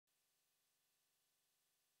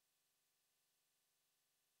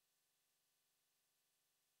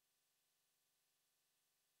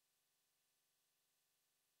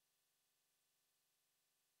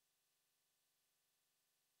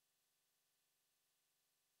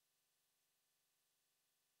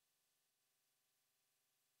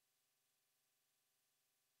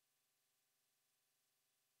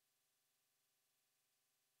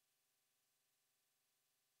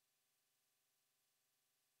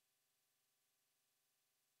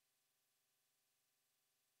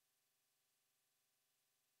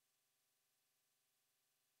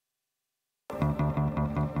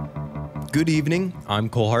Good evening, I'm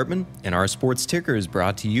Cole Hartman, and our sports ticker is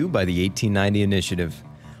brought to you by the 1890 Initiative.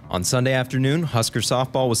 On Sunday afternoon, Husker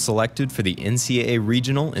softball was selected for the NCAA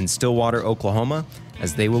Regional in Stillwater, Oklahoma,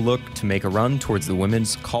 as they will look to make a run towards the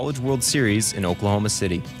Women's College World Series in Oklahoma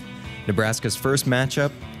City. Nebraska's first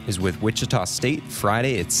matchup is with Wichita State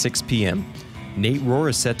Friday at 6 p.m. Nate Rohr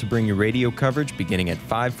is set to bring you radio coverage beginning at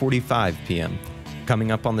 5:45 p.m.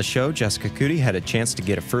 Coming up on the show, Jessica Coody had a chance to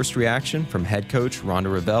get a first reaction from head coach Rhonda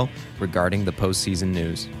Revelle regarding the postseason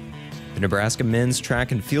news. The Nebraska men's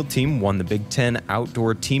track and field team won the Big Ten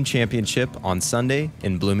Outdoor Team Championship on Sunday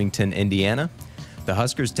in Bloomington, Indiana. The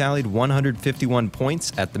Huskers tallied 151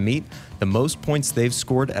 points at the meet, the most points they've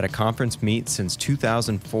scored at a conference meet since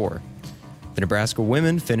 2004. The Nebraska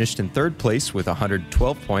women finished in third place with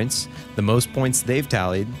 112 points, the most points they've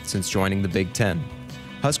tallied since joining the Big Ten.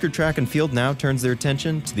 Husker track and field now turns their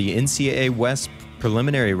attention to the NCAA West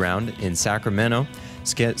preliminary round in Sacramento,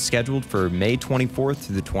 scheduled for May 24th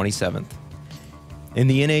through the 27th. In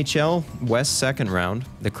the NHL West second round,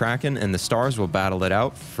 the Kraken and the Stars will battle it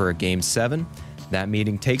out for a Game 7. That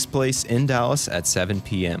meeting takes place in Dallas at 7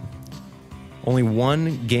 p.m. Only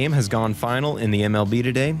one game has gone final in the MLB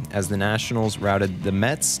today, as the Nationals routed the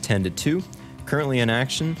Mets 10-2. Currently in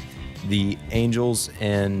action, the Angels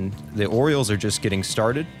and the Orioles are just getting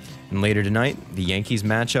started. And later tonight, the Yankees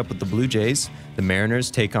match up with the Blue Jays. The Mariners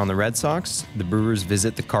take on the Red Sox. The Brewers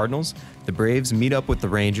visit the Cardinals. The Braves meet up with the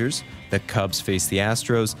Rangers. The Cubs face the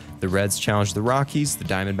Astros. The Reds challenge the Rockies. The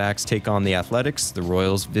Diamondbacks take on the Athletics. The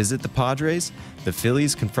Royals visit the Padres. The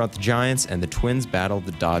Phillies confront the Giants. And the Twins battle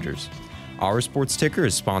the Dodgers. Our sports ticker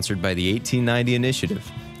is sponsored by the 1890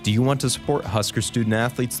 Initiative. Do you want to support Husker student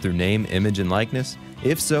athletes through name, image, and likeness?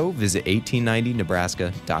 If so, visit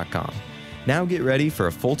 1890nebraska.com. Now get ready for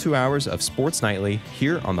a full 2 hours of Sports Nightly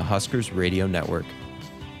here on the Huskers Radio Network.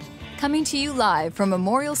 Coming to you live from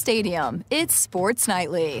Memorial Stadium, it's Sports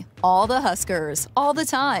Nightly. All the Huskers, all the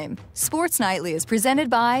time. Sports Nightly is presented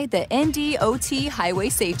by the NDOT Highway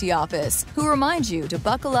Safety Office, who reminds you to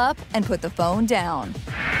buckle up and put the phone down.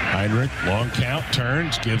 Heinrich, long count,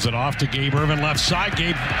 turns, gives it off to Gabe Irvin, left side.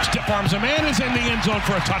 Gabe stiff arms a man, is in the end zone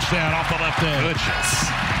for a touchdown off the left edge.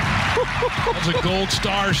 That's a gold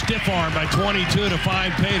star stiff arm by 22 to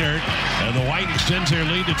find Pater. And the White extends their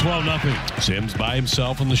lead to 12-0. Sims by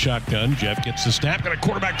himself in the shotgun. Jeff gets the snap, got a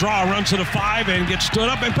quarterback draw, runs to the 5 and gets stood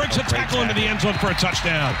up and breaks a tackle into the end zone for a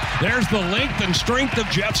touchdown. There's the length and strength of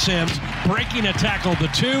Jeff Sims, breaking a tackle to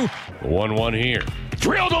 2. 1-1 here.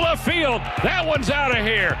 Drilled to left field. That one's out of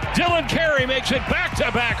here. Dylan Carey makes it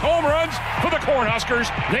back-to-back home runs for the Cornhuskers.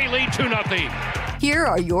 They lead 2-0. Here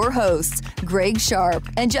are your hosts, Greg Sharpe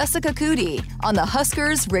and Jessica Coody on the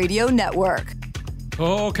Huskers Radio Network.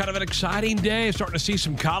 Oh, kind of an exciting day. Starting to see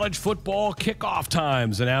some college football kickoff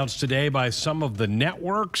times announced today by some of the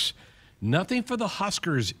networks. Nothing for the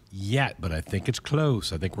Huskers yet, but I think it's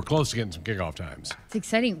close. I think we're close to getting some kickoff times. It's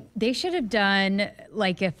exciting. They should have done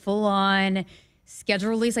like a full-on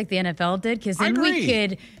schedule release like the NFL did, because then we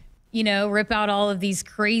could, rip out all of these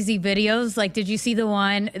crazy videos. Like, did you see the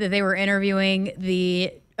one that they were interviewing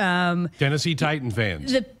the Tennessee Titan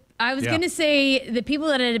fans? I was going to say the people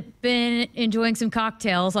that had been enjoying some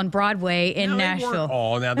cocktails on Broadway in Nashville.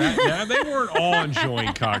 They weren't all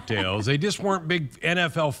enjoying cocktails. They just weren't big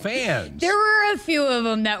NFL fans. There were a few of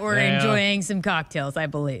them that were enjoying some cocktails, I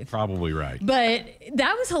believe. Probably right. But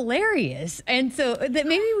that was hilarious. And so that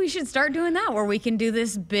maybe we should start doing that, where we can do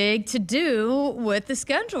this big to-do with the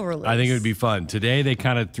schedule release. I think it would be fun. Today they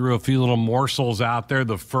kind of threw a few little morsels out there.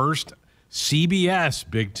 The first CBS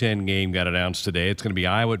Big Ten game got announced today. It's going to be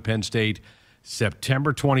Iowa at Penn State,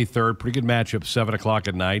 September 23rd. Pretty good matchup, 7 o'clock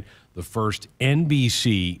at night. The first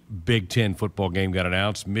NBC Big Ten football game got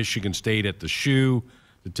announced. Michigan State at the Shoe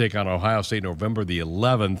to take on Ohio State November the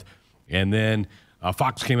 11th. And then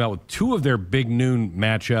Fox came out with 2 of their big noon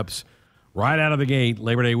matchups right out of the gate,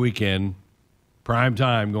 Labor Day weekend. Prime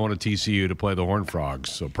time going to TCU to play the Horned Frogs.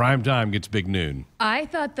 So prime time gets big noon. I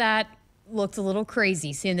thought that looked a little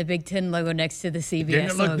crazy, seeing the Big Ten logo next to the CBS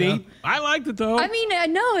Didn't it look logo. neat? I liked it, though. I mean,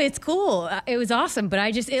 no, it's cool. It was awesome, but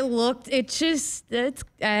it's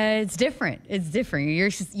different. It's different. You're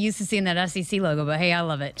used to seeing that SEC logo, but hey, I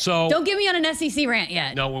love it. So don't get me on an SEC rant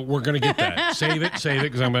yet. No, we're going to get that. Save it,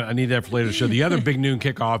 because I need that for later show. The other big noon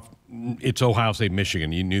kickoff, it's Ohio State,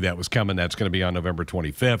 Michigan. You knew that was coming. That's going to be on November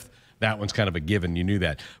 25th. That one's kind of a given. You knew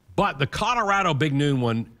that. But the Colorado big noon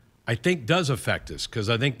one, I think, does affect us, because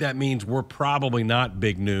I think that means we're probably not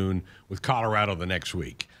big noon with Colorado the next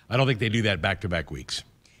week. I don't think they do that back-to-back weeks.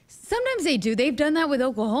 Sometimes they do. They've done that with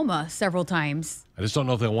Oklahoma several times. I just don't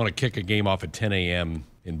know if they want to kick a game off at 10 a.m.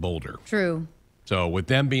 in Boulder. True. So with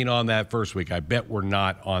them being on that first week, I bet we're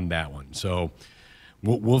not on that one. So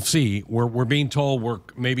we'll see. We're being told we're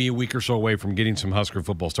maybe a week or so away from getting some Husker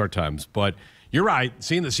football start times. But you're right.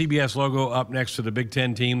 Seeing the CBS logo up next to the Big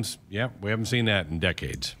Ten teams, yeah, we haven't seen that in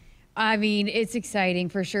decades. I mean, it's exciting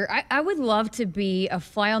for sure. I would love to be a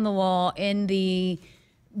fly on the wall in the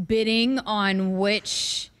bidding on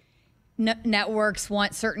which networks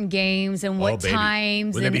want certain games and what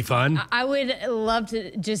times. Wouldn't that be fun? I would love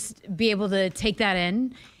to just be able to take that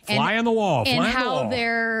in. Fly on the wall. And how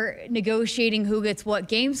they're negotiating who gets what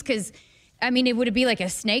games. Because, I mean, would it be like a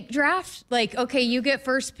snake draft? Like, okay, you get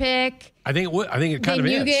first pick. I think it would. I think it kind of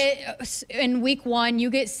is. Then you get, in week 1,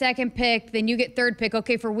 you get second pick. Then you get third pick.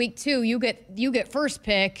 Okay, for week 2, you get first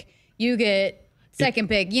pick. You get second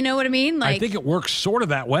pick. You know what I mean? Like, I think it works sort of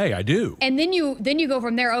that way. I do. And then you go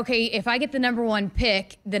from there. Okay, if I get the number 1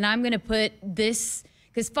 pick, then I'm going to put this,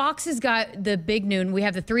 because Fox has got the big noon. We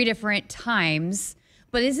have the 3 different times.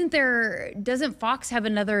 But doesn't Fox have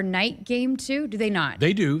another night game too? Do they not?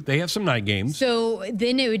 They do. They have some night games. So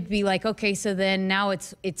then it would be like, okay, so then now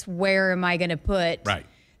it's where am I going to put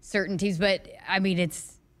certain teams? But I mean,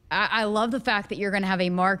 I love the fact that you're going to have a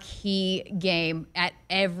marquee game at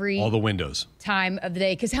all the windows time of the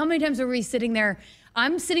day. Because how many times are we sitting there?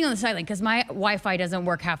 I'm sitting on the sideline because my Wi-Fi doesn't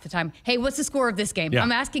work half the time. Hey, what's the score of this game? Yeah.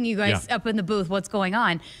 I'm asking you guys up in the booth what's going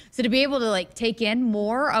on. So to be able to like take in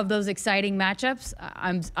more of those exciting matchups,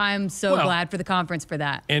 I'm so glad for the conference for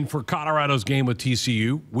that. And for Colorado's game with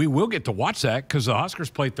TCU, we will get to watch that because the Huskers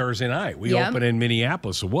play Thursday night. We open in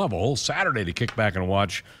Minneapolis, so we'll have a whole Saturday to kick back and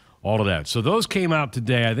watch all of that. So those came out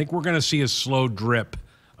today. I think we're going to see a slow drip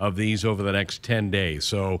of these over the next 10 days.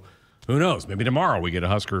 So who knows? Maybe tomorrow we get a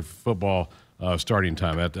Husker football starting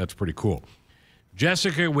time. That's pretty cool.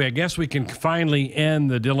 Jessica, I guess we can finally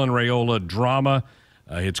end the Dylan Raiola drama.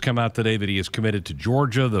 It's come out today that he is committed to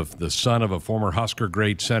Georgia. The son of a former Husker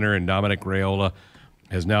great center, and Dominic Raiola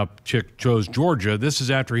has now chose Georgia. This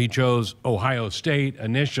is after he chose Ohio State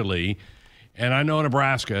initially. And I know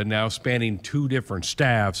Nebraska, now spanning 2 different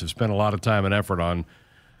staffs, have spent a lot of time and effort on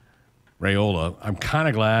Raiola. I'm kind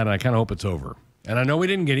of glad, and I kind of hope it's over. And I know we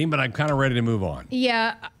didn't get him, but I'm kind of ready to move on.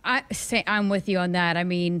 Yeah, I'm with you on that. I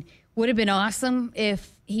mean, would have been awesome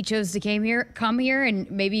if he chose to come here, and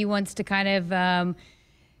maybe he wants to kind of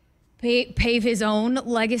pave his own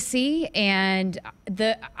legacy. And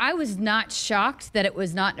I was not shocked that it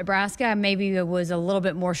was not Nebraska. Maybe I was a little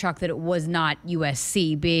bit more shocked that it was not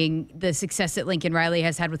USC, being the success that Lincoln Riley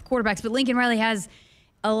has had with quarterbacks. But Lincoln Riley has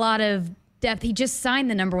a lot of depth. He just signed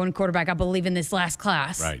the number 1 quarterback, I believe, in this last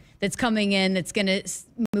class. Right. That's coming in, that's going to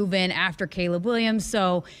move in after Caleb Williams.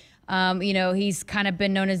 So, he's kind of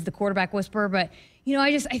been known as the quarterback whisperer. But,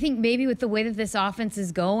 I think maybe with the way that this offense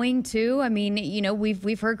is going too, I mean,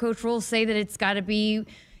 we've heard Coach Rule say that it's got to be,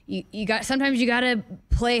 sometimes you got to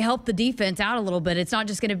help the defense out a little bit. It's not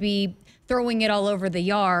just going to be throwing it all over the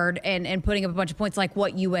yard and putting up a bunch of points like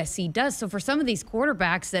what USC does. So for some of these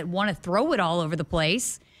quarterbacks that want to throw it all over the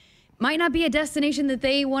place, might not be a destination that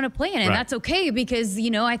they want to play in. And that's okay because,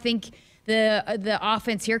 I think the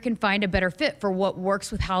offense here can find a better fit for what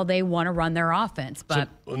works with how they want to run their offense. But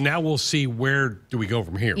so now we'll see, where do we go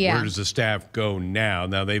from here? Yeah. Where does the staff go now?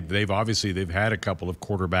 Now they've obviously had a couple of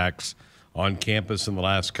quarterbacks on campus in the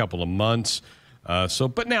last couple of months.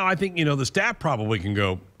 But now I think, the staff probably can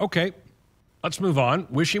go, okay, let's move on.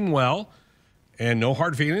 Wish him well. And no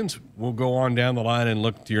hard feelings. We'll go on down the line and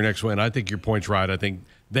look to your next win. I think your point's right. I think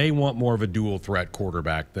they want more of a dual threat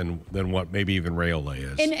quarterback than what maybe even Raiola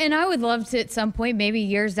is. And I would love to, at some point, maybe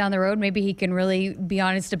years down the road, maybe he can really be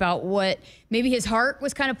honest about what maybe his heart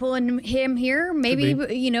was kind of pulling him here. Maybe,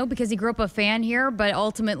 because he grew up a fan here, but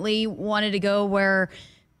ultimately wanted to go where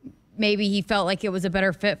maybe he felt like it was a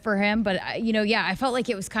better fit for him. But, I felt like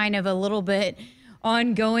it was kind of a little bit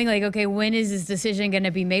ongoing, like, okay, when is this decision going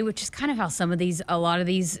to be made? Which is kind of how a lot of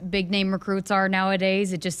these big name recruits are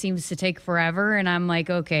nowadays. It just seems to take forever. And I'm like,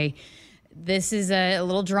 okay, this is a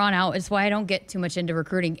little drawn out. It's why I don't get too much into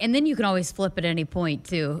recruiting. And then you can always flip at any point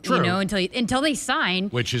too, True. Until they sign.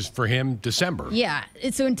 Which is for him December. Yeah.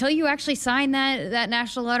 So until you actually sign that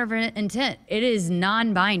national letter of intent, it is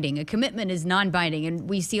non-binding. A commitment is non-binding. And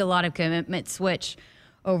we see a lot of commitments switch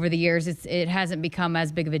over the years. It hasn't become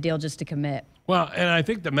as big of a deal just to commit. Well, and I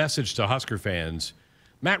think the message to Husker fans,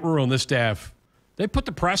 Matt Rule and this staff, they put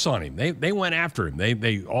the press on him. They went after him.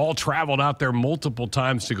 They all traveled out there multiple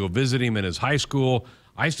times to go visit him in his high school.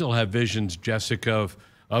 I still have visions, Jessica,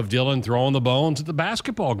 of Dylan throwing the bones at the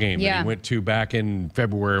basketball game that he went to back in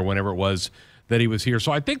February or whenever it was that he was here.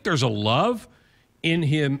 So I think there's a love in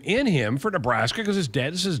him for Nebraska because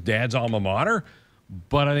this is his dad's alma mater.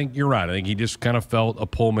 But I think you're right. I think he just kind of felt a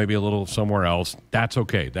pull maybe a little somewhere else. That's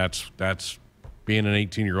okay. That's being an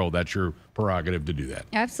 18-year-old. That's your prerogative to do that.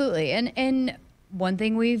 Absolutely. And one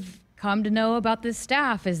thing we've come to know about this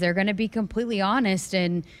staff is they're going to be completely honest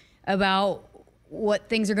and about what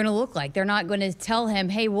things are going to look like. They're not going to tell him,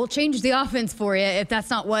 hey, we'll change the offense for you if that's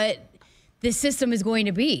not what this system is going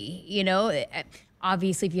to be. You know,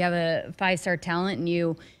 obviously, if you have a 5-star talent and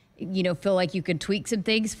you feel like you could tweak some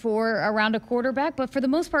things for around a quarterback, but for the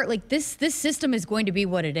most part, like this system is going to be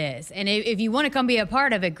what it is. And if you want to come be a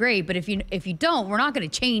part of it, great. But if you don't, we're not going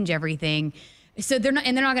to change everything. So they're not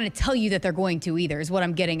going to tell you that they're going to either. Is what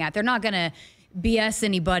I'm getting at. They're not going to BS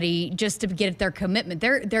anybody just to get their commitment.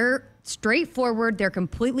 They're straightforward. They're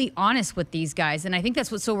completely honest with these guys. And I think that's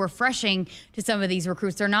what's so refreshing to some of these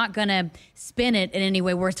recruits. They're not going to spin it in any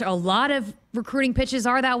way, where a lot of recruiting pitches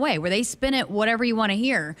are that way, where they spin it whatever you want to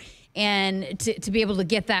hear. And to be able to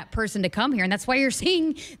get that person to come here. And that's why you're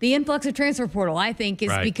seeing the influx of transfer portal, I think,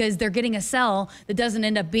 is because they're getting a sell that doesn't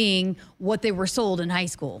end up being what they were sold in high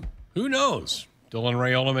school. Who knows? Dylan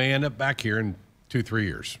Raiola may end up back here in 2-3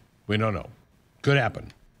 years. We don't know. Could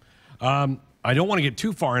happen. I don't want to get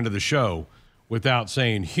too far into the show without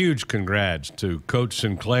saying huge congrats to Coach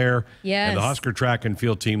Sinclair and the Husker track and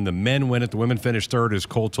field team. The men win it. The women finished third, as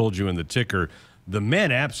Cole told you in the ticker. The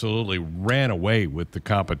men absolutely ran away with the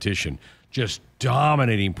competition. Just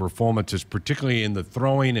dominating performances, particularly in the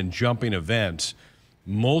throwing and jumping events.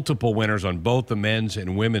 Multiple winners on both the men's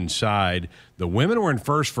and women's side. The women were in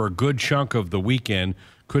first for a good chunk of the weekend.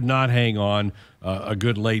 Could not hang on. A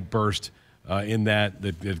good late burst in that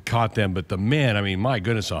caught them. But the men, I mean, my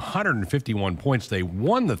goodness, 151 points. They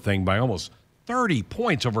won the thing by almost 30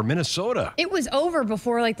 points over Minnesota. It was over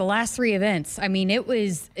before like the last 3 events. I mean, it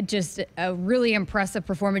was just a really impressive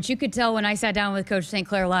performance. You could tell when I sat down with Coach St.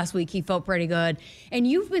 Clair last week, he felt pretty good. And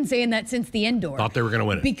you've been saying that since the indoor. Thought they were going to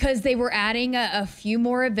win it. Because they were adding a few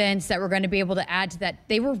more events that were going to be able to add to that.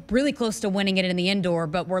 They were really close to winning it in the indoor,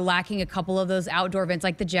 but were lacking a couple of those outdoor events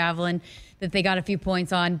like the javelin that they got a few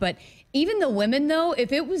points on. But even the women, though,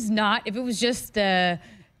 if it was just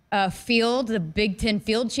field, the Big Ten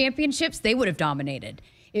field championships, they would have dominated.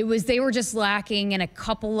 They were just lacking in a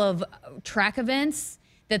couple of track events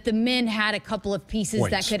that the men had a couple of pieces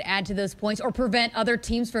that could add to those points or prevent other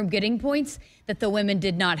teams from getting points that the women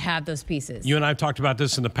did not have those pieces. You and I have talked about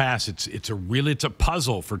this in the past. It's a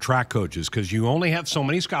puzzle for track coaches because you only have so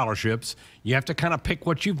many scholarships. You have to kind of pick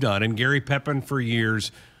what you've done. And Gary Pepin, for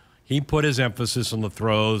years, he put his emphasis on the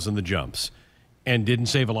throws and the jumps and didn't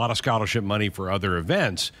save a lot of scholarship money for other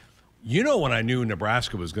events. You know when I knew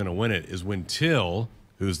Nebraska was going to win it is when Till,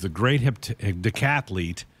 who's the great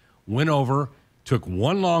decathlete, went over, took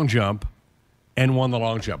one long jump, and won the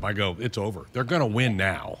long jump. I go, it's over. They're going to win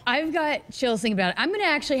now. I've got chills thinking about it. I'm going to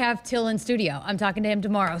actually have Till in studio. I'm talking to him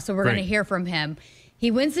tomorrow, so we're going to hear from him. He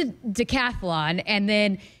wins the decathlon, and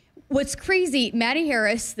then what's crazy, Maddie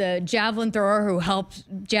Harris, the javelin thrower who helped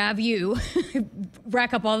Jav U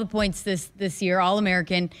rack up all the points this year,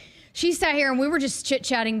 All-American, she sat here and we were just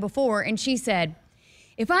chit-chatting before, and she said,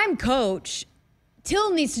 if I'm coach,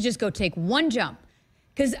 Till needs to just go take one jump.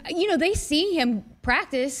 Because, they see him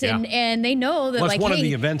practice and they know that, well, that's one of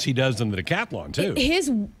the events he does in the decathlon, too. His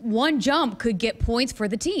one jump could get points for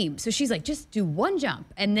the team. So she's like, just do one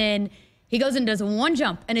jump. And then he goes and does one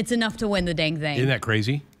jump, and it's enough to win the dang thing. Isn't that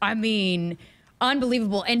crazy? I mean,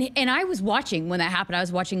 unbelievable. And I was watching when that happened. I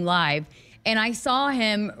was watching live, and I saw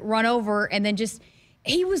him run over and then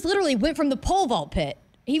he was literally went from the pole vault pit.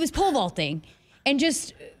 He was pole vaulting and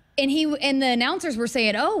the announcers were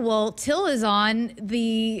saying, oh, well, Till is on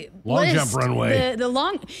the long list, jump runway.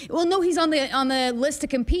 He's on the list to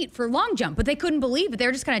compete for long jump, but they couldn't believe it. They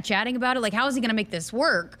were just kind of chatting about it. Like, how is he going to make this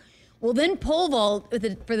work? Well, then pole vault for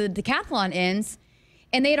the decathlon ends,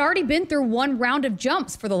 and they had already been through one round of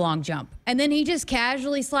jumps for the long jump. And then he just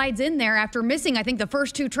casually slides in there after missing, I think, the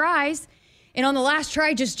first 2 tries. And on the last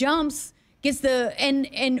try, just jumps,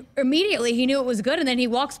 and immediately he knew it was good. And then he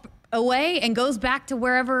walks away and goes back to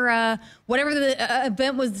whatever the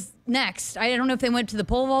event was next. I don't know if they went to the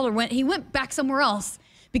pole vault or he went back somewhere else.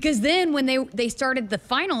 Because then when they started the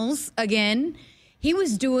finals again, he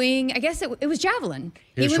was doing, I guess it was javelin.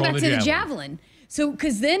 He went back to the javelin. So,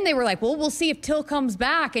 because then they were like, well, we'll see if Till comes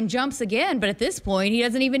back and jumps again. But at this point, he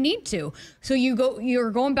doesn't even need to. So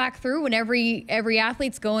you're going back through, and every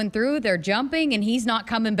athlete's going through. They're jumping, and he's not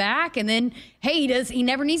coming back. And then, hey, he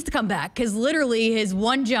never needs to come back because literally his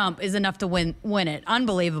one jump is enough to win it.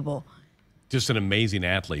 Unbelievable. Just an amazing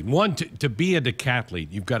athlete. One, to be a decathlete,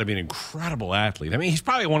 you've got to be an incredible athlete. I mean, he's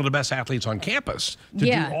probably one of the best athletes on campus to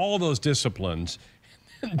do all those disciplines.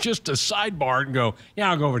 just a sidebar and go, yeah,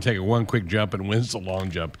 I'll go over and take one quick jump and wins the long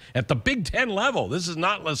jump. At the Big Ten level, this is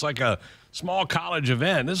not less like a small college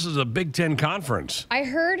event. This is a Big Ten conference. I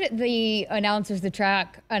heard the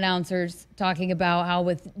track announcers talking about how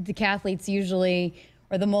with decathletes usually,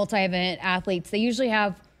 or the multi-event athletes, they usually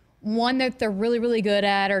have one that they're really, really good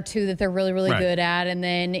at, or two that they're really, really good at, and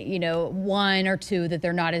then, one or two that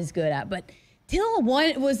they're not as good at. But Till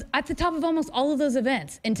one was at the top of almost all of those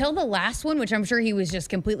events until the last one, which I'm sure he was just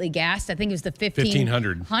completely gassed. I think it was the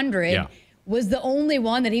 1500. Was the only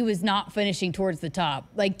one that he was not finishing towards the top.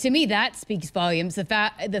 Like, to me, that speaks volumes.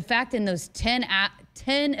 The fact in those 10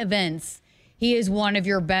 events, he is one of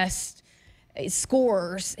your best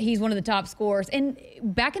scorers. He's one of the top scorers. And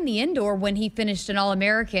back in the indoor, when he finished an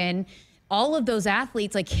All-American, all of those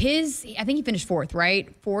athletes, like I think he finished fourth,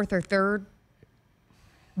 right? Fourth or third.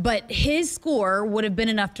 But his score would have been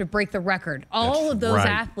enough to break the record. All of those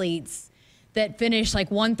athletes that finished like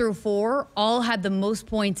 1 through 4 all had the most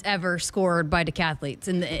points ever scored by decathletes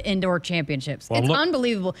in the indoor championships. Well, it's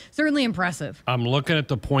unbelievable. Certainly impressive. I'm looking at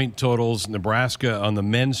the point totals. Nebraska on the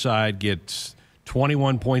men's side gets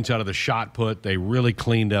 21 points out of the shot put. They really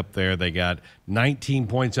cleaned up there. They got 19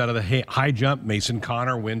 points out of the high jump. Mason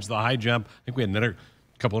Connor wins the high jump. I think we had another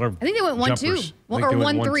couple other I think they went 1-2 or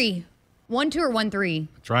 1-3. 1-2 or 1-3.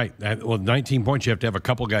 That's right. 19 points, you have to have a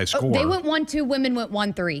couple guys score. They went 1-2, women went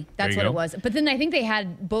 1-3. That's what it was. But then I think they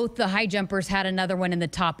had both the high jumpers had another one in the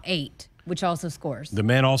top 8, which also scores. The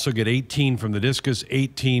men also get 18 from the discus,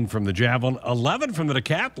 18 from the javelin, 11 from the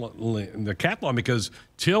decathlon because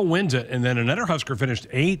Till wins it, and then another Husker finished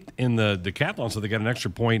 8th in the decathlon, so they got an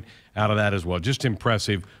extra point out of that as well. Just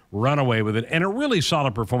impressive. Run away with it. And a really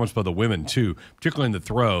solid performance by the women, too, particularly in the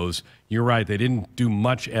throws. You're right. They didn't do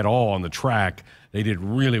much at all on the track. They did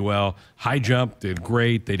really well. High jump did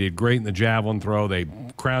great. They did great in the javelin throw. They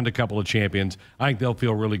crowned a couple of champions. I think they'll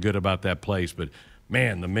feel really good about that place. But,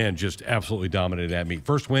 man, the men just absolutely dominated that meet.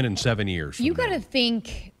 First win in 7 years. You got to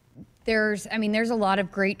think there's a lot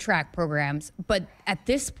of great track programs. But at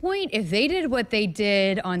this point, if they did what they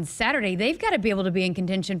did on Saturday, they've got to be able to be in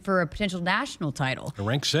contention for a potential national title. They're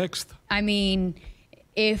ranked 6th. I mean,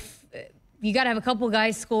 if you got to have a couple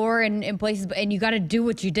guys score in places, and you got to do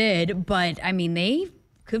what you did. But, I mean, they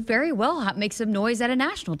could very well make some noise at a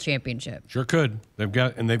national championship. Sure could. They've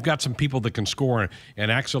got some people that can score. And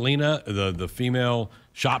Axelina, the female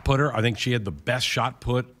shot putter, I think she had the best shot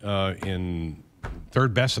put in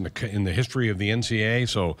third best in the history of the NCAA.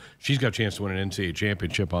 So she's got a chance to win an NCAA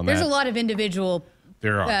championship on that. There's a lot of individual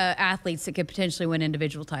athletes that could potentially win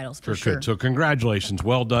individual titles for sure. Good. So congratulations.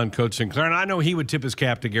 Well done, Coach Sinclair. And I know he would tip his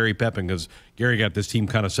cap to Gary Pepin because Gary got this team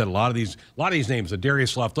kind of set. A lot of these names, the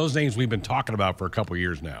Darius Luff, those names we've been talking about for a couple of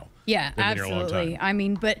years now. Yeah, absolutely. I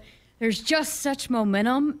mean, but there's just such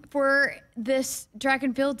momentum for this track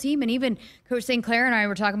and field team. And even Coach Sinclair and I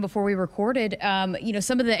were talking before we recorded,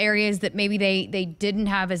 some of the areas that maybe they didn't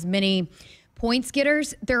have as many points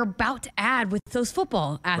getters, they're about to add with those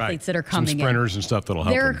football athletes that are coming in. Some sprinters and stuff that'll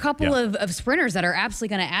help. There are a couple of sprinters that are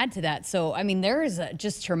absolutely going to add to that. So, I mean, there is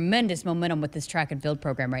just tremendous momentum with this track and field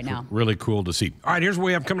program right now. Really cool to see. All right, here's what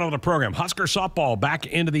we have coming out of the program. Husker softball back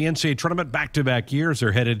into the NCAA tournament, back-to-back years.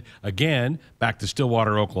 They're headed again back to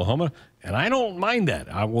Stillwater, Oklahoma, and I don't mind that.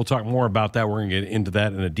 We'll talk more about that. We're going to get into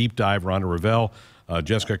that in a deep dive. Rhonda Revelle.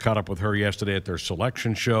 Jessica caught up with her yesterday at their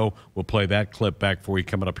selection show. We'll play that clip back for you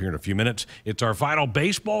coming up here in a few minutes. It's our final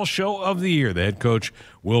baseball show of the year. The head coach,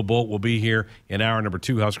 Will Bolt, will be here in hour number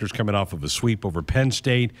 2. Huskers coming off of a sweep over Penn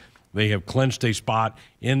State. They have clinched a spot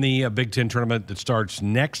in the Big Ten tournament that starts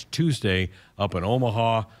next Tuesday up in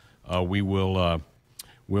Omaha.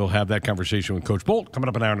 We'll have that conversation with Coach Bolt coming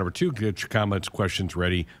up in hour number 2. Get your comments, questions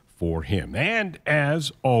ready for him. And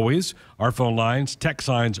as always, our phone lines, text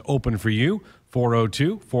lines open for you.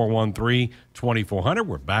 402-413-2400.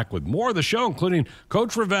 We're back with more of the show, including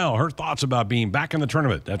Coach Revelle, her thoughts about being back in the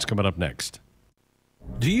tournament. That's coming up next.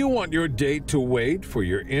 Do you want your date to wait for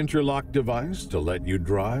your interlock device to let you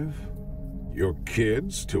drive? Your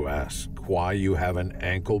kids to ask why you have an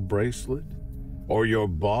ankle bracelet? Or your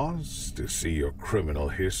boss to see your criminal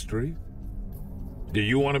history? Do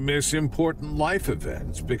you want to miss important life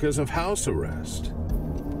events because of house arrest?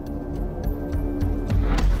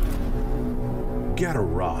 Get a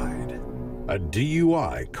ride. A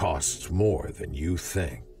DUI costs more than you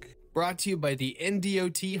think. Brought to you by the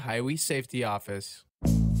NDOT Highway Safety Office.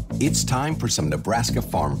 It's time for some Nebraska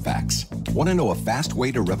farm facts. Want to know a fast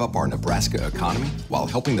way to rev up our Nebraska economy while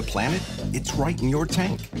helping the planet? It's right in your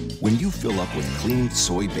tank. When you fill up with clean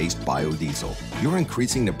soy-based biodiesel, you're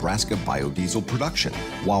increasing Nebraska biodiesel production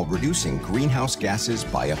while reducing greenhouse gases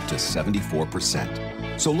by up to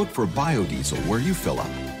 74%. So look for biodiesel where you fill up.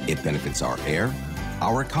 It benefits our air,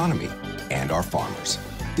 our economy, and our farmers.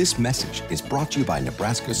 This message is brought to you by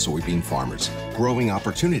Nebraska soybean farmers, growing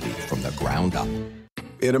opportunity from the ground up.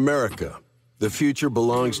 In America, the future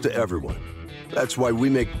belongs to everyone. That's why we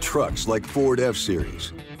make trucks like Ford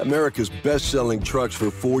F-Series, America's best-selling trucks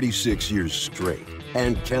for 46 years straight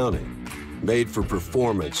and counting. Made for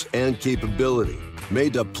performance and capability,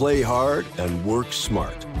 made to play hard and work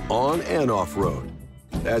smart, on and off-road.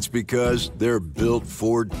 That's because they're built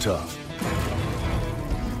Ford tough.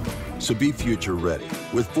 So be future ready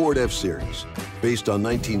with Ford F-Series, based on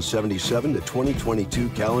 1977 to 2022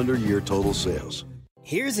 calendar year total sales.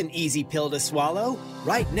 Here's an easy pill to swallow.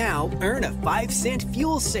 Right now, earn a 5-cent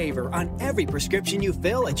fuel saver on every prescription you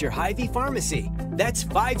fill at your Hy-Vee pharmacy. That's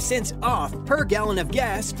 5 cents off per gallon of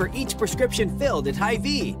gas for each prescription filled at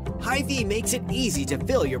Hy-Vee. Hy-Vee makes it easy to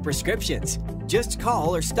fill your prescriptions. Just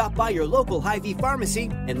call or stop by your local Hy-Vee pharmacy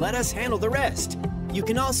and let us handle the rest. You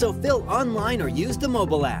can also fill online or use the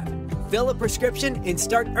mobile app. Fill a prescription and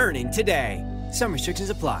start earning today. Some restrictions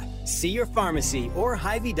apply. See your pharmacy or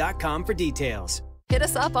Hy-Vee.com for details. Hit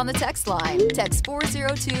us up on the text line. Text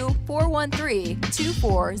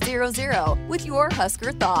 402-413-2400 with your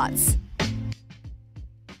Husker thoughts.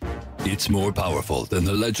 It's more powerful than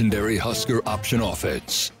the legendary Husker option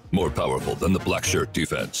offense. More powerful than the black shirt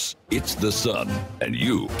defense. It's the sun, and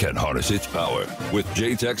you can harness its power with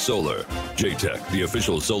J-Tech Solar. J-Tech, the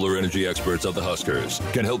official solar energy experts of the Huskers,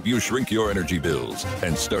 can help you shrink your energy bills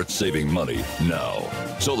and start saving money now.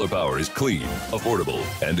 Solar power is clean, affordable,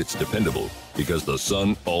 and it's dependable because the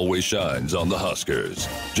sun always shines on the Huskers.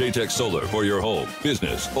 J-Tech Solar for your home,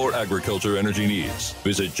 business, or agriculture energy needs.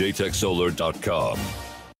 Visit jtechsolar.com.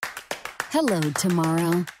 Hello,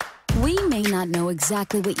 tomorrow. We may not know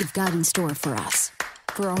exactly what you've got in store for us,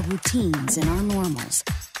 for our routines and our normals.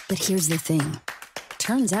 But here's the thing.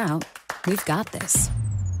 Turns out, we've got this.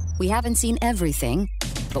 We haven't seen everything,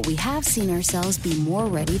 but we have seen ourselves be more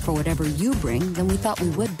ready for whatever you bring than we thought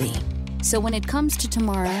we would be. So when it comes to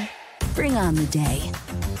tomorrow, bring on the day.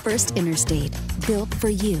 First Interstate, built for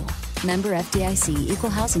you. Member FDIC, Equal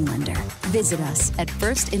Housing Lender. Visit us at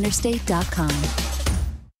firstinterstate.com.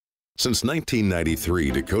 Since 1993,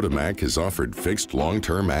 Dakota Mac has offered fixed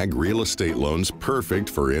long-term ag real estate loans perfect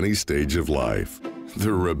for any stage of life.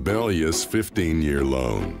 The rebellious 15-year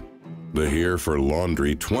loan, the Here for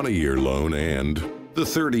Laundry 20-year loan, and the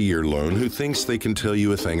 30-year loan who thinks they can tell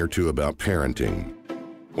you a thing or two about parenting.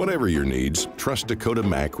 Whatever your needs, trust Dakota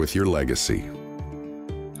Mac with your legacy.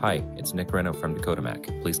 Hi, it's Nick Reno from Dakota Mac.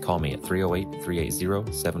 Please call me at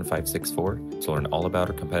 308-380-7564 to learn all about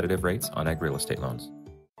our competitive rates on ag real estate loans.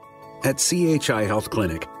 At CHI Health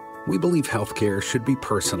Clinic, we believe healthcare should be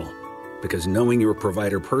personal because knowing your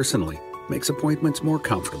provider personally makes appointments more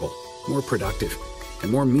comfortable, more productive,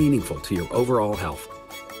 and more meaningful to your overall health.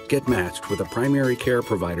 Get matched with a primary care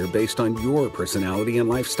provider based on your personality and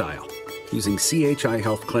lifestyle using CHI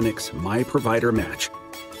Health Clinic's My Provider Match.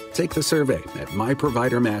 Take the survey at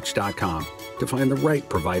myprovidermatch.com to find the right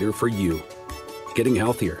provider for you. Getting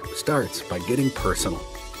healthier starts by getting personal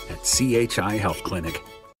at CHI Health Clinic.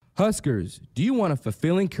 Huskers, do you want a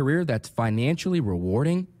fulfilling career that's financially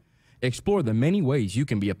rewarding? Explore the many ways you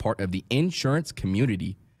can be a part of the insurance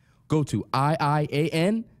community. Go to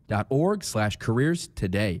iian.org/careers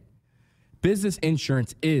today. Business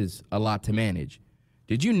insurance is a lot to manage.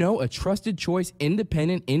 Did you know a trusted choice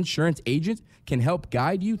independent insurance agent can help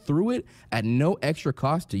guide you through it at no extra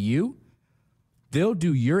cost to you? They'll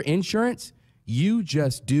do your insurance. You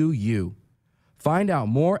just do you. Find out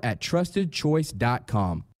more at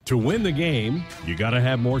trustedchoice.com. To win the game, you got to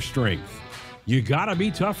have more strength. You got to be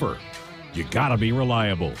tougher. You got to be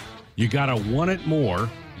reliable. You got to want it more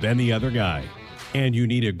than the other guy. And you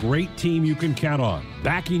need a great team you can count on,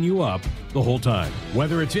 backing you up the whole time.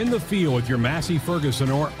 Whether it's in the field with your Massey Ferguson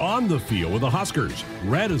or on the field with the Huskers,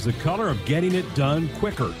 red is the color of getting it done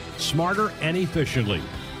quicker, smarter, and efficiently.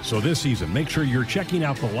 So this season, make sure you're checking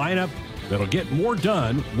out the lineup that'll get more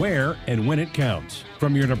done where and when it counts.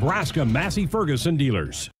 From your Nebraska Massey Ferguson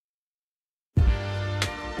dealers.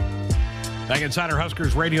 Back inside our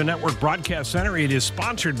Huskers Radio Network Broadcast Center, it is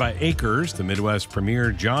sponsored by Acres, the Midwest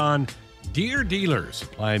premier John Deere dealers,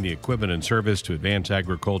 supplying the equipment and service to advance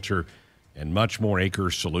agriculture and much more.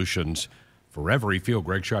 Acres Solutions for every field.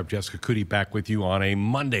 Greg Sharpe, Jessica Coody back with you on a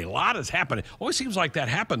Monday. A lot is happening. Always seems like that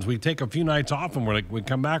happens. We take a few nights off and we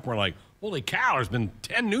come back, we're like, holy cow, there's been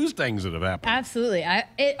 10 news things that have happened. Absolutely.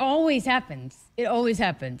 It always happens. It always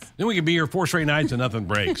happens. Then we could be here 4 straight nights and nothing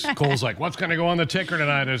breaks. Cole's like, what's going to go on the ticker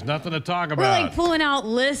tonight? There's nothing to talk about. We're like pulling out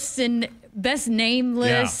lists and best name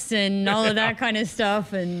lists and all of that kind of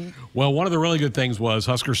stuff. And well, one of the really good things was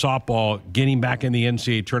Husker softball getting back in the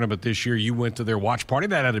NCAA tournament this year. You went to their watch party.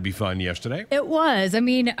 That had to be fun yesterday. It was. I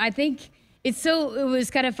mean, I think it was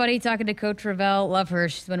kind of funny talking to Coach Revelle. Love her.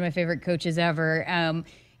 She's one of my favorite coaches ever.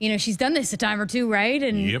 She's done this a time or two, right?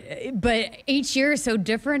 And but each year is so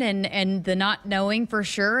different, and the not knowing for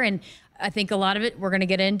sure. And I think a lot of it we're going to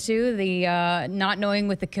get into the not knowing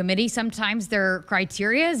with the committee. Sometimes their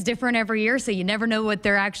criteria is different every year, so you never know what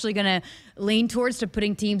they're actually going to lean towards to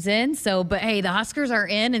putting teams in. So, but hey, the Huskers are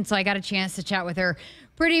in, and so I got a chance to chat with her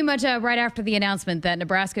pretty much right after the announcement that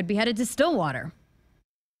Nebraska would be headed to Stillwater.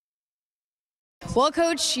 Well,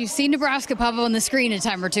 Coach, you've seen Nebraska pop up on the screen a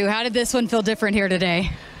time or two. How did this one feel different here today?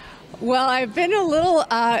 Well, I've been a little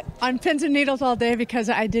on pins and needles all day because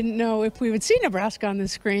I didn't know if we would see Nebraska on the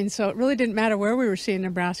screen. So it really didn't matter where we were seeing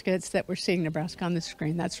Nebraska. It's that we're seeing Nebraska on the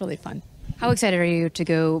screen. That's really fun. How excited are you to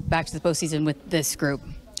go back to the postseason with this group?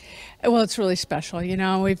 Well, it's really special.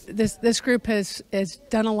 This group has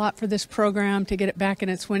done a lot for this program to get it back in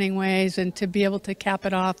its winning ways, and to be able to cap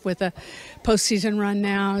it off with a postseason run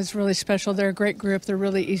now is really special. They're a great group. They're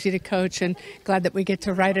really easy to coach, and glad that we get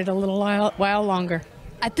to ride it a little while longer.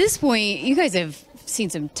 At this point, you guys have seen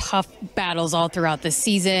some tough battles all throughout the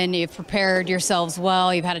season. You've prepared yourselves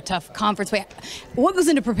well. You've had a tough conference. What goes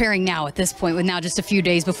into preparing now at this point, with now just a few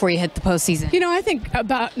days before you hit the postseason? I think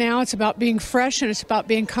about now it's about being fresh, and it's about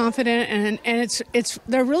being confident, and it's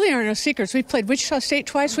there really are no secrets. We've played Wichita State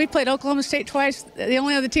twice. We've played Oklahoma State twice. The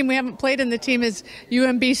only other team we haven't played in the team is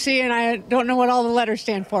UMBC, and I don't know what all the letters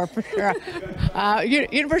stand for sure.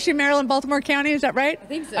 University of Maryland, Baltimore County, is that right? I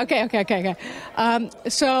think so. Okay.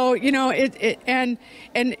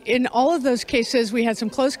 And in all of those cases, we had some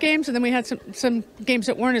close games, and then we had some games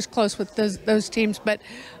that weren't as close with those teams. But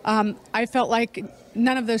I felt like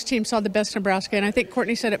none of those teams saw the best Nebraska. And I think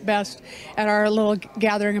Courtney said it best at our little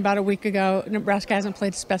gathering about a week ago. Nebraska hasn't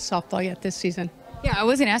played its best softball yet this season. Yeah, I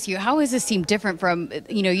was going to ask you, how is this team different from,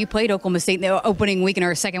 you played Oklahoma State in the opening weekend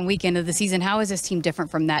or second weekend of the season. How is this team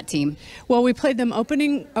different from that team? Well, we played them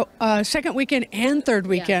opening second weekend and third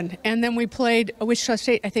weekend. Yeah. And then we played Wichita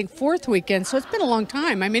State, I think, fourth weekend. So it's been a long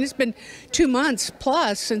time. I mean, it's been 2 months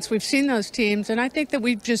plus since we've seen those teams. And I think that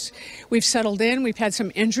we've settled in. We've had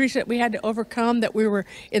some injuries that we had to overcome, that we were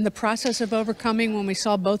in the process of overcoming when we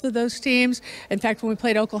saw both of those teams. In fact, when we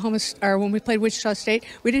played when we played Wichita State,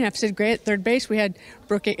 we didn't have Sid Gray at third base. We had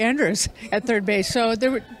Brooke Andrews at third base. So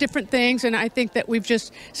there were different things, and I think that we've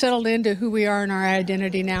just settled into who we are and our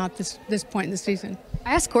identity now at this point in the season.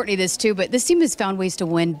 I asked Courtney this too, but this team has found ways to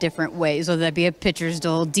win different ways, whether that be a pitcher's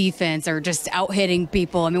duel, defense, or just out-hitting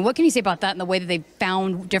people. I mean, what can you say about that and the way that they've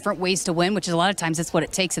found different ways to win, which is a lot of times that's what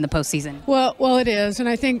it takes in the postseason? Well, it is, and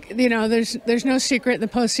I think, there's no secret in the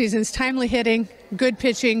postseason. It's timely hitting, good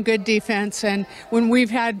pitching, good defense, and when we've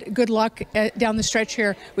had good luck down the stretch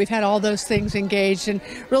here, we've had all those things engaged, and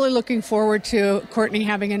really looking forward to Courtney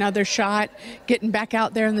having another shot, getting back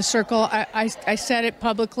out there in the circle. I said it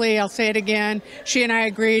publicly, I'll say it again. She and I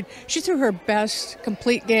agreed. She threw her best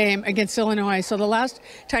complete game against Illinois, so the last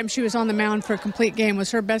time she was on the mound for a complete game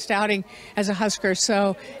was her best outing as a Husker,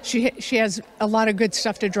 so she has a lot of good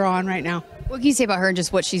stuff to draw on right now. What can you say about her and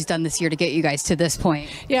just what she's done this year to get you guys to this point?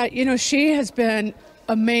 Yeah, she has been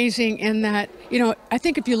amazing in that, I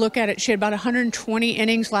think if you look at it, she had about 120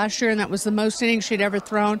 innings last year, and that was the most innings she'd ever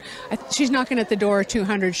thrown. She's knocking at the door of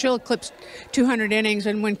 200. She'll eclipse 200 innings.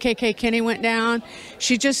 And when KK Kinney went down,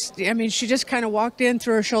 she just kind of walked in,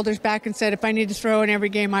 threw her shoulders back, and said, if I need to throw in every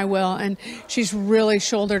game, I will. And she's really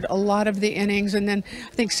shouldered a lot of the innings. And then I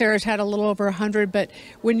think Sarah's had a little over 100. But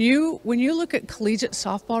when you look at collegiate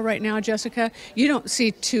softball right now, Jessica, you don't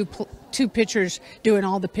see two pitchers doing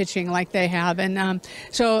all the pitching like they have. And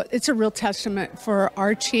so it's a real testament for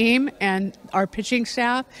our team and our pitching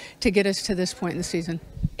staff to get us to this point in the season.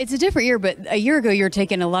 It's a different year, but a year ago you were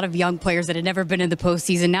taking a lot of young players that had never been in the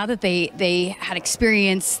postseason. Now that they had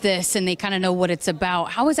experienced this and they kind of know what it's about,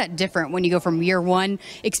 how is that different when you go from year one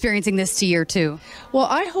experiencing this to year two? Well,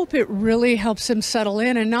 I hope it really helps them settle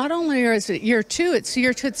in. And not only is it year two, it's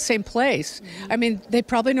year two at the same place. Mm-hmm. I mean, they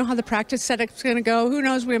probably know how the practice setup's going to go. Who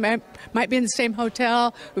knows? We might be in the same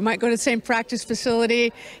hotel. We might go to the same practice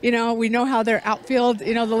facility. We know how their outfield,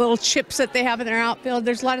 the little chips that they have in their outfield.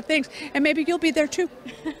 There's a lot of things. And maybe you'll be there too.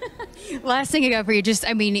 Last thing I got for you,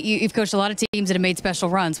 you've coached a lot of teams that have made special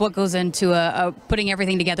runs. What goes into putting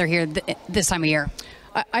everything together here this time of year?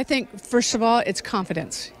 I think, first of all, it's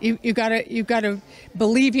confidence. You gotta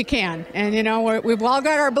believe you can. And, we've all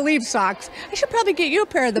got our Believe socks. I should probably get you a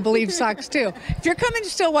pair of the Believe socks, too. If you're coming to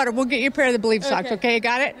Stillwater, we'll get you a pair of the Believe socks, okay? You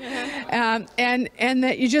got it? And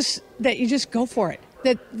that you just go for it.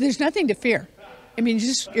 that there's nothing to fear. I mean,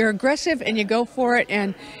 you're aggressive and you go for it,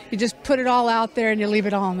 and you just put it all out there and you leave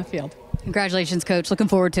it all on the field. Congratulations, Coach. Looking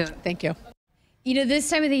forward to it. Thank you. You know, this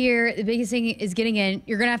time of the year, the biggest thing is getting in.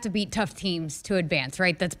 You're going to have to beat tough teams to advance,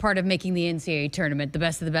 right? That's part of making the NCAA tournament. The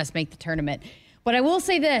best of the best make the tournament. But I will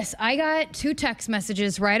say this. I got 2 text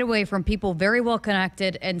messages right away from people very well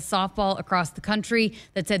connected in softball across the country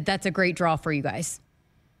that said that's a great draw for you guys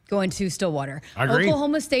going to Stillwater. I agree.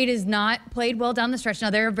 Oklahoma State has not played well down the stretch. Now,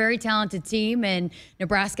 they're a very talented team, and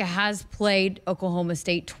Nebraska has played Oklahoma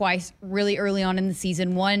State twice really early on in the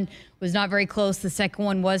season. One was not very close. The second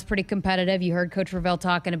one was pretty competitive. You heard Coach Revelle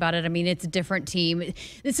talking about it. I mean, it's a different team.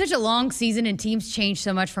 It's such a long season, and teams change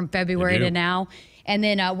so much from February to now. And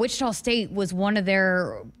then Wichita State was one of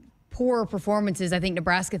their poor performances, I think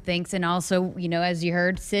Nebraska thinks. And also, you know, as you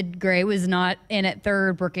heard, Sid Gray was not in at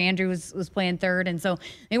third. Brooke Andrews was playing third. And so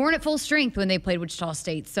they weren't at full strength when they played Wichita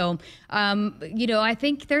State. So, you know, I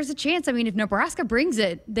think there's a chance. I mean, if Nebraska brings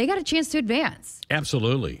it, they got a chance to advance.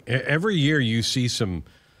 Absolutely. Every year you see some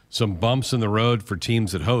bumps in the road for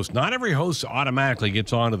teams that host. Not every host automatically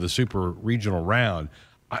gets onto the super regional round.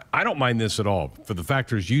 I don't mind this at all for the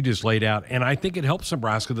factors you just laid out, and I think it helps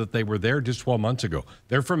Nebraska that they were there just 12 months ago.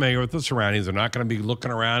 They're familiar with the surroundings. They're not going to be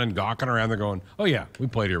looking around and gawking around. They're going, oh, yeah, we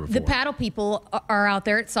played here before. The paddle people are out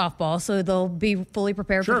there at softball, so they'll be fully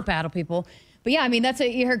prepared for the paddle people. But, yeah, I mean, that's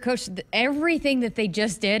what you heard, Coach. Everything that they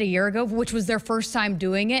just did a year ago, which was their first time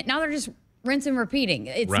doing it, now they're just rinse and repeating.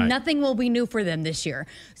 It's nothing will be new for them this year.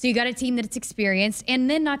 So you got a team that's experienced. And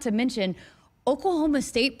then not to mention, Oklahoma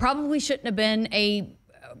State probably shouldn't have been a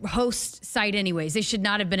host site anyways. They should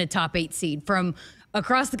not have been a top 8 seed from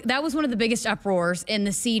across that was one of the biggest uproars in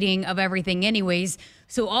the seeding of everything anyways.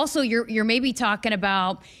 So also you're maybe talking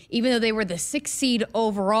about, even though they were the 6th seed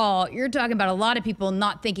overall, you're talking about a lot of people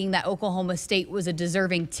not thinking that Oklahoma State was a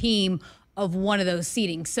deserving team of one of those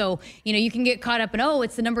seedings. So, you know, you can get caught up in, oh,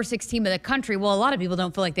 it's the number 6 team of the country. Well, a lot of people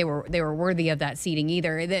don't feel like they were worthy of that seeding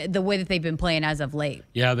either, the way that they've been playing as of late.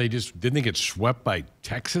 Yeah, they just didn't get swept by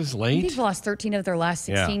Texas late. I think they've lost 13 of their last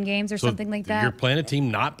 16 games or something like that. You're playing a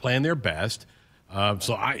team not playing their best.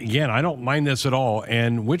 So, I don't mind this at all.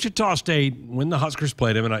 And Wichita State, when the Huskers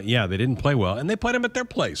played them, and they didn't play well, and they played them at their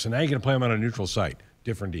place. And now you're going to play them on a neutral site.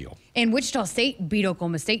 Different deal. And Wichita State beat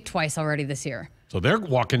Oklahoma State twice already this year. So they're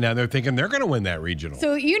walking down there thinking they're going to win that regional.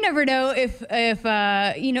 So you never know if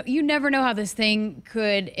you never know how this thing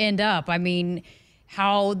could end up. I mean,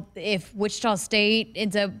 if Wichita State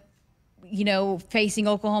ends up, facing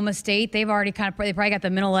Oklahoma State, they probably got the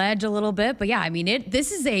middle edge a little bit. But yeah, I mean,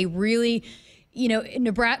 this is a really,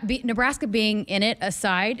 Nebraska being in it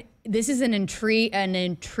aside, this is an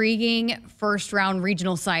intriguing first round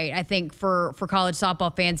regional site, I think, for college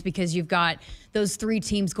softball fans, because you've got those 3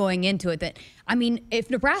 teams going into it that, I mean, if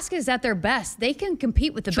Nebraska is at their best, they can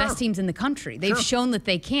compete with the best teams in the country. They've shown that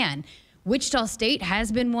they can. Wichita State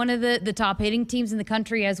has been one of the top hitting teams in the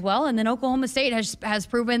country as well. And then Oklahoma State has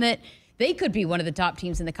proven that they could be one of the top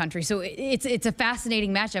teams in the country. So it's a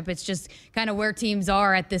fascinating matchup. It's just kind of where teams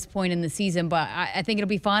are at this point in the season. But I think it'll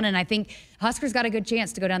be fun, and I think Huskers got a good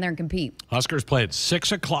chance to go down there and compete. Huskers play at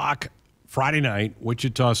 6 o'clock Friday night,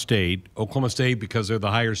 Wichita State. Oklahoma State, because they're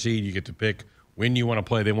the higher seed, you get to pick when you want to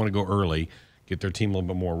play. They want to go early, get their team a little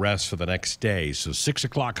bit more rest for the next day. So 6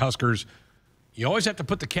 o'clock Huskers. You always have to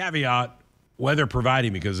put the caveat, weather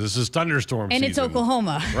providing, because this is thunderstorm season. And it's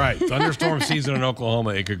Oklahoma. Right. Thunderstorm season in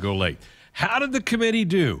Oklahoma. It could go late. How did the committee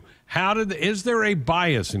do? Is there a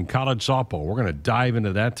bias in college softball? We're going to dive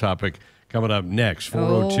into that topic coming up next.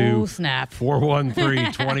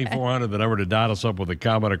 402-413-2400, the number to dial us up with a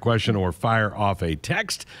comment, a question, or fire off a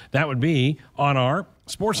text. That would be on our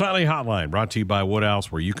Sports Nightly hotline, brought to you by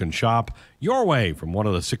Woodhouse, where you can shop your way from one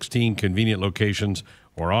of the 16 convenient locations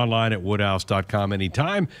or online at woodhouse.com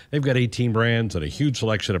anytime. They've got 18 brands and a huge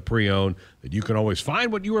selection of pre-owned that you can always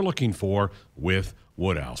find what you are looking for with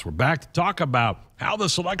Woodhouse. We're back to talk about how the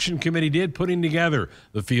selection committee did putting together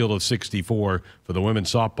the field of 64 for the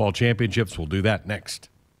women's softball championships. We'll do that next.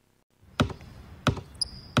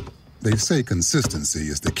 They say consistency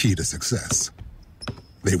is the key to success.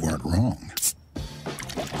 They weren't wrong.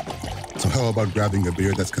 So how about grabbing a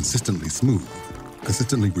beer that's consistently smooth,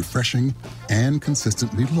 consistently refreshing, and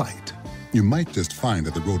consistently light? You might just find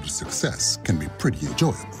that the road to success can be pretty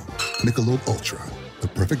enjoyable. Michelob Ultra, the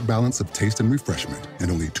perfect balance of taste and refreshment,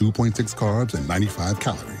 and only 2.6 carbs and 95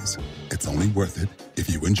 calories. It's only worth it if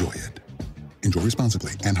you enjoy it. Enjoy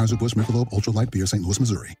responsibly. Anheuser-Busch Michelob Ultra Light Beer, St. Louis,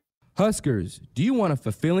 Missouri. Huskers, do you want a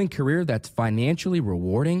fulfilling career that's financially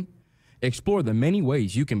rewarding? Explore the many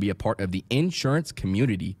ways you can be a part of the insurance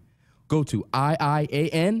community. Go to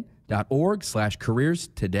IIAN.org/careers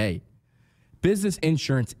today. Business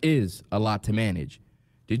insurance is a lot to manage.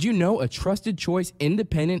 Did you know a trusted choice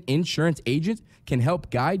independent insurance agent can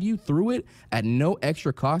help guide you through it at no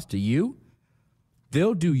extra cost to you?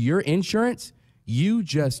 They'll do your insurance. You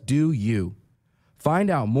just do you.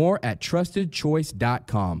 Find out more at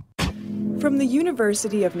trustedchoice.com. From the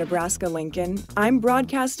University of Nebraska-Lincoln, I'm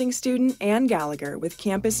broadcasting student Ann Gallagher with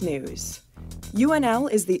Campus News. UNL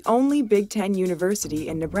is the only Big Ten university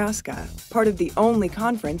in Nebraska, part of the only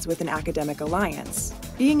conference with an academic alliance.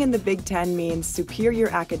 Being in the Big Ten means superior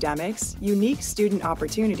academics, unique student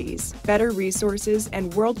opportunities, better resources,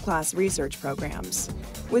 and world-class research programs.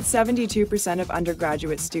 With 72% of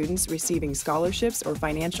undergraduate students receiving scholarships or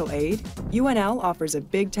financial aid, UNL offers a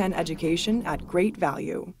Big Ten education at great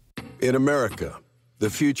value. In America, the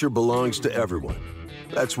future belongs to everyone.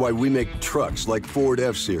 That's why we make trucks like Ford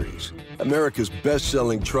F-Series, America's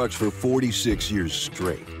best-selling trucks for 46 years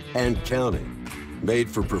straight, and counting. Made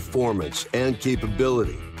for performance and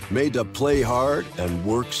capability, made to play hard and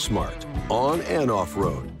work smart, on and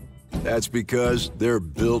off-road. That's because they're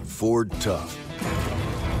built Ford tough.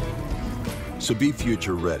 So be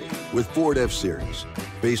future ready with Ford F-Series,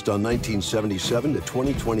 based on 1977 to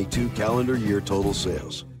 2022 calendar year total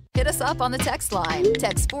sales. Hit us up on the text line.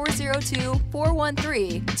 Text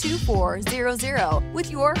 402-413-2400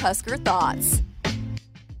 with your Husker thoughts.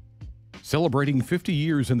 Celebrating 50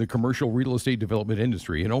 years in the commercial real estate development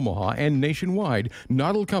industry in Omaha and nationwide,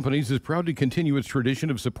 Noddle Companies is proud to continue its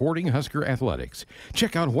tradition of supporting Husker athletics.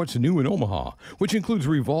 Check out what's new in Omaha, which includes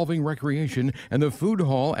revolving recreation and the food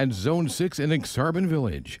hall at Zone 6 in Exarban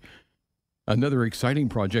Village. Another exciting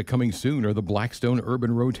project coming soon are the Blackstone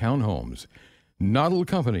Urban Row townhomes. Noddle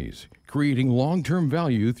Companies, creating long-term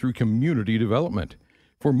value through community development.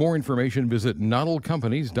 For more information, visit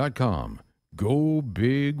noddlecompanies.com. Go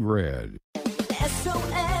Big Red.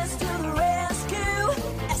 SOS to the rescue.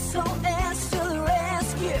 SOS to the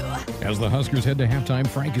rescue. As the Huskers head to halftime,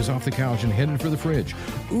 Frank is off the couch and headed for the fridge.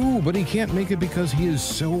 Ooh, but he can't make it because he is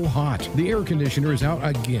so hot. The air conditioner is out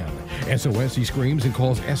again. SOS, he screams and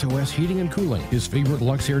calls SOS Heating and Cooling, his favorite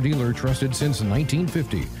Luxair dealer trusted since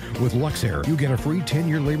 1950. With Luxair, you get a free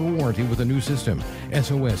 10-year labor warranty with a new system.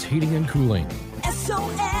 SOS Heating and Cooling.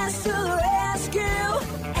 SOS to the rescue.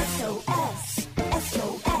 SOS.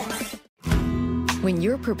 SOS. When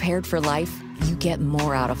you're prepared for life, you get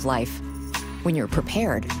more out of life. When you're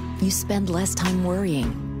prepared, you spend less time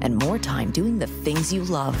worrying and more time doing the things you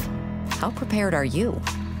love. How prepared are you?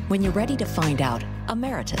 When you're ready to find out,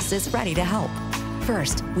 Emeritus is ready to help.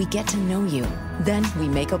 First, we get to know you. Then we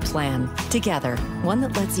make a plan together, one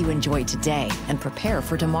that lets you enjoy today and prepare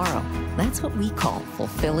for tomorrow. That's what we call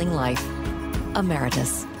fulfilling life.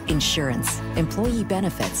 Emeritus, insurance, employee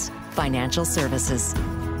benefits, financial services.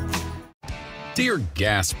 Dear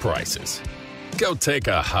gas prices, go take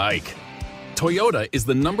a hike. Toyota is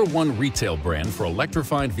the #1 retail brand for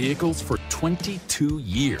electrified vehicles for 22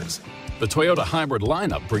 years. The Toyota hybrid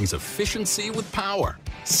lineup brings efficiency with power,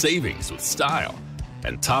 savings with style,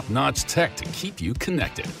 and top-notch tech to keep you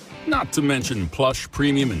connected. Not to mention plush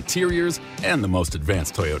premium interiors and the most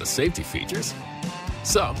advanced Toyota safety features.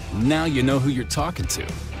 So, now you know who you're talking to.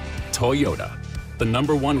 Toyota, the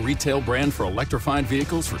 #1 retail brand for electrified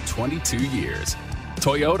vehicles for 22 years.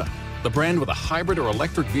 Toyota, the brand with a hybrid or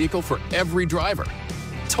electric vehicle for every driver.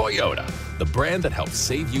 Toyota, the brand that helps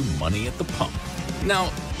save you money at the pump. Now,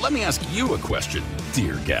 let me ask you a question,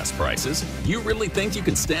 dear gas prices. You really think you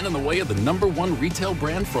can stand in the way of the #1 retail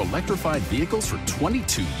brand for electrified vehicles for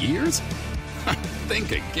 22 years?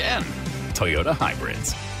 Think again. Toyota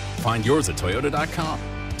Hybrids. Find yours at toyota.com.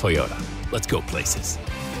 Toyota, let's go places.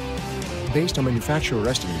 Based on manufacturer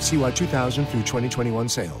estimates, CY 2000 through 2021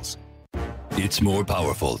 sales. It's more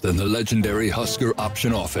powerful than the legendary Husker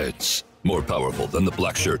option offense. More powerful than the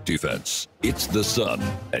black shirt defense. It's the sun,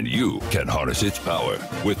 and you can harness its power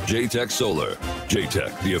with JTech Solar.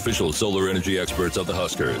 JTech, the official solar energy experts of the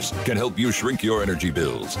Huskers, can help you shrink your energy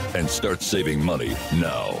bills and start saving money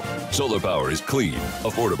now. Solar power is clean,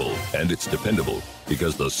 affordable, and it's dependable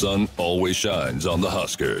because the sun always shines on the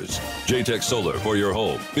Huskers. JTech Solar for your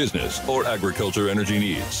home, business, or agriculture energy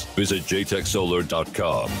needs. Visit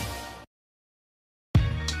jtechsolar.com.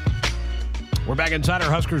 We're back inside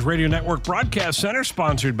our Huskers Radio Network Broadcast Center,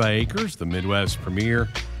 sponsored by Acres, the Midwest premier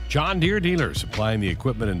John Deere dealer, supplying the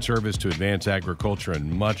equipment and service to advance agriculture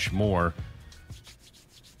and much more.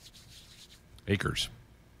 Acres,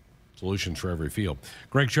 solutions for every field.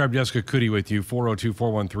 Greg Sharpe, Jessica Coody with you,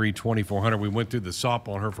 402-413-2400. We went through the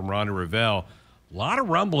softball and heard from Rhonda Revelle. A lot of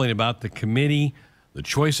rumbling about the committee, the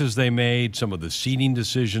choices they made, some of the seating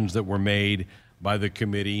decisions that were made by the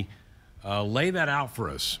committee. Lay that out for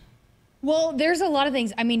us. Well, there's a lot of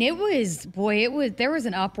things. I mean, there was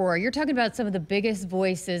an uproar. You're talking about some of the biggest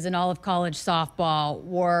voices in all of college softball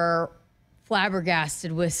were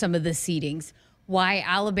flabbergasted with some of the seedings. Why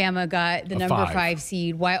Alabama got the number 5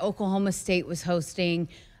 seed, why Oklahoma State was hosting.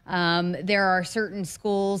 There are certain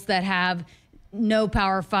schools that have no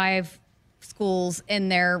Power 5 schools in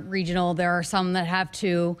their regional. There are some that have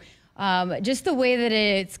 2. Just the way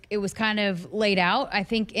that it was kind of laid out, I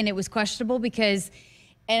think, and it was questionable because,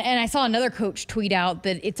 and I saw another coach tweet out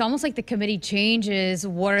that it's almost like the committee changes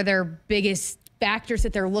what are their biggest factors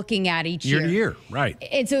that they're looking at each year. Year to year, right.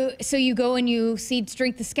 And so you go and you seed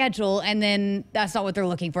strength of schedule, and then that's not what they're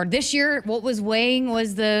looking for. This year, what was weighing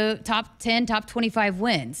was the top 10, top 25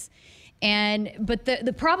 wins. But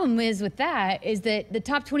the problem is with that is that the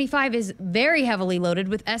top 25 is very heavily loaded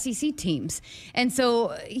with SEC teams. And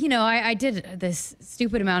so, I did this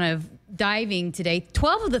stupid amount of diving today.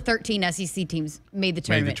 12 of the 13 SEC teams made the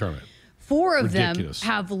tournament. 4 of them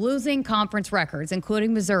have losing conference records,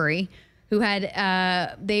 including Missouri, who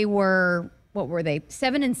had, they were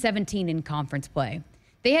 7-17 in conference play.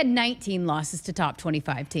 They had 19 losses to top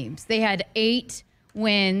 25 teams. They had 8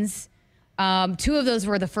 wins. 2 of those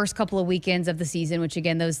were the first couple of weekends of the season, which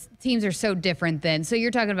again, those teams are so different then. So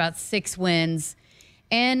you're talking about 6 wins.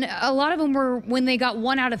 And a lot of them were when they got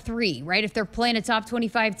 1 out of 3, right? If they're playing a top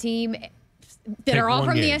 25 team that are all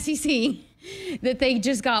from the SEC, that they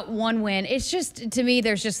just got 1 win. It's just, to me,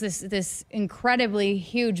 there's just this incredibly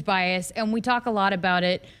huge bias. And we talk a lot about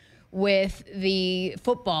it with the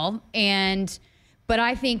football, but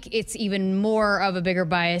I think it's even more of a bigger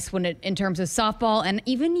bias in terms of softball, and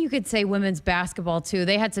even you could say women's basketball too.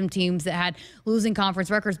 They had some teams that had losing conference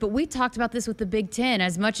records, but we talked about this with the Big Ten.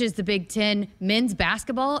 As much as the Big Ten men's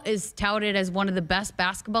basketball is touted as one of the best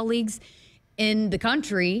basketball leagues in the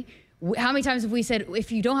country, how many times have we said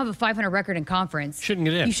if you don't have a 500 record in conference,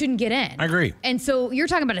 you shouldn't get in? I agree. And so you're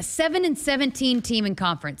talking about a 7-17 team in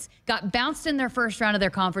conference, got bounced in their first round of their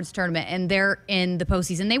conference tournament, and they're in the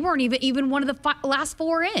postseason. They weren't even one of the last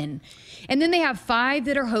 4 in. And then they have 5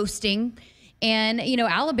 that are hosting. And,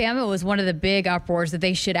 Alabama was one of the big uproars that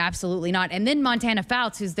they should absolutely not. And then Montana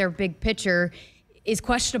Fouts, who's their big pitcher, is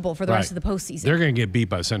questionable for the rest of the postseason. They're going to get beat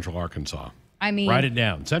by Central Arkansas. I mean, write it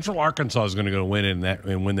down. Central Arkansas is going to go win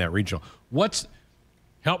and win that regional.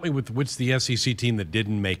 Help me with what's the SEC team that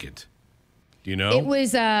didn't make it? Do you know? It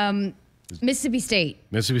was Mississippi State.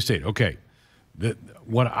 Mississippi State. Okay.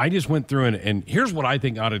 What I just went through, and here's what I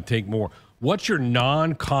think ought to take more. What's your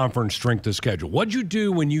non-conference strength of schedule? What'd you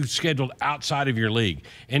do when you scheduled outside of your league?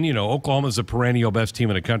 And Oklahoma's the perennial best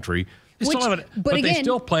team in the country. But again, they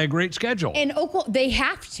still play a great schedule. And they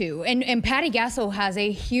have to. And Patty Gasso has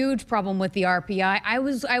a huge problem with the RPI.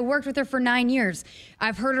 I worked with her for 9 years.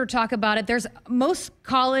 I've heard her talk about it. Most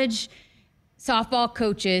college softball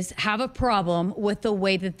coaches have a problem with the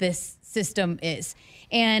way that this system is.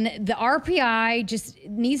 And the RPI just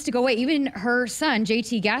needs to go away. Even her son,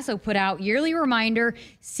 JT Gasso, put out yearly reminder,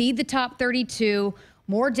 seed the top 32.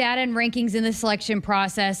 More data and rankings in the selection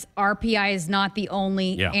process. RPI is not the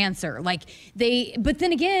only answer. But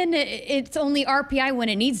then again, it's only RPI when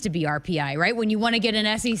it needs to be RPI, right? When you want to get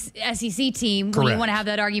an SEC team, when you want to have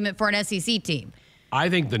that argument for an SEC team. I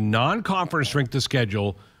think the non-conference strength of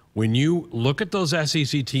schedule, when you look at those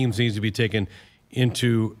SEC teams, needs to be taken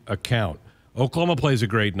into account. Oklahoma plays a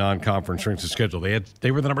great non-conference strength of schedule.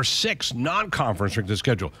 They were the number 6 non-conference strength of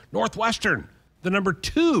schedule. Northwestern, the number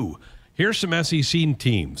 2. Here's some SEC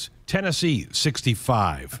teams. Tennessee,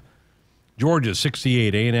 65. Georgia,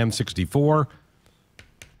 68. A&M, 64.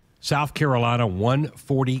 South Carolina,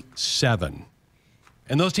 147.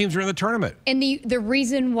 And those teams are in the tournament. And the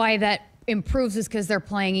reason why that improves is because they're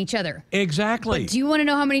playing each other. Exactly. But do you want to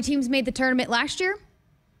know how many teams made the tournament last year?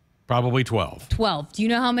 Probably 12. 12. Do you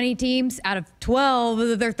know how many teams out of 12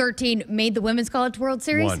 of their 13 made the Women's College World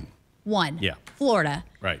Series? 1. Yeah. Florida.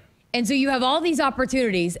 Right. And so you have all these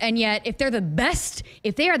opportunities, and yet if they are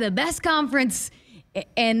the best conference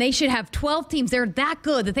and they should have 12 teams, they're that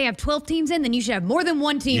good that they have 12 teams in, then you should have more than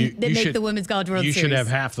one team that make the Women's College World Series. You should have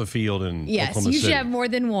half the field in Oklahoma City. Yes, you should have more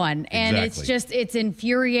than one. And it's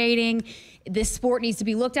infuriating. This sport needs to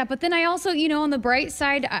be looked at. But then I also, on the bright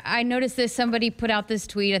side, I noticed this. Somebody put out this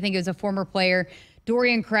tweet. I think it was a former player,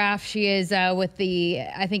 Dorian Kraft. She is with the,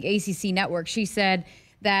 I think, ACC network. She said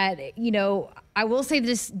that, I will say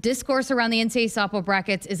this discourse around the NCAA softball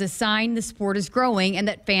brackets is a sign the sport is growing and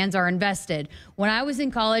that fans are invested. When I was in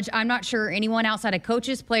college, I'm not sure anyone outside of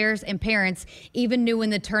coaches, players, and parents even knew when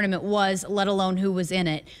the tournament was, let alone who was in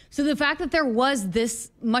it. So the fact that there was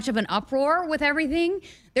this much of an uproar with everything,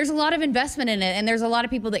 there's a lot of investment in it, and there's a lot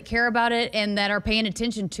of people that care about it and that are paying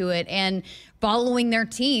attention to it and following their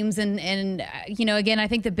teams. And you know, again, I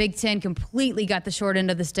think the Big Ten completely got the short end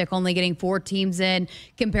of the stick, only getting 4 teams in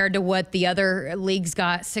compared to what the other leagues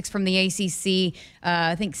got, 6 from the ACC,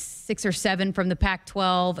 I think 6 or 7 from the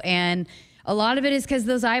Pac-12, and a lot of it is because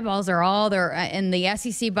those eyeballs are all there and the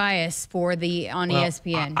SEC bias on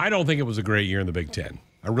ESPN. I don't think it was a great year in the Big Ten.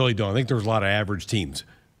 I really don't. I think there was a lot of average teams.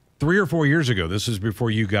 3 or 4 years ago, this is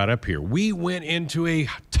before you got up here, we went into a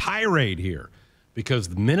tirade here because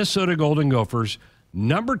the Minnesota Golden Gophers,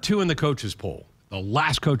 number 2 in the coaches poll, the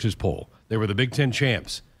last coaches poll, they were the Big Ten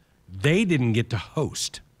champs. They didn't get to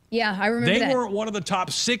host. Yeah, I remember that. They weren't one of the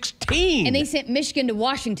top 16. And they sent Michigan to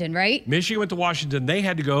Washington, right? Michigan went to Washington. They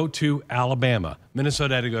had to go to Alabama.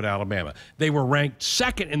 Minnesota had to go to Alabama. They were ranked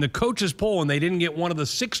 2nd in the coaches poll, and they didn't get one of the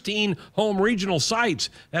 16 home regional sites.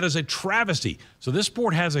 That is a travesty. So this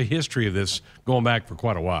sport has a history of this going back for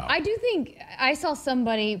quite a while. I do think I saw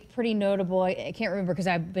somebody pretty notable. I can't remember because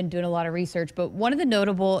I've been doing a lot of research, but one of the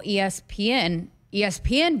notable ESPN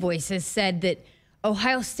voices said that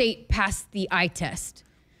Ohio State passed the eye test.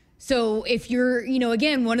 So if you're, you know,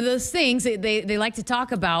 again, one of those things that they like to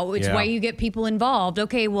talk about, which is why you get people involved.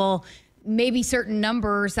 Okay, well, maybe certain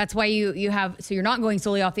numbers, that's why you have, so you're not going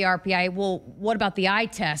solely off the RPI. Well, what about the eye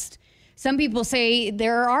test? Some people say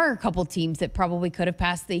there are a couple teams that probably could have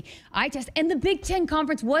passed the eye test. And the Big Ten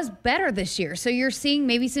Conference was better this year. So you're seeing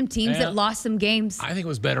maybe some teams that lost some games. I think it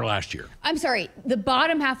was better last year. I'm sorry. The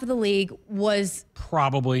bottom half of the league was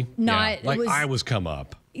probably not. Like Iowa's come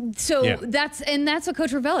up. So that's what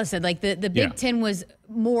Coach Revelle said. Like the Big Ten was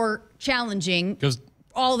more challenging because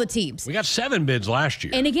all the teams. We got 7 bids last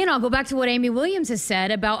year. And again, I'll go back to what Amy Williams has said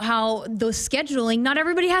about how the scheduling, not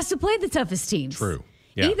everybody has to play the toughest teams. True.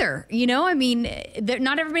 Either. You know, I mean,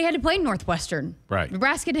 not everybody had to play Northwestern. Right.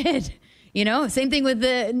 Nebraska did. You know, same thing with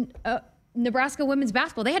the Nebraska women's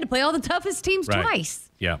basketball. They had to play all the toughest teams twice.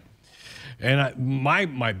 Yeah. And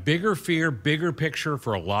my bigger fear, bigger picture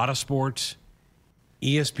for a lot of sports,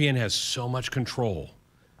 ESPN has so much control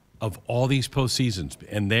of all these postseasons,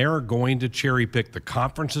 and they're going to cherry pick the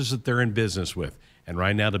conferences that they're in business with. And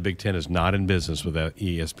right now, the Big Ten is not in business with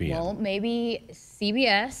ESPN. Well, maybe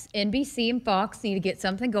CBS, NBC, and Fox need to get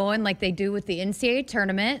something going like they do with the NCAA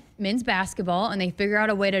tournament, men's basketball, and they figure out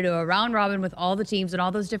a way to do a round robin with all the teams and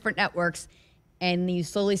all those different networks, and you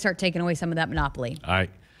slowly start taking away some of that monopoly. I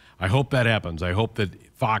hope that happens. I hope that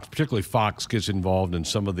Fox, particularly Fox, gets involved in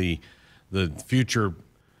some of the future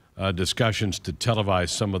discussions to televise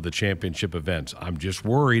some of the championship events. I'm just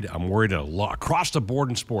worried. I'm worried a lot across the board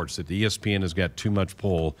in sports that the ESPN has got too much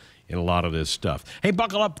pull in a lot of this stuff. Hey,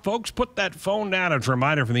 buckle up, folks. Put that phone down. It's a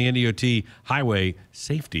reminder from the NDOT Highway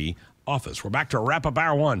Safety Office. We're back to wrap-up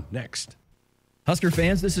Hour 1 next. Husker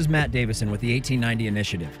fans, this is Matt Davison with the 1890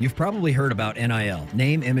 Initiative. You've probably heard about NIL,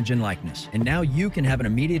 name, image, and likeness, and now you can have an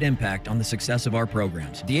immediate impact on the success of our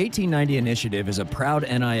programs. The 1890 Initiative is a proud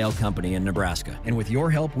NIL company in Nebraska, and with your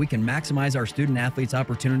help, we can maximize our student-athletes'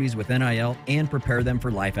 opportunities with NIL and prepare them for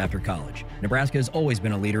life after college. Nebraska has always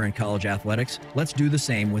been a leader in college athletics. Let's do the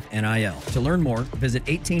same with NIL. To learn more, visit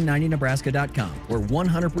 1890nebraska.com, where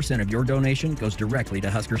 100% of your donation goes directly to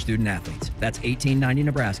Husker student-athletes. That's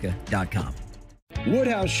 1890nebraska.com.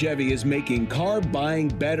 Woodhouse Chevy is making car buying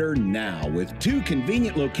better now with 2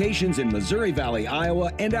 convenient locations in Missouri Valley,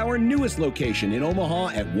 Iowa, and our newest location in Omaha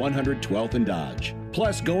at 112th and Dodge.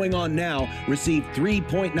 Plus, going on now, receive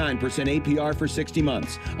 3.9% APR for 60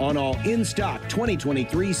 months on all in-stock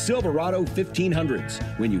 2023 Silverado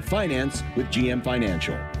 1500s when you finance with GM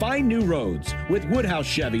Financial. Find new roads with Woodhouse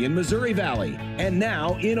Chevy in Missouri Valley and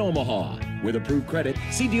now in Omaha. With approved credit,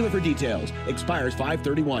 see dealer for details. Expires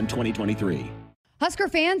 5/31/2023. Husker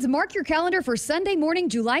fans, mark your calendar for Sunday morning,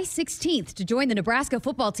 July 16th to join the Nebraska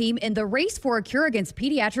football team in the Race for a Cure Against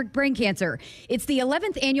Pediatric Brain Cancer. It's the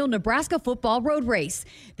 11th annual Nebraska Football Road Race.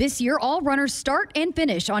 This year, all runners start and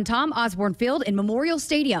finish on Tom Osborne Field in Memorial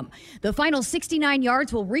Stadium. The final 69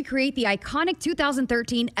 yards will recreate the iconic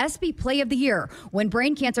 2013 ESPY Play of the Year when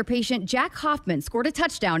brain cancer patient Jack Hoffman scored a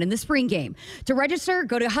touchdown in the spring game. To register,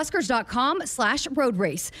 go to huskers.com/road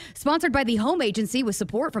race. Sponsored by the Home Agency with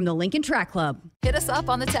support from the Lincoln Track Club. Hit us up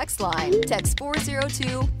on the text line. Text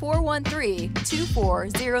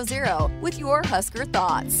 402-413-2400 with your Husker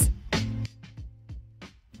thoughts.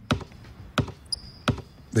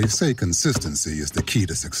 They say consistency is the key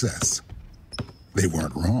to success. They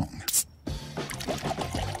weren't wrong.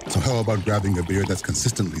 So how about grabbing a beer that's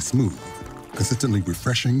consistently smooth, consistently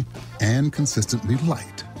refreshing, and consistently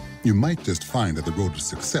light? You might just find that the road to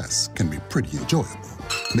success can be pretty enjoyable.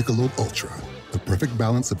 Michelob Ultra. The perfect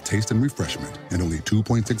balance of taste and refreshment, and only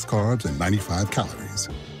 2.6 carbs and 95 calories.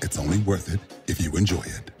 It's only worth it if you enjoy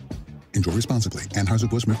it. Enjoy responsibly.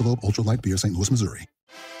 Anheuser-Busch Michelob Ultra Light Beer, St. Louis, Missouri.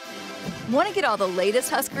 Want to get all the latest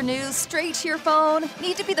Husker news straight to your phone?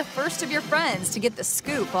 Need to be the first of your friends to get the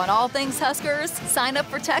scoop on all things Huskers? Sign up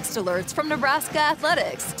for text alerts from Nebraska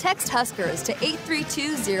Athletics. Text Huskers to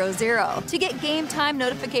 83200 to get game time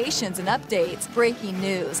notifications and updates, breaking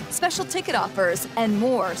news, special ticket offers, and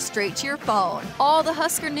more straight to your phone. All the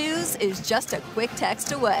Husker news is just a quick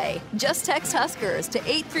text away. Just text Huskers to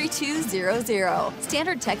 83200.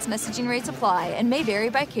 Standard text messaging rates apply and may vary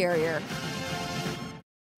by carrier.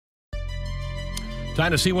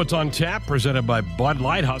 Time to see what's on tap, presented by Bud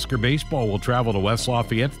Light. Husker baseball will travel to West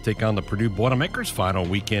Lafayette to take on the Purdue Boilermakers final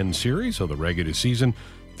weekend series of the regular season.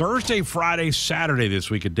 Thursday, Friday, Saturday this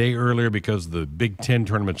week, a day earlier because the Big Ten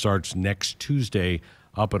tournament starts next Tuesday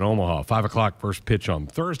up in Omaha. 5 o'clock first pitch on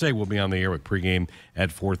Thursday. We'll be on the air with pregame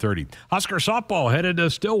at 4:30. Husker softball headed to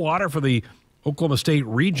Stillwater for the Oklahoma State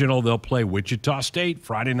Regional. They'll play Wichita State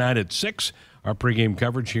Friday night at 6. Our pregame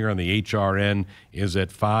coverage here on the HRN is at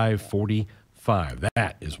 5:45.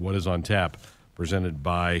 That is what is on tap, presented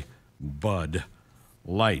by Bud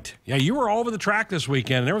Light. Yeah, you were all over the track this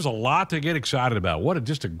weekend, and there was a lot to get excited about.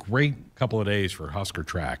 Just a great couple of days for Husker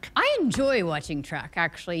track. I enjoy watching track,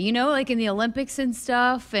 actually. You know, like in the Olympics and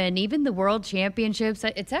stuff, and even the World Championships.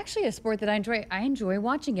 It's actually a sport that I enjoy. I enjoy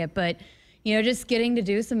watching it, but you know, just getting to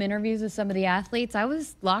do some interviews with some of the athletes, I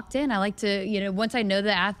was locked in. I like to, you know, once I know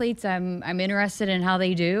the athletes, I'm interested in how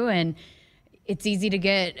they do, and it's easy to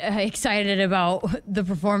get excited about the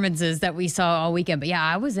performances that we saw all weekend. But yeah,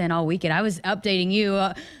 I was in all weekend. I was updating you,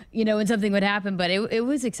 you know, when something would happen, but it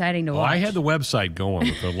was exciting to watch. I had the website going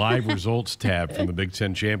with the live results tab from the Big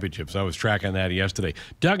Ten Championships. I was tracking that yesterday.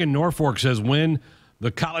 Doug in Norfolk says, when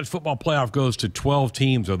the college football playoff goes to 12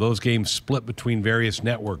 teams, are those games split between various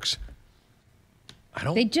networks?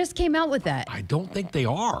 They just came out with that. I don't think they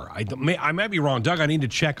are. I might be wrong. Doug, I need to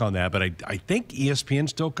check on that, but I think ESPN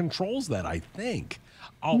still controls that, I think.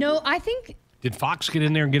 No, I think... Did Fox get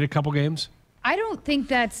in there and get a couple games? I don't think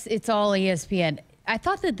it's all ESPN. I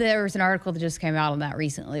thought that there was an article that just came out on that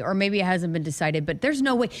recently, or maybe it hasn't been decided, but there's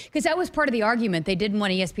no way, because that was part of the argument. They didn't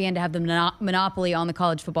want ESPN to have the monopoly on the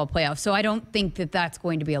college football playoff, so I don't think that that's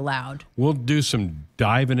going to be allowed. We'll do some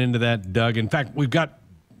diving into that, Doug. In fact, we've got...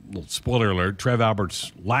 Spoiler alert, Trev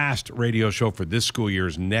Albert's last radio show for this school year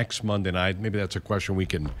is next Monday night. Maybe that's a question we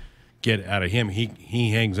can get out of him.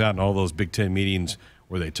 He hangs out in all those Big Ten meetings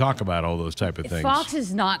where they talk about all those type of things. Fox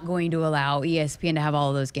is not going to allow ESPN to have all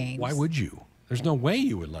of those games. Why would you? There's no way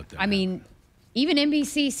you would let that happen. Mean, even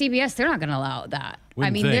NBC, CBS, they're not going to allow that.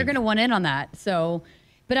 Wouldn't they're going to want in on that. So,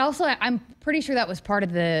 but also, I'm pretty sure that was part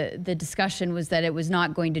of the discussion, was that it was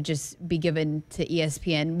not going to just be given to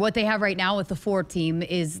ESPN. What they have right now with the 4 team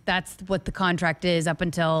is that's what the contract is up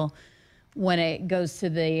until when it goes to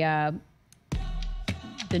the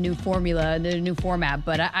new formula, the new format.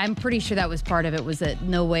 But I'm pretty sure that was part of it, was that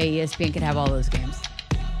no way ESPN could have all those games.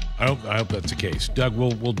 I hope that's the case. Doug,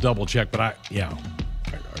 we'll double check, but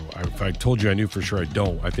if I told you I knew for sure, I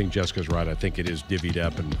don't. I think Jessica's right. I think it is divvied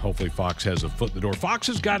up, and hopefully Fox has a foot in the door. Fox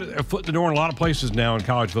has got a foot in the door in a lot of places now in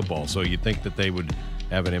college football, so you'd think that they would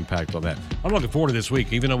have an impact on that. I'm looking forward to this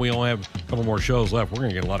week. Even though we only have a couple more shows left, we're going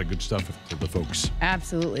to get a lot of good stuff to the folks.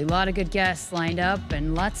 Absolutely. A lot of good guests lined up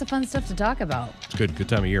and lots of fun stuff to talk about. It's good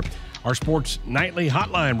time of year. Our Sports Nightly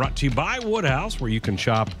Hotline brought to you by Woodhouse, where you can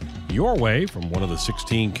shop your way from one of the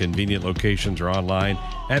 16 convenient locations or online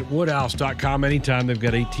at woodhouse.com anytime. They've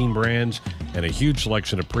got 18 brands and a huge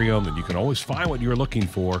selection of pre-owned that you can always find what you're looking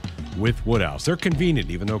for with Woodhouse. They're convenient,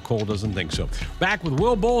 even though Cole doesn't think so. Back with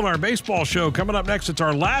Will Bull and our baseball show coming up next. It's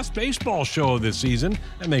our last baseball show of this season.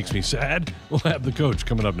 That makes me sad. We'll have the coach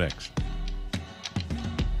coming up next.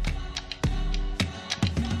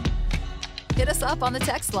 Hit us up on the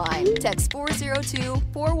text line. Text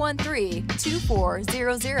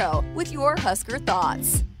 402-413-2400 with your Husker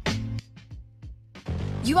thoughts.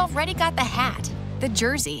 You already got the hat, the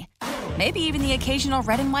jersey, maybe even the occasional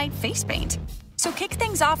red and white face paint. So kick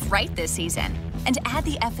things off right this season and add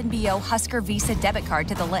the FNBO Husker Visa debit card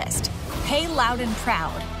to the list. Pay loud and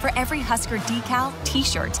proud for every Husker decal,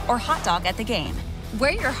 t-shirt, or hot dog at the game.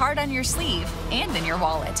 Wear your heart on your sleeve and in your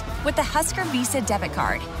wallet with the Husker Visa debit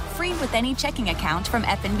card. Free with any checking account from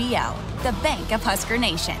FNBO, the bank of Husker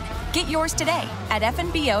Nation. Get yours today at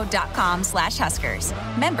fnbo.com/Huskers.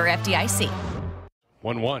 Member FDIC.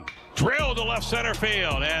 1-1. Drilled to left center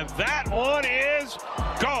field, and that one is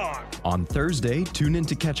gone. On Thursday, tune in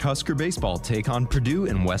to catch Husker baseball take on Purdue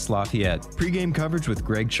in West Lafayette. Pre-game coverage with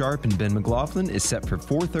Greg Sharpe and Ben McLaughlin is set for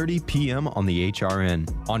 4:30 p.m. on the HRN.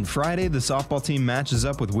 On Friday, the softball team matches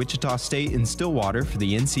up with Wichita State in Stillwater for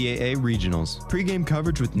the NCAA Regionals. Pre-game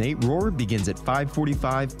coverage with Nate Rohr begins at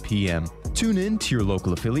 5:45 p.m. Tune in to your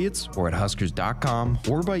local affiliates or at Huskers.com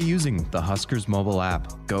or by using the Huskers mobile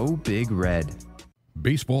app. Go Big Red.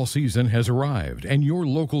 Baseball season has arrived, and your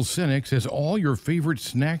local Cenex has all your favorite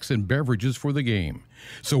snacks and beverages for the game.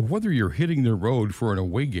 So whether you're hitting the road for an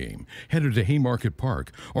away game, headed to Haymarket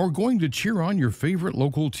Park, or going to cheer on your favorite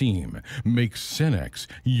local team, make Cenex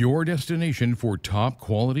your destination for top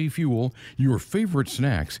quality fuel, your favorite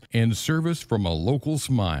snacks, and service from a local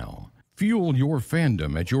smile. Fuel your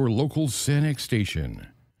fandom at your local Cenex station.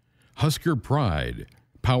 Husker Pride,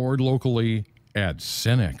 powered locally at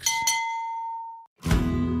Cenex.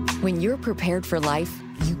 When you're prepared for life,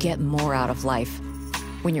 you get more out of life.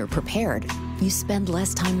 When you're prepared, you spend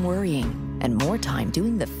less time worrying and more time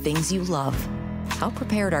doing the things you love. How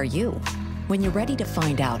prepared are you? When you're ready to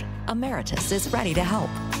find out, Emeritus is ready to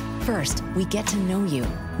help. First, we get to know you.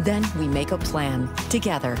 Then we make a plan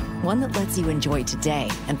together, one that lets you enjoy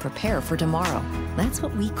today and prepare for tomorrow. That's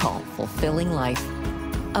what we call fulfilling life.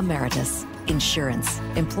 Emeritus, insurance,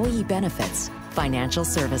 employee benefits, financial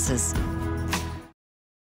services.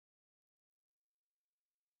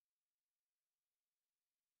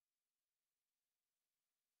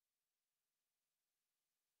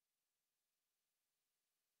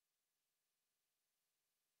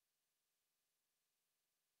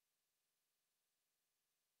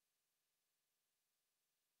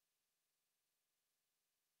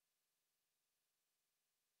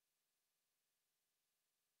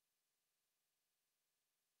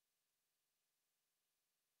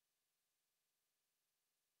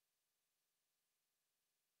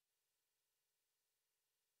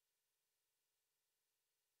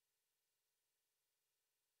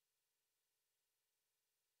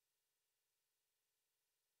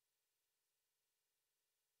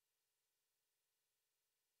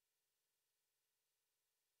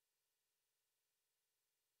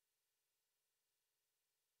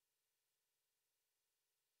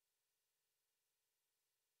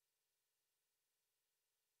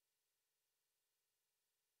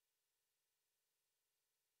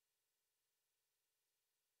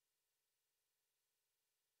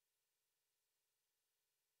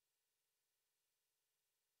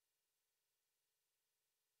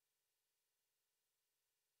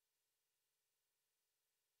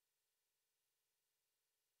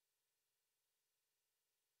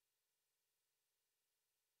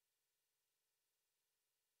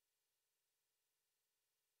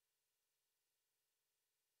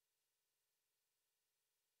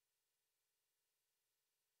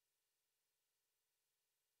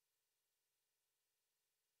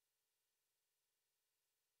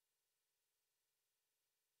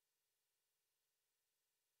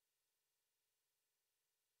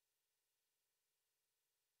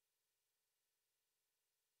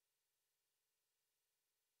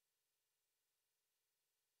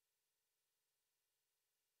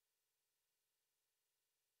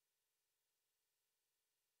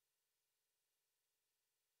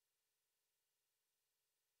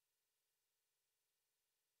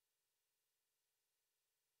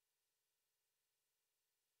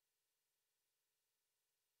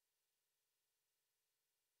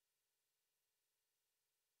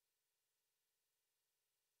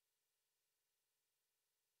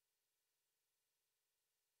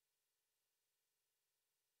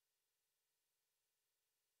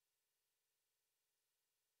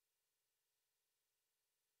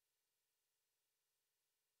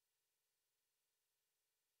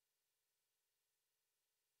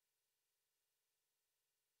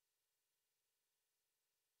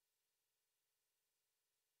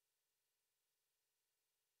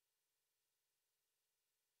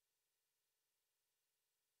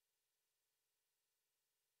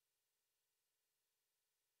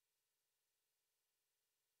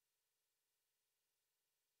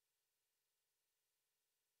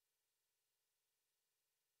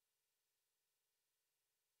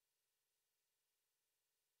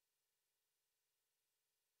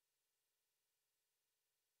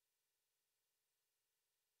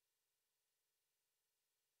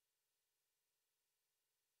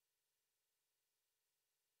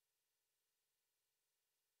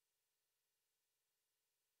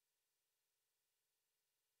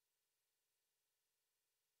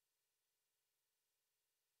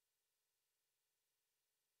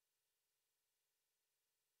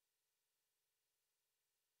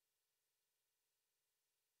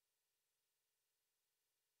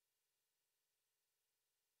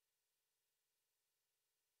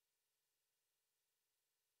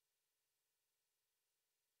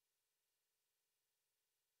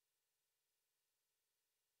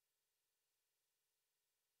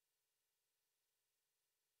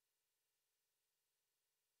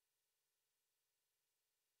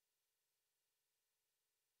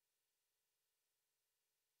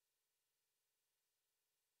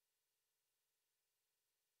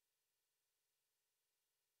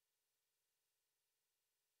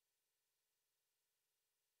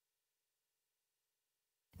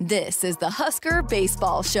 This is the Husker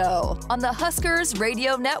Baseball Show on the Huskers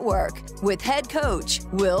Radio Network with head coach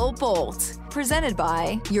Will Bolt. Presented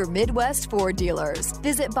by your Midwest Ford dealers.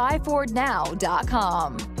 Visit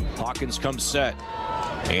buyfordnow.com. Hawkins comes set.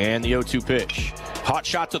 And the 0-2 pitch. Hot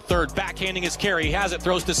shot to third. Backhanding his carry. He has it.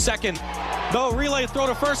 Throws to second. No, relay throw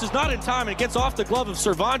to first is not in time. And it gets off the glove of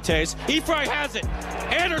Cervantes. Efray has it.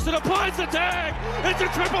 Anderson applies the tag. It's a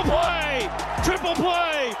triple play. Triple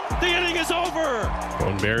play. The inning is over.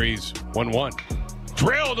 Berry's 1-1.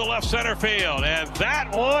 Drilled to left center field. And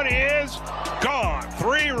that one is gone.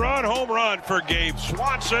 3-run home run for Gabe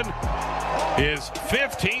Swanson. His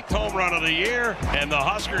 15th home run of the year, and the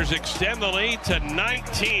Huskers extend the lead to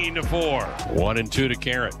 19-4. 1-2 to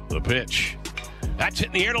Karen. The pitch. That's hit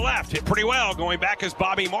in the air to left. Hit pretty well. Going back is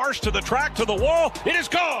Bobby Marsh to the track, to the wall. It is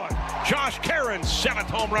gone. Josh Karen's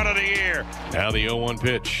 7th home run of the year. Now the 0-1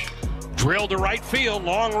 pitch. Drilled to right field,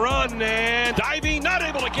 long run, and diving, not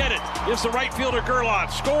able to get it. Is the right fielder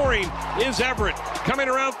Gerlach. Scoring is Everett. Coming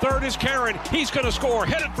around third is Karen. He's going to score.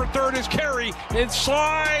 Headed for third is Carey. And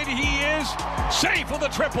slide, he is safe with a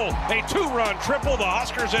triple. A 2-run triple. The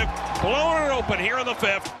Huskers have blown it open here in the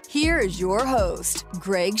 5th. Here is your host,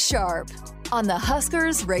 Greg Sharpe, on the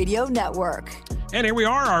Huskers Radio Network. And here we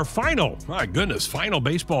are, our final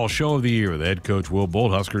baseball show of the year with head coach Will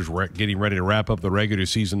Bolt. Huskers getting ready to wrap up the regular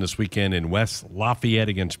season this weekend in West Lafayette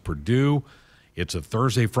against Purdue. It's a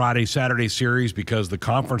Thursday, Friday, Saturday series because the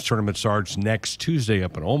conference tournament starts next Tuesday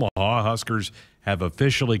up in Omaha. Huskers have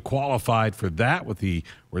officially qualified for that with the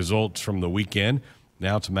results from the weekend.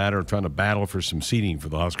 Now it's a matter of trying to battle for some seeding for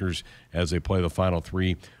the Huskers as they play the final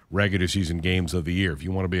 3 regular season games of the year. If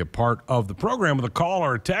you want to be a part of the program with a call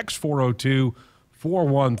or a text,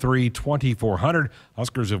 402-413-2400.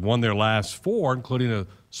 Huskers have won their last 4, including a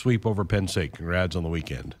sweep over Penn State. Congrats on the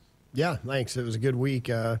weekend. Yeah, thanks. It was a good week.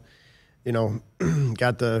 Got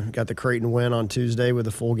the Creighton win on Tuesday with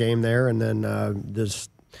a full game there, and then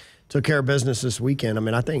just took care of business this weekend. I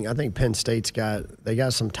mean, I think Penn State's got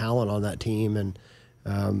some talent on that team, and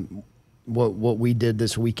what we did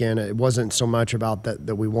this weekend, it wasn't so much about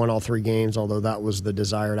that we won all 3 games, although that was the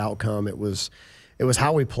desired outcome. It was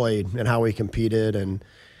how we played and how we competed, and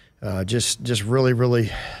just really,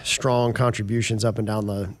 really strong contributions up and down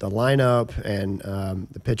the lineup, and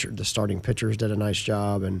the starting pitchers did a nice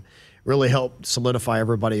job and really helped solidify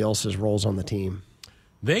everybody else's roles on the team.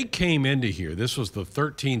 They came into here. This was the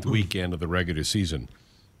 13th weekend of the regular season.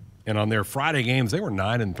 And on their Friday games, they were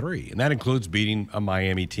 9-3. And that includes beating a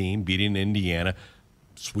Miami team, beating Indiana,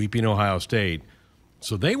 sweeping Ohio State.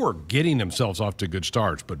 So they were getting themselves off to good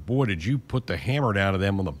starts. But, boy, did you put the hammer down to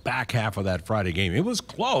them on the back half of that Friday game. It was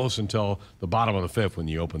close until the bottom of the 5th when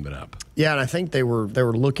you opened it up. Yeah, and I think they were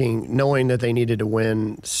looking, knowing that they needed to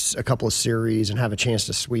win a couple of series and have a chance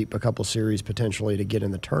to sweep a couple of series potentially to get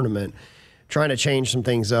in the tournament, trying to change some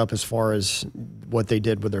things up as far as what they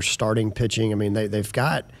did with their starting pitching. I mean, they've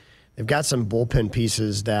got some bullpen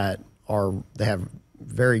pieces that they have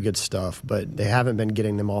very good stuff, but they haven't been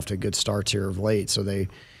getting them off to good starts here of late. So it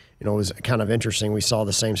was kind of interesting. We saw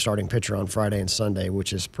the same starting pitcher on Friday and Sunday,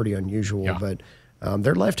 which is pretty unusual. Yeah. But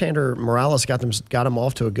their left-hander Morales got them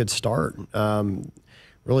off to a good start.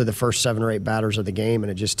 Really, the first 7 or 8 batters of the game, and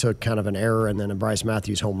it just took kind of an error and then a Bryce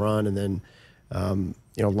Matthews home run, and then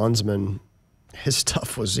Lunsman, his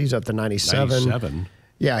stuff he's up to 97.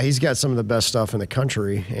 Yeah, he's got some of the best stuff in the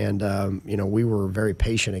country, and we were very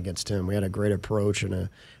patient against him. We had a great approach and I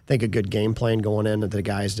think a good game plan going in that the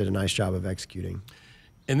guys did a nice job of executing.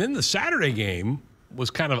 And then the Saturday game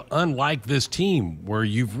was kind of unlike this team, where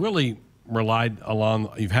you've really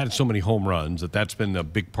you've had so many home runs that's been a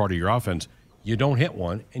big part of your offense. You don't hit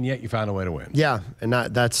one, and yet you found a way to win. Yeah, and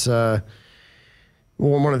that's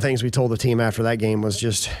one of the things we told the team after that game was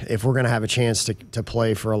just, if we're going to have a chance to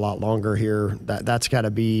play for a lot longer here, that's got to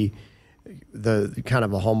be the kind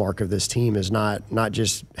of a hallmark of this team, is not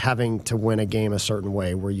just having to win a game a certain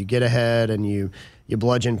way where you get ahead and you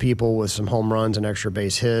bludgeon people with some home runs and extra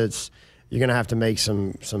base hits. You're going to have to make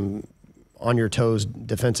some on your toes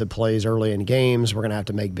defensive plays early in games. We're going to have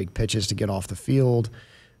to make big pitches to get off the field.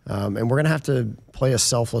 And we're going to have to play a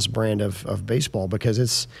selfless brand of baseball, because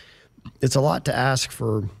it's a lot to ask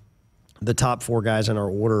for the top 4 guys in our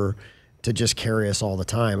order to just carry us all the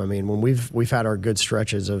time. I mean, when we've had our good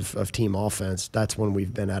stretches of team offense, that's when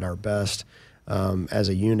we've been at our best as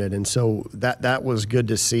a unit. And so that was good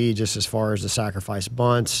to see, just as far as the sacrifice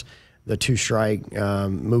bunts, the 2-strike,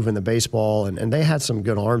 moving the baseball. And they had some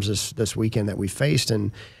good arms this weekend that we faced.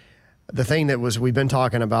 And the thing we've been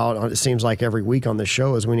talking about, it seems like every week on the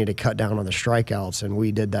show, is we need to cut down on the strikeouts. And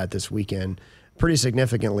we did that this weekend pretty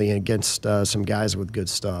significantly against some guys with good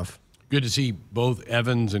stuff. Good to see both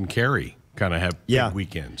Evans and Carey kind of have big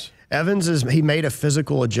weekends. Evans he made a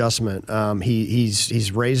physical adjustment.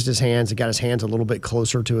 He's raised his hands. He got his hands a little bit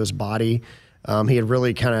closer to his body. He had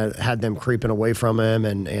really kind of had them creeping away from him,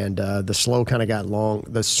 and the slow kind of got long.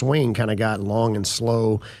 The swing kind of got long and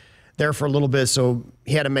slow there for a little bit. So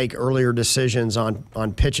he had to make earlier decisions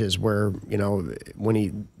on pitches where,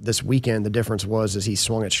 this weekend, the difference is he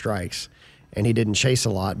swung at strikes and he didn't chase a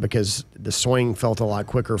lot because the swing felt a lot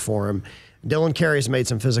quicker for him. Dylan Carey's made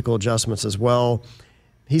some physical adjustments as well.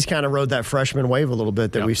 He's kind of rode that freshman wave a little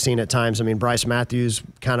bit that we've seen at times. I mean, Bryce Matthews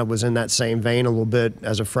kind of was in that same vein a little bit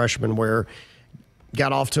as a freshman, where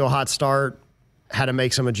got off to a hot start, had to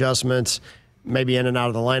make some adjustments, maybe in and out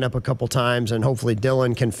of the lineup a couple times, and hopefully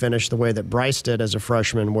Dylan can finish the way that Bryce did as a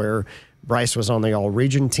freshman, where Bryce was on the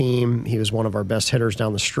all-region team. He was one of our best hitters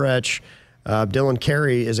down the stretch. Dylan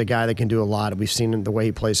Carey is a guy that can do a lot. We've seen the way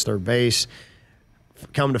he plays third base.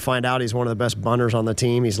 Come to find out, he's one of the best bunters on the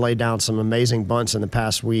team. He's laid down some amazing bunts in the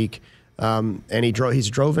past week, and he's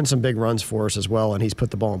drove in some big runs for us as well, and he's put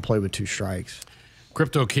the ball in play with 2 strikes.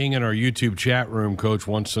 Crypto King in our YouTube chat room, Coach,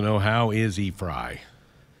 wants to know, how is E-Fry?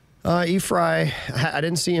 E-Fry, I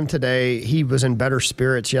didn't see him today. He was in better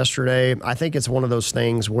spirits yesterday. I think it's one of those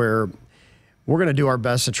things where we're going to do our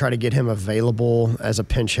best to try to get him available as a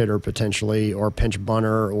pinch hitter potentially, or pinch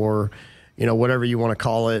bunter, or whatever you want to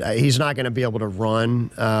call it. He's not going to be able to run,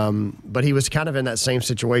 but he was kind of in that same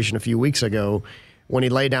situation a few weeks ago when he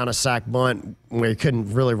laid down a sac bunt where he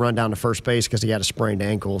couldn't really run down to first base because he had a sprained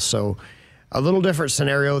ankle. So a little different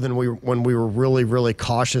scenario than when we were really, really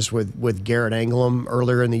cautious with Garrett Anglam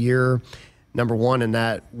earlier in the year. Number one, in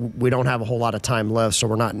that we don't have a whole lot of time left, so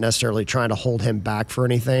we're not necessarily trying to hold him back for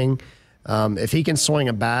anything. If he can swing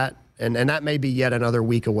a bat, and that may be yet another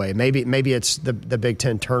week away. Maybe it's the Big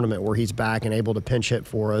Ten tournament where he's back and able to pinch hit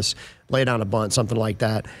for us, lay down a bunt, something like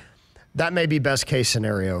that. That may be best case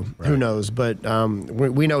scenario. Right. Who knows? But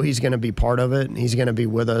we know he's going to be part of it. He's going to be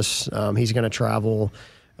with us. He's going to travel.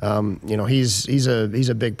 He's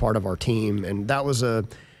a big part of our team, and that was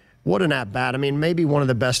what an at bat. I mean, maybe one of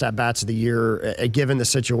the best at bats of the year, given the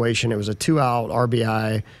situation. It was a 2-out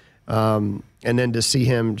RBI, and then to see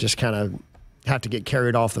him just kind of have to get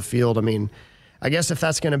carried off the field. I mean, I guess if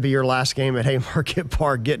that's going to be your last game at Haymarket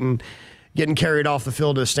Park, getting carried off the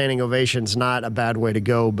field to a standing ovation is not a bad way to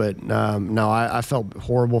go. But no, I felt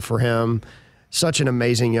horrible for him. Such an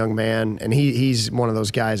amazing young man, and he's one of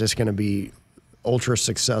those guys that's going to be ultra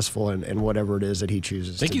successful in whatever it is that he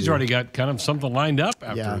chooses. I think he's already got kind of something lined up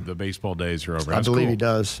after the baseball days are over. I believe he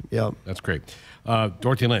does. Yeah, that's great.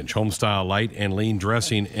 Dorothy Lynch, Homestyle Light and Lean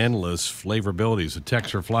Dressing, endless flavorabilities. The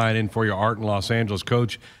texts are flying in for you. Art in Los Angeles.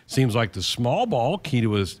 Coach, seems like the small ball key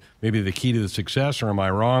to maybe the key to the success, or am I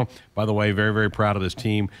wrong? By the way, very, very proud of this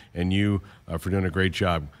team and you for doing a great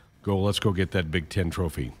job. Let's go get that Big Ten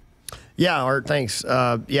trophy. Yeah, Art, thanks.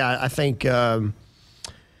 I think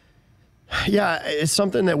it's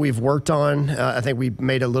something that we've worked on. I think we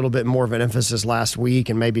made a little bit more of an emphasis last week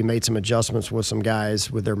and maybe made some adjustments with some guys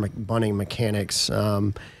with their bunting mechanics.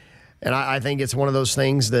 And I think it's one of those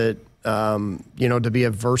things that, to be a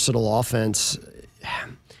versatile offense,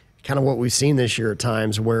 kind of what we've seen this year at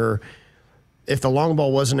times, where if the long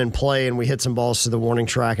ball wasn't in play and we hit some balls to the warning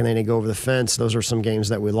track and then they go over the fence, those are some games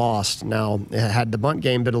that we lost. Now, had the bunt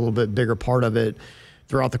game been a little bit bigger part of it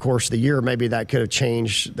throughout the course of the year, maybe that could have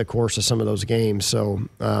changed the course of some of those games. So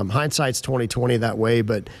hindsight's 20/20 that way,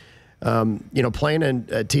 but playing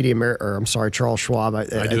in Charles Schwab, I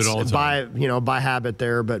do it all the time. by habit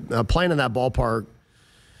there, but playing in that ballpark,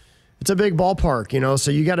 it's a big ballpark,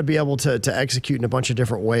 so you got to be able to execute in a bunch of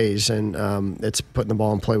different ways, and it's putting the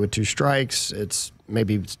ball in play with 2 strikes. It's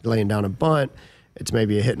maybe laying down a bunt. It's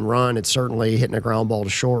maybe a hit and run. It's certainly hitting a ground ball to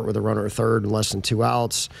short with a runner at third and less than 2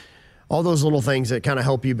 outs. All those little things that kind of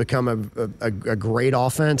help you become a great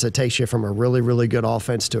offense. It takes you from a really, really good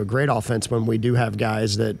offense to a great offense when we do have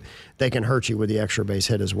guys that they can hurt you with the extra base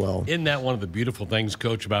hit as well. Isn't that one of the beautiful things,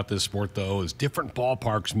 Coach, about this sport, though, is different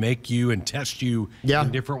ballparks make you and test you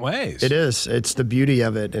in different ways. It is. It's the beauty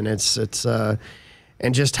of it, and it's and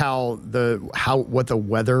just what the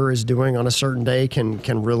weather is doing on a certain day can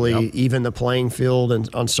really even the playing field,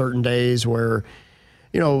 and on certain days where.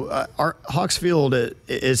 Our Hawks Field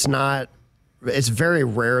it's very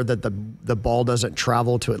rare that the ball doesn't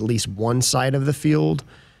travel to at least one side of the field.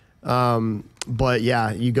 But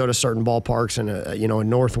yeah, you go to certain ballparks and a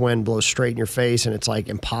north wind blows straight in your face, and it's like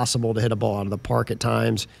impossible to hit a ball out of the park at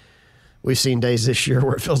times. We've seen days this year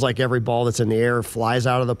where it feels like every ball that's in the air flies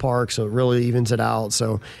out of the park, so it really evens it out.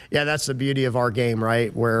 So yeah, that's the beauty of our game,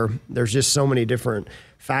 right? Where there's just so many different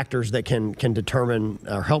factors that can determine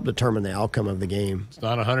or help determine the outcome of the game. It's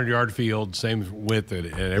not a 100-yard field, same width at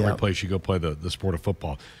every place you go play the sport of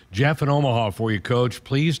football. Jeff in Omaha for you, Coach.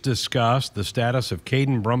 Please discuss the status of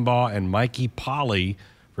Caden Brumbaugh and Mikey Polly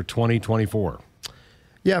for 2024.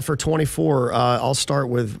 Yeah, for 24, I'll start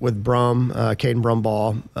with Caden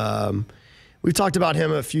Brumbaugh. We've talked about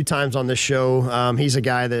him a few times on this show. He's a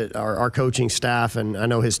guy that our coaching staff and I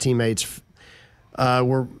know his teammates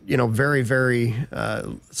were, very, very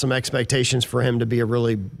some expectations for him to be a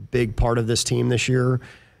really big part of this team this year.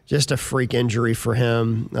 Just a freak injury for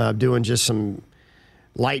him, doing just some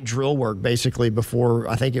light drill work basically before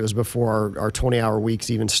our 20-hour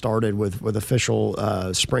weeks even started with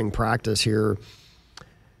official spring practice here.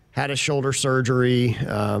 Had a shoulder surgery,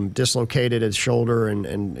 dislocated his shoulder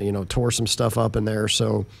and tore some stuff up in there.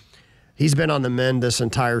 So he's been on the mend this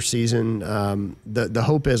entire season. The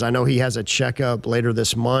hope is, I know he has a checkup later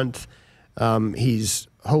this month. He's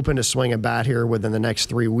hoping to swing a bat here within the next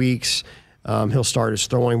 3 weeks. He'll start his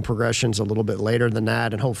throwing progressions a little bit later than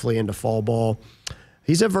that and hopefully into fall ball.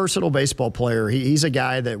 He's a versatile baseball player. He's a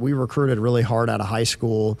guy that we recruited really hard out of high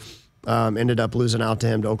school, ended up losing out to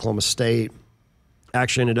him to Oklahoma State.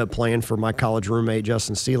 Actually ended up playing for my college roommate,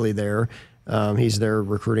 Justin Seeley, there. He's their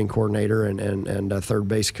recruiting coordinator and third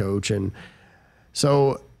base coach. And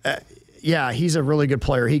so, he's a really good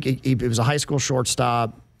player. He was a high school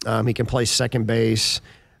shortstop. He can play second base,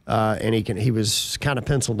 and he was kind of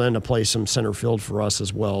penciled in to play some center field for us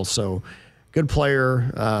as well. So, good player.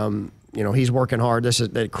 He's working hard.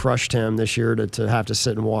 It crushed him this year to have to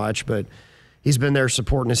sit and watch, but he's been there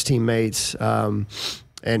supporting his teammates.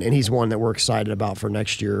 And he's one that we're excited about for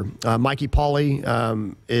next year. Mikey Polly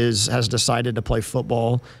has decided to play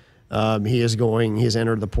football. He's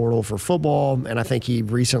entered the portal for football, and I think he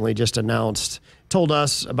recently just told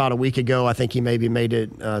us about a week ago, I think he maybe made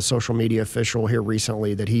it social media official here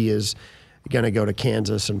recently that he is going to go to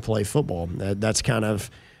Kansas and play football. That's kind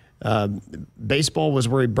of baseball was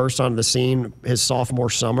where he burst onto the scene his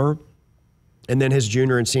sophomore summer, and then his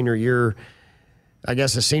junior and senior year. I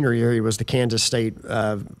guess his senior year, he was the Kansas State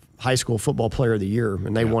High School Football Player of the Year,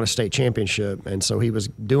 and they won a state championship. And so he was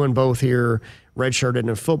doing both here, redshirted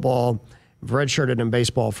in football, redshirted in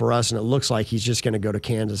baseball for us, and it looks like he's just going to go to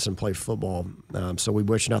Kansas and play football. So we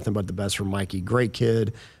wish nothing but the best for Mikey. Great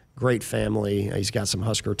kid, great family. He's got some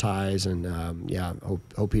Husker ties, and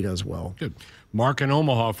hope he does well. Good. Mark in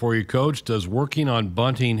Omaha for you, Coach. Does working on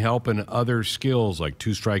bunting help in other skills like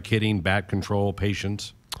two-strike hitting, bat control,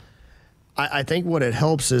 patience? I think what it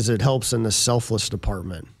helps is it helps in the selfless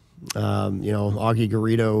department. Augie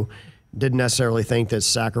Garrido didn't necessarily think that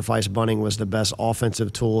sacrifice bunting was the best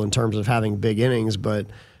offensive tool in terms of having big innings, but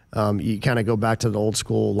you kind of go back to the old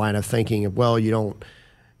school line of thinking of, well, you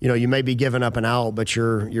may be giving up an out, but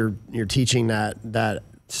you're teaching that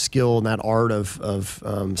skill and that art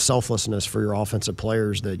of selflessness for your offensive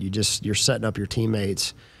players that you're setting up your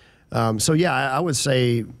teammates. I would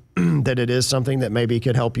say that it is something that maybe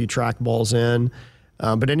could help you track balls in.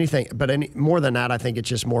 More than that, I think it's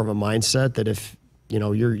just more of a mindset that if,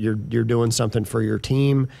 you're doing something for your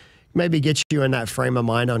team, maybe get you in that frame of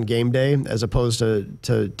mind on game day as opposed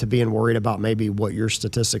to being worried about maybe what your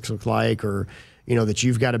statistics look like or, that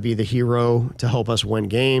you've got to be the hero to help us win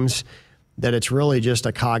games, that it's really just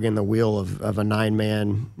a cog in the wheel of a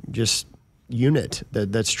 9-man just unit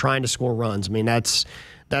that's trying to score runs. I mean, that's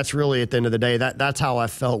really at the end of the day, that's how I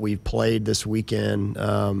felt we played this weekend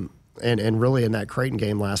and really in that Creighton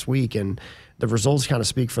game last week. And the results kind of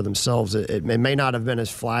speak for themselves. It may not have been as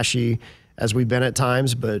flashy as we've been at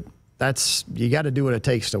times, but you got to do what it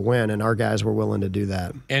takes to win, and our guys were willing to do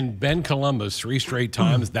that. And Ben Columbus, 3 straight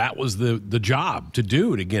times, that was the job to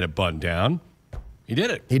get it bunt down. He did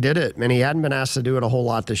it. He did it, and he hadn't been asked to do it a whole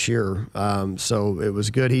lot this year. So it was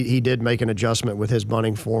good. He did make an adjustment with his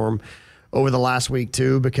bunting form over the last week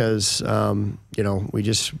too, because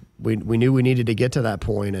we knew we needed to get to that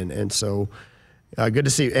point, and so good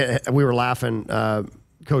to see. We were laughing.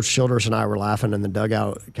 Coach Childress and I were laughing in the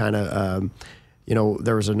dugout. Kind of,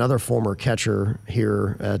 there was another former catcher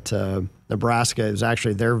here at Nebraska. It was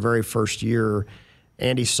actually their very first year.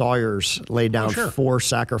 Andy Sawyers laid down 4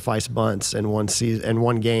 sacrifice bunts in one season, in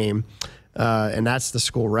one game. And that's the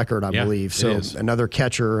school record, I believe. So another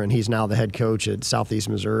catcher, and he's now the head coach at Southeast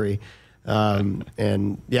Missouri. We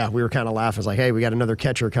were kind of laughing. It's like, hey, we got another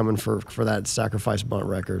catcher coming for that sacrifice bunt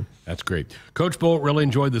record. That's great. Coach Bolt really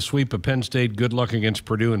enjoyed the sweep of Penn State. Good luck against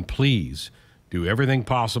Purdue, and please do everything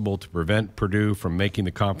possible to prevent Purdue from making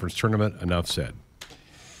the conference tournament. Enough said.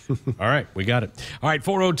 All right, we got it. All right,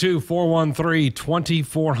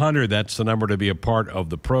 402-413-2400. That's the number to be a part of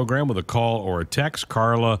the program with a call or a text.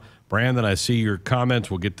 Carla Brandon, I see your comments.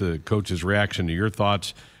 We'll get the coach's reaction to your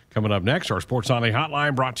thoughts coming up next. Our Sports Nightly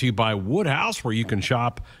Hotline brought to you by Woodhouse, where you can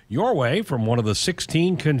shop your way from one of the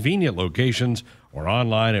 16 convenient locations or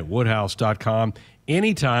online at woodhouse.com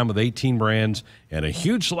anytime with 18 brands and a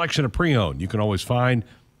huge selection of pre-owned. You can always find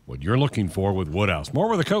what you're looking for with Woodhouse. More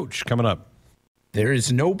with the coach coming up. There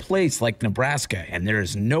is no place like Nebraska, and there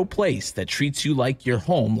is no place that treats you like your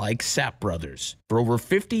home like Sapp Brothers. For over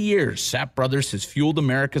 50 years, Sapp Brothers has fueled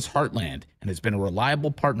America's heartland and has been a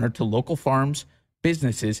reliable partner to local farms,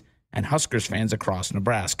 businesses, and Huskers fans across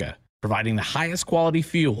Nebraska, providing the highest quality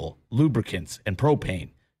fuel, lubricants, and propane,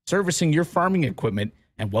 servicing your farming equipment,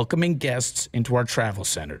 and welcoming guests into our travel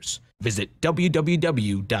centers. Visit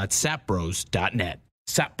www.sappbros.net.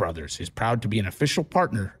 Sapp Brothers is proud to be an official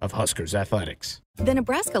partner of Huskers Athletics. The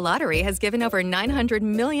Nebraska Lottery has given over $900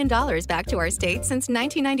 million back to our state since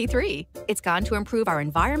 1993. It's gone to improve our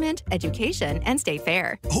environment, education, and state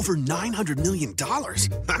fair. Over $900 million?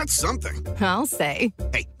 That's something. I'll say.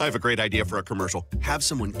 Hey, I have a great idea for a commercial. Have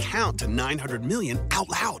someone count to 900 million out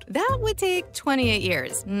loud. That would take 28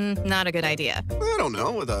 years. Not a good idea. I don't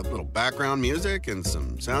know, with a little background music and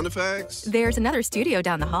some sound effects. There's another studio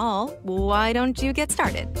down the hall. Why don't you get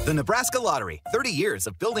started? The Nebraska Lottery. 30 years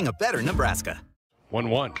of building a better Nebraska.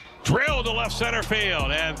 1-1. Drilled to left center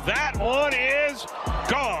field, and that one is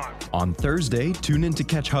gone. On Thursday, tune in to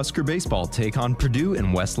catch Husker baseball take on Purdue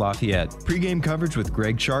in West Lafayette. Pre-game coverage with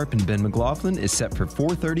Greg Sharpe and Ben McLaughlin is set for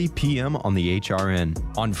 4:30 p.m. on the HRN.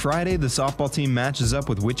 On Friday, the softball team matches up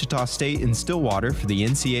with Wichita State in Stillwater for the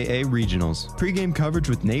NCAA Regionals. Pre-game coverage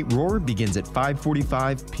with Nate Rohr begins at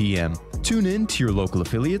 5:45 p.m. Tune in to your local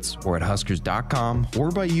affiliates or at Huskers.com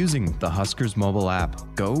or by using the Huskers mobile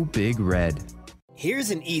app. Go Big Red.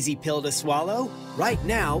 Here's an easy pill to swallow. Right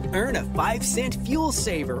now, earn a 5-cent fuel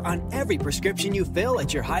saver on every prescription you fill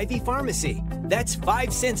at your Hy-Vee pharmacy. That's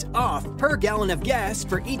 5 cents off per gallon of gas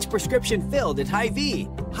for each prescription filled at Hy-Vee.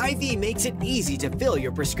 Hy-Vee makes it easy to fill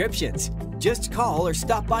your prescriptions. Just call or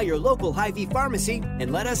stop by your local Hy-Vee pharmacy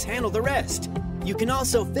and let us handle the rest. You can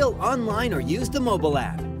also fill online or use the mobile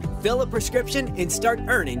app. Fill a prescription and start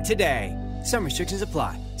earning today. Some restrictions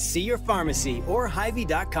apply. See your pharmacy or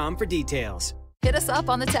Hy-Vee.com for details. Hit us up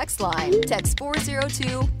on the text line. Text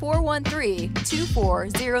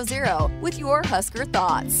 402-413-2400 with your Husker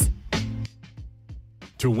thoughts.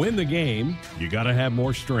 To win the game, you got to have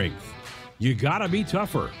more strength. You got to be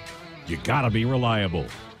tougher. You got to be reliable.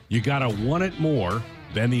 You got to want it more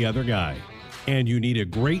than the other guy. And you need a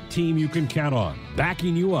great team you can count on,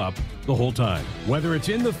 backing you up the whole time. Whether it's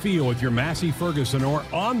in the field with your Massey Ferguson or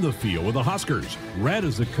on the field with the Huskers, red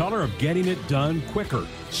is the color of getting it done quicker,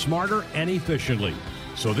 smarter, and efficiently.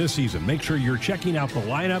 So this season, make sure you're checking out the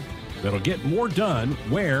lineup that'll get more done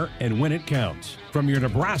where and when it counts. From your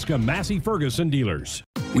Nebraska Massey Ferguson dealers.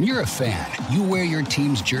 When you're a fan, you wear your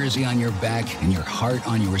team's jersey on your back and your heart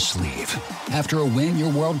on your sleeve. After a win, your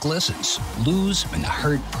world glistens. Lose, and the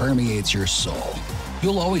hurt permeates your soul.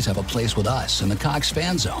 You'll always have a place with us in the Cox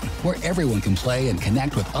Fan Zone, where everyone can play and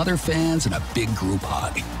connect with other fans in a big group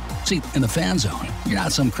hug. See, in the Fan Zone, you're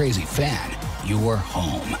not some crazy fan. You're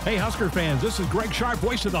home. Hey, Husker fans, this is Greg Sharpe,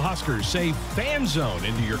 voice of the Huskers. Say Fan Zone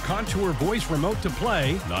into your Contour voice remote to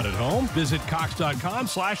play. Not at home? Visit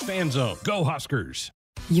cox.com/fanzone. Go Huskers.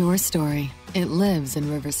 Your story. It lives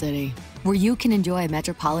in River City, where you can enjoy a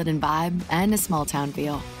metropolitan vibe and a small town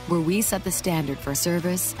feel, where we set the standard for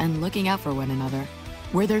service and looking out for one another,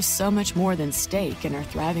 where there's so much more than steak in our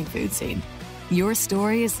thriving food scene. Your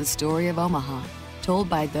story is the story of Omaha, told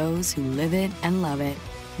by those who live it and love it.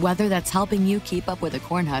 Whether that's helping you keep up with the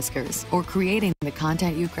Cornhuskers or creating the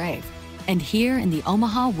content you crave. And here in the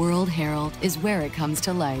Omaha World Herald is where it comes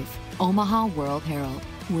to life. Omaha World Herald,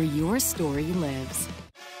 where your story lives.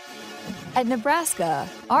 At Nebraska,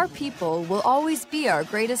 our people will always be our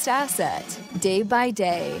greatest asset. Day by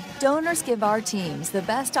day, donors give our teams the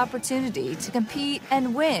best opportunity to compete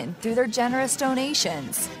and win through their generous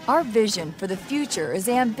donations. Our vision for the future is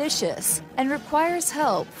ambitious and requires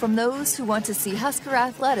help from those who want to see Husker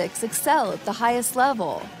athletics excel at the highest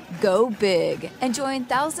level. Go big and join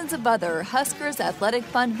thousands of other Huskers Athletic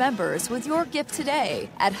Fund members with your gift today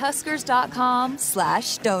at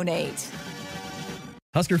huskers.com/donate.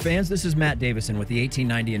 Husker fans, this is Matt Davison with the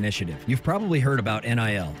 1890 Initiative. You've probably heard about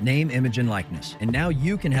NIL, name, image, and likeness, and now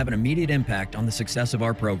you can have an immediate impact on the success of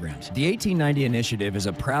our programs. The 1890 Initiative is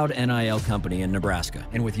a proud NIL company in Nebraska,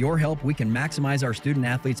 and with your help, we can maximize our student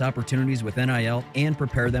athletes' opportunities with NIL and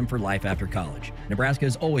prepare them for life after college. Nebraska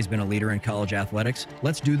has always been a leader in college athletics.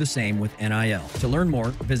 Let's do the same with NIL. To learn more,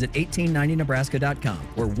 visit 1890nebraska.com,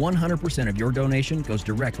 where 100% of your donation goes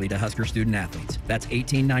directly to Husker student athletes. That's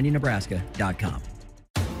 1890nebraska.com.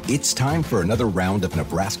 It's time for another round of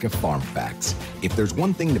Nebraska Farm Facts. If there's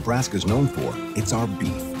one thing Nebraska's known for, it's our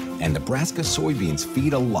beef. And Nebraska soybeans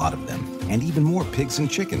feed a lot of them, and even more pigs and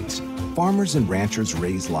chickens. Farmers and ranchers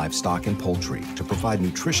raise livestock and poultry to provide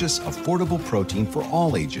nutritious, affordable protein for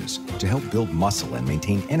all ages to help build muscle and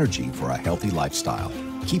maintain energy for a healthy lifestyle.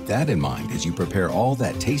 Keep that in mind as you prepare all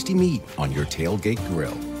that tasty meat on your tailgate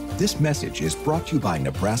grill. This message is brought to you by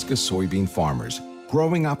Nebraska soybean farmers,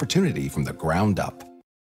 growing opportunity from the ground up.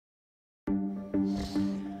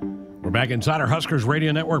 We're back inside our Huskers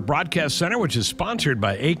Radio Network Broadcast Center, which is sponsored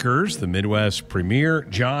by Acres, the Midwest's premier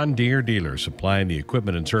John Deere dealer, supplying the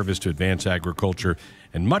equipment and service to advance agriculture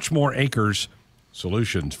and much more. Acres,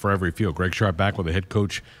 solutions for every field. Greg Sharpe back with the head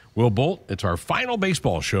coach, Will Bolt. It's our final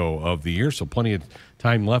baseball show of the year, so plenty of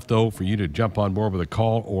time left, though, for you to jump on board with a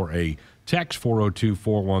call or a text,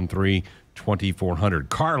 402-413-2400.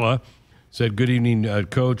 Carla said, good evening,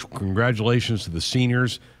 Coach. Congratulations to the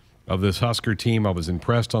seniors of this Husker team. I was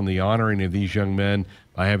impressed on the honoring of these young men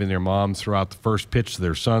by having their moms throw out the first pitch to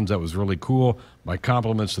their sons. That was really cool. My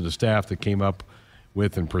compliments to the staff that came up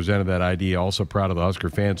with and presented that idea. Also proud of the Husker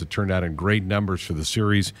fans that turned out in great numbers for the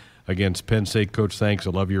series against Penn State. Coach, thanks.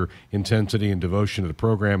 I love your intensity and devotion to the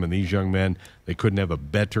program. And these young men, they couldn't have a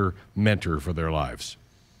better mentor for their lives.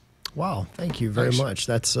 Wow. Thank you very much.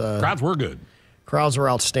 That's crowds were good. Crowds were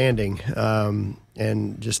outstanding.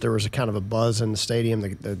 And just there was a kind of a buzz in the stadium.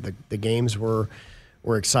 The games were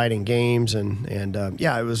exciting games, and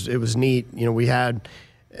yeah, it was neat. You know, we had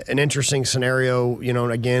an interesting scenario. You know,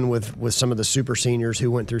 again with some of the super seniors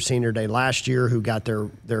who went through senior day last year, who got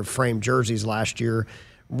their framed jerseys last year.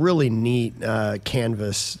 Really neat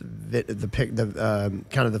canvas. The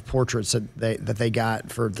kind of the portraits that they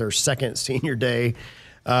got for their second senior day.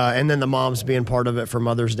 And then the moms being part of it for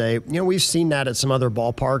Mother's Day. You know, we've seen that at some other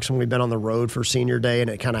ballparks when we've been on the road for Senior Day,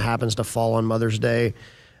 and it kind of happens to fall on Mother's Day,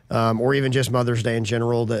 or even just Mother's Day in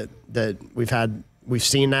general. That we've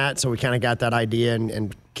seen that, so we kind of got that idea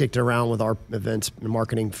and kicked it around with our events and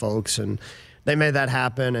marketing folks, and they made that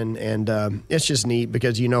happen. And it's just neat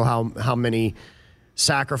because you know how many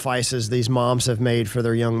sacrifices these moms have made for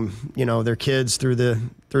their young, you know, their kids through the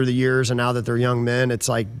years, and now that they're young men, it's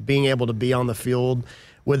like being able to be on the field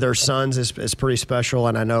with their sons is pretty special.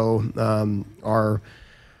 And I know our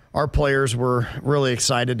players were really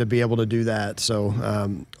excited to be able to do that. So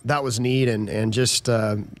that was neat, and just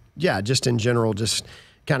just in general, just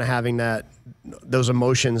kind of having those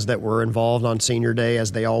emotions that were involved on Senior Day,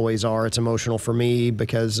 as they always are. It's emotional for me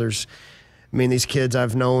because these kids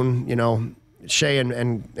I've known, you know, Shea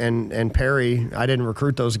and Perry, I didn't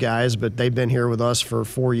recruit those guys, but they've been here with us for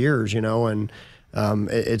 4 years, you know, and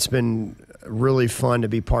it's been really fun to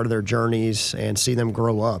be part of their journeys and see them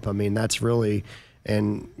grow up. I mean, that's really,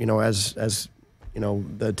 and, you know, as you know,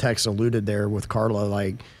 the text alluded there with Carla,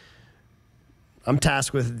 like, I'm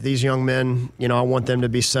tasked with these young men. You know, I want them to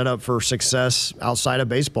be set up for success outside of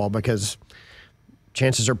baseball, because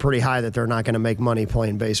chances are pretty high that they're not going to make money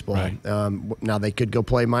playing baseball. Right. Now, they could go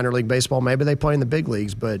play minor league baseball. Maybe they play in the big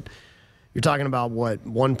leagues, but you're talking about, what,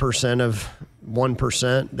 1% of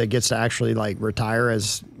 1% that gets to actually, like, retire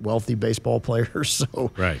as wealthy baseball players.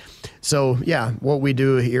 So yeah, what we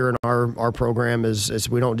do here in our program is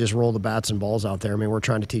we don't just roll the bats and balls out there. I mean, we're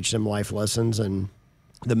trying to teach them life lessons and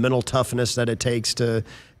the mental toughness that it takes to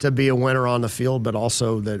be a winner on the field, but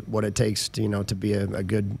also what it takes to, you know, to be a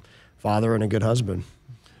good father and a good husband.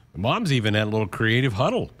 The moms even had a little creative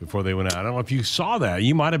huddle before they went out. I don't know if you saw that.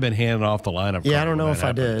 You might have been handing off the lineup. Yeah, I don't know if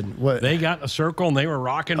I did. What? They got a circle and they were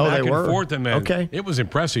rocking back and forth. And man, it was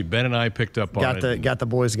impressive. Ben and I picked up on it. Got the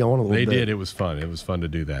boys going a little bit. They did. It was fun. It was fun to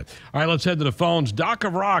do that. All right, let's head to the phones. Doc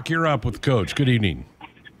of Rock, you're up with Coach. Good evening.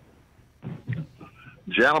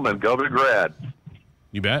 Gentlemen, go Big Red.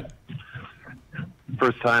 You bet.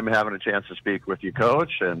 First time having a chance to speak with you,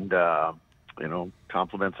 Coach, and you know,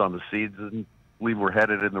 compliments on the season. We were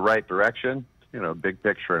headed in the right direction, you know, big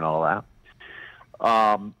picture and all that.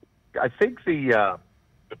 I think the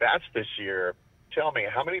bats this year, tell me,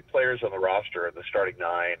 how many players on the roster in the starting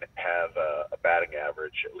nine have a batting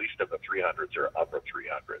average, at least in the 300s or upper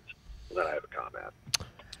 300s? And then I have a comment.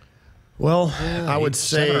 Well, I would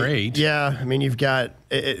say 7 or 8. Yeah, I mean, you've got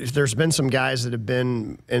there's been some guys that have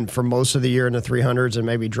been in for most of the year in the 300s and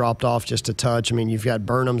maybe dropped off just a touch. I mean, you've got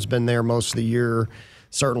Burnham's been there most of the year.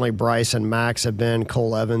 Certainly Bryce and Max have been.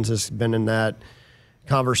 Cole Evans has been in that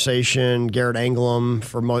conversation. Garrett Anglam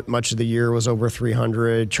for much of the year was over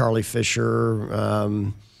 300. Charlie Fisher.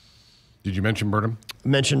 Did you mention Burnham?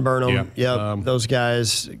 Mentioned Burnham. Yeah. Yep. Those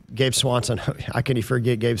guys. Gabe Swanson. How can you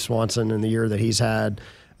forget Gabe Swanson in the year that he's had?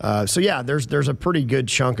 So yeah, there's a pretty good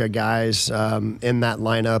chunk of guys in that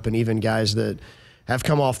lineup, and even guys that have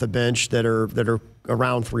come off the bench that are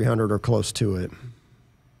around 300 or close to it.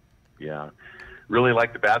 Yeah, really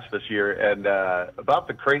like the bats this year. And about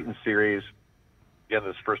the Creighton series, again,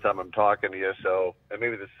 this is the first time I'm talking to you, so and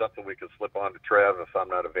maybe this is something we could slip on to Trev if I'm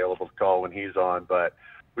not available to call when he's on, but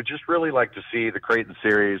we'd just really like to see the Creighton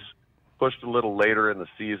series pushed a little later in the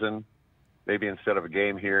season, maybe instead of a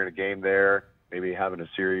game here and a game there, maybe having a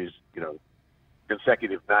series,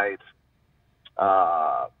 consecutive nights.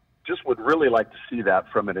 Just would really like to see that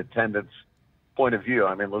from an attendance point of view.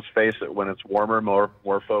 I mean, let's face it, when it's warmer, more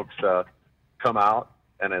folks come out,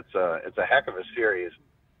 and it's a heck of a series.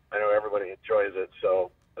 I know everybody enjoys it,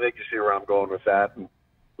 so I think you see where I'm going with that, and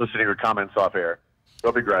listen to your comments off air.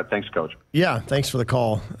 That'll be great. Thanks, Coach. Yeah, thanks for the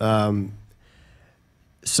call.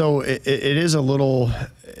 So it is a little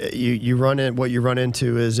what you run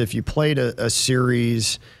into is if you played a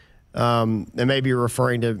series, and maybe you're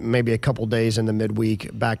referring to maybe a couple days in the midweek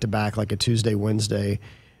back to back, like a Tuesday, Wednesday.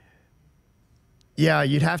 Yeah,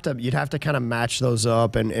 you'd have to kind of match those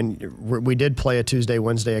up, and we did play a Tuesday,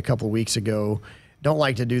 Wednesday a couple of weeks ago. Don't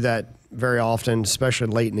like to do that very often, especially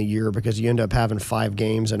late in the year, because you end up having 5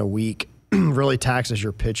 games in a week. Really taxes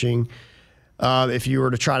your pitching. If you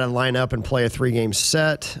were to try to line up and play a 3-game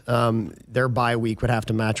set, their bye week would have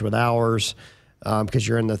to match with ours because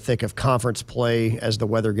you're in the thick of conference play as the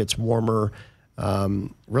weather gets warmer.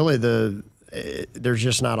 Really, there's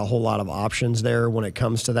just not a whole lot of options there when it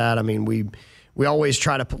comes to that. I mean, we always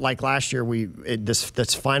try to, like last year,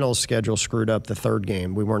 this final schedule screwed up the 3rd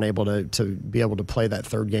game. We weren't able to be able to play that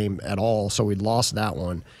 3rd game at all, so we lost that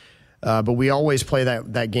one. But we always play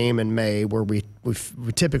that game in May where we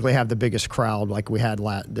typically have the biggest crowd like we had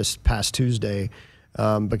this past Tuesday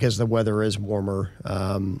because the weather is warmer.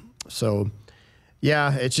 So,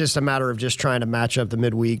 yeah, it's just a matter of just trying to match up the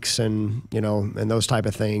midweeks and those type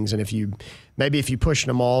of things. And if you push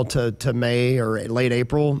them all to May or late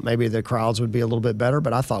April, maybe the crowds would be a little bit better.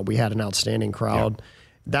 But I thought we had an outstanding crowd. Yeah.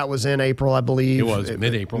 That was in April, I believe. It was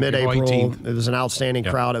mid-April. Mid-April. It was an outstanding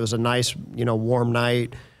crowd. It was a nice, warm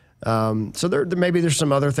night. So maybe there's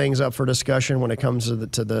some other things up for discussion when it comes to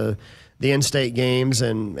the in-state games,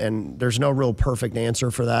 and there's no real perfect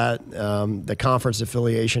answer for that. The conference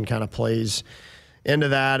affiliation kind of plays into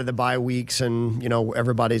that, the bye weeks, and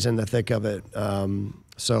everybody's in the thick of it.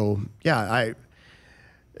 So yeah,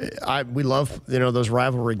 we love those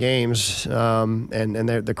rivalry games, and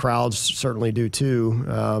the crowds certainly do too.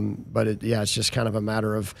 But it's just kind of a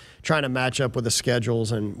matter of trying to match up with the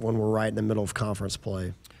schedules and when we're right in the middle of conference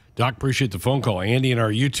play. Doc, appreciate the phone call. Andy in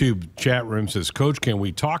our YouTube chat room says, Coach, can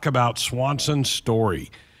we talk about Swanson's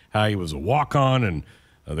story? How he was a walk-on, and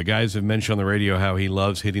the guys have mentioned on the radio how he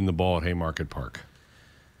loves hitting the ball at Haymarket Park.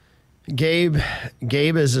 Gabe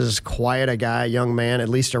is as quiet a guy, young man, at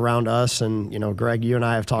least around us. And, Greg, you and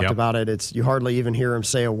I have talked about it. You hardly even hear him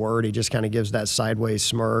say a word. He just kind of gives that sideways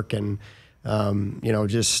smirk and,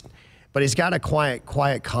 but he's got a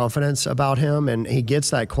quiet confidence about him. And he gets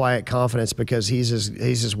that quiet confidence because he's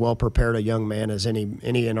as well prepared a young man as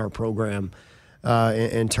any in our program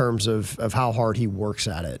in terms of how hard he works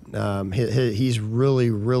at it. He's really,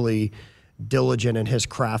 really diligent in his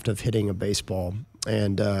craft of hitting a baseball.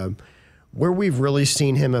 And where we've really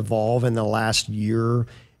seen him evolve in the last year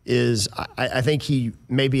is I think he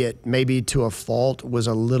maybe to a fault was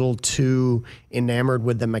a little too enamored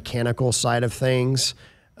with the mechanical side of things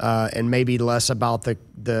and maybe less about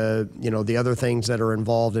the other things that are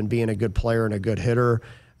involved in being a good player and a good hitter.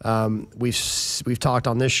 We've talked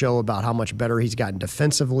on this show about how much better he's gotten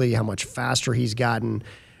defensively, how much faster he's gotten.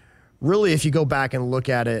 Really, if you go back and look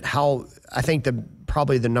at it, I think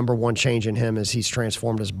probably the number one change in him is he's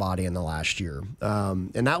transformed his body in the last year.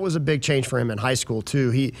 And that was a big change for him in high school, too.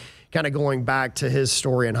 He kind of going back to his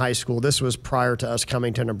story in high school, this was prior to us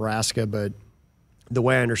coming to Nebraska, but the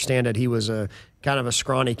way I understand it, he was a kind of a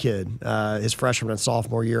scrawny kid his freshman and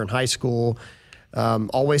sophomore year in high school.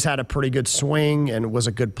 Always had a pretty good swing and was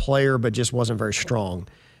a good player, but just wasn't very strong.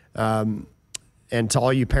 And to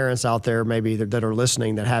all you parents out there maybe that are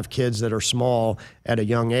listening that have kids that are small at a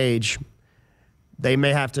young age, they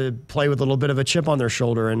may have to play with a little bit of a chip on their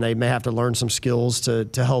shoulder, and they may have to learn some skills to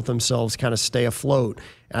help themselves kind of stay afloat.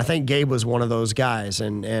 And I think Gabe was one of those guys.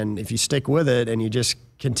 And if you stick with it and you just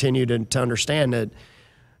continue to understand that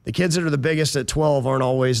the kids that are the biggest at 12 aren't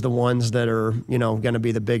always the ones that are, going to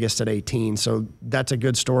be the biggest at 18. So that's a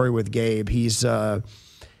good story with Gabe. He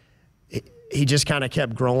just kind of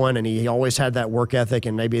kept growing, and he always had that work ethic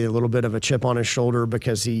and maybe a little bit of a chip on his shoulder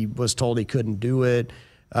because he was told he couldn't do it.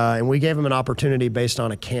 And we gave him an opportunity based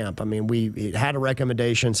on a camp. I mean, we had a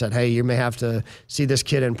recommendation, said, hey, you may have to see this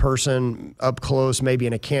kid in person, up close, maybe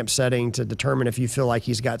in a camp setting to determine if you feel like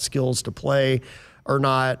he's got skills to play. or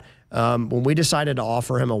not. When we decided to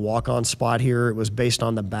offer him a walk-on spot here, it was based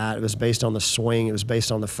on the bat. It was based on the swing. It was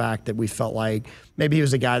based on the fact that we felt like maybe he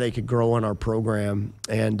was a guy that could grow in our program,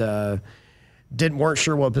 and weren't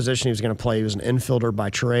sure what position he was going to play. He was an infielder by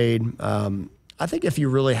trade. I think if you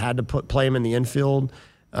really had to play him in the infield,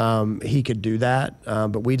 he could do that.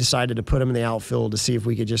 But we decided to put him in the outfield to see if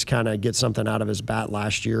we could just kind of get something out of his bat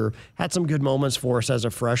last year. Had some good moments for us as a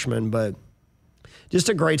freshman, but just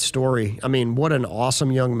a great story. I mean, what an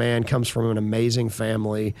awesome young man, comes from an amazing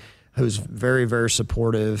family who's very, very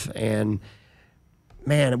supportive. And,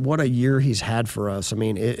 man, what a year he's had for us. I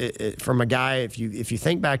mean, from a guy, if you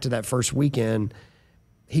think back to that first weekend,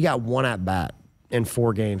 he got one at-bat in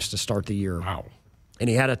 4 games to start the year. Wow. And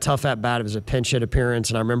he had a tough at-bat. It was a pinch hit appearance,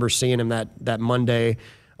 and I remember seeing him that Monday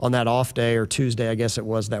on that off day, or Tuesday, I guess it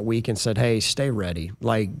was, that week, and said, hey, stay ready.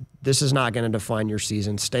 Like, this is not going to define your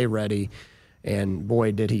season. Stay ready. And,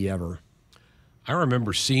 boy, did he ever. I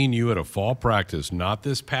remember seeing you at a fall practice, not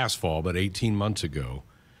this past fall, but 18 months ago.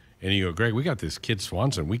 And you go, Greg, we got this kid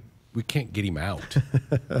Swanson. We can't get him out.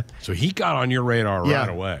 So he got on your radar right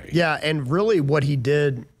away. Yeah, and really what he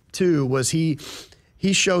did, too, was he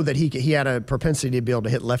showed that he had a propensity to be able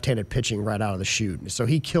to hit left-handed pitching right out of the chute. So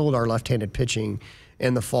he killed our left-handed pitching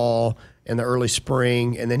in the fall, in the early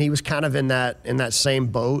spring, and then he was kind of in that same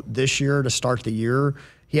boat this year to start the year.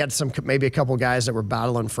 He had maybe a couple guys that were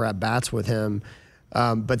battling for at-bats with him,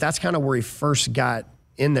 but that's kind of where he first got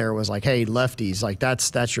in there, was like, hey, lefties, like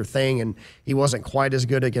that's your thing. And he wasn't quite as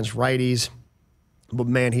good against righties, but,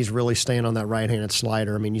 man, he's really staying on that right-handed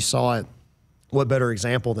slider. I mean, you saw it. What better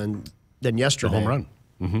example than yesterday? The home run.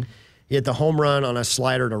 Mm-hmm. He hit the home run on a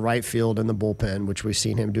slider to right field in the bullpen, which we've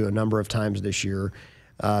seen him do a number of times this year.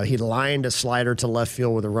 He lined a slider to left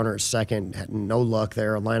field with a runner at second. Had no luck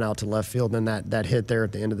there. A line out to left field. And then that hit there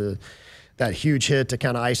at the end of that huge hit to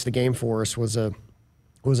kind of ice the game for us was a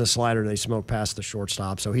slider they smoked past the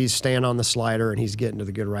shortstop. So he's staying on the slider, and he's getting to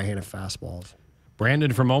the good right-handed fastballs.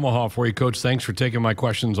 Brandon from Omaha for you, Coach. Thanks for taking my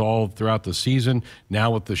questions all throughout the season.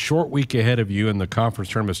 Now with the short week ahead of you and the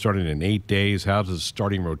conference tournament starting in 8 days, how does the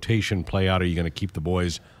starting rotation play out? Are you going to keep the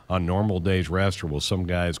boys on normal days rest, or will some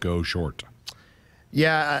guys go short?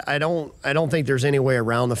 Yeah, I don't think there's any way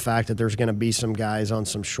around the fact that there's going to be some guys on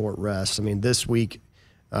some short rests. I mean, this week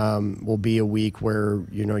will be a week where,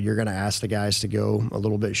 you're going to ask the guys to go a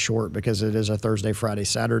little bit short because it is a Thursday, Friday,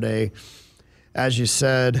 Saturday, as you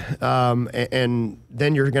said. And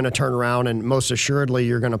then you're going to turn around and most assuredly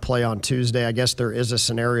you're going to play on Tuesday. I guess there is a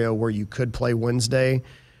scenario where you could play Wednesday.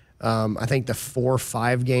 I think the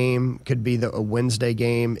 4-5 game could be a Wednesday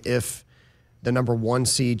game if the number 1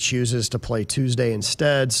 seed chooses to play Tuesday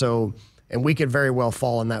instead. So, and we could very well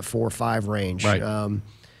fall in that 4-5 range. Right.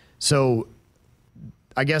 So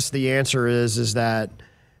I guess the answer is that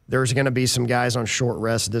there's going to be some guys on short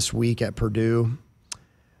rest this week at Purdue.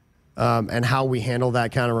 And how we handle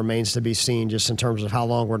that kind of remains to be seen, just in terms of how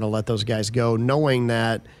long we're going to let those guys go, knowing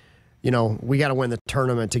that, we got to win the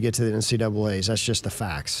tournament to get to the NCAAs. That's just the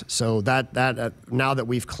facts. So that now that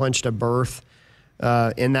we've clinched a berth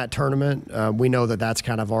in that tournament, we know that that's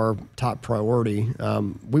kind of our top priority.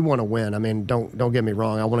 We want to win. I mean, don't get me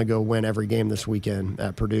wrong. I want to go win every game this weekend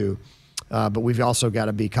at Purdue. But we've also got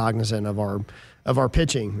to be cognizant of our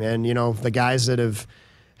pitching. And, the guys that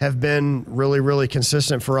have been really, really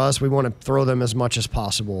consistent for us, we want to throw them as much as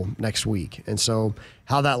possible next week. And so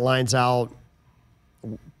how that lines out,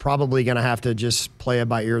 probably going to have to just play it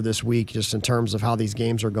by ear this week, just in terms of how these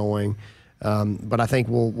games are going. But I think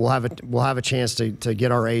we'll have a chance to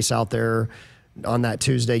get our ace out there on that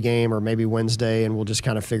Tuesday game, or maybe Wednesday, and we'll just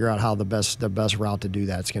kind of figure out how the best route to do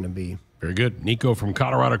that's going to be. Very good. Nico from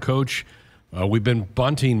Colorado, Coach. We've been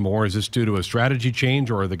bunting more. Is this due to a strategy change,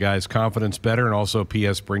 or are the guys' confidence better? And also,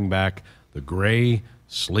 P.S., bring back the gray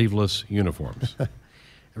sleeveless uniforms.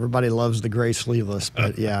 Everybody loves the gray sleeveless,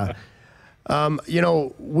 but yeah.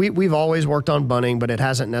 We've always worked on bunting, but it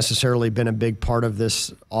hasn't necessarily been a big part of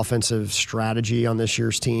this offensive strategy on this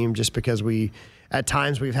year's team, just because at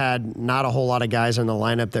times we've had not a whole lot of guys in the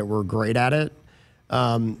lineup that were great at it.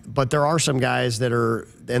 But there are some guys that are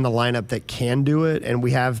in the lineup that can do it, and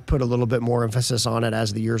we have put a little bit more emphasis on it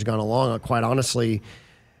as the year's gone along. Quite honestly,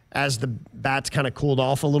 as the bats kind of cooled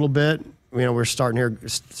off a little bit, we're starting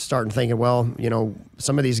thinking, well,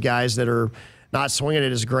 some of these guys that are not swinging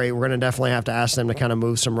it as great, we're going to definitely have to ask them to kind of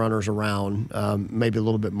move some runners around, maybe a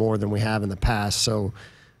little bit more than we have in the past. So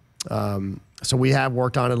we have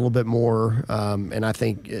worked on it a little bit more, and I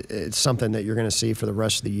think it's something that you're going to see for the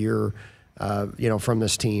rest of the year, from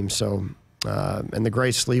this team. So, and the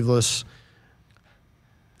gray sleeveless,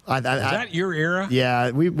 Is that your era?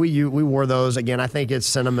 Yeah, we wore those. Again, I think it's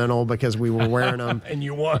sentimental because we were wearing them. And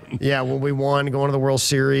you won. Yeah, when we won, going to the World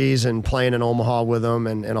Series and playing in Omaha with them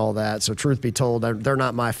and all that. So truth be told, they're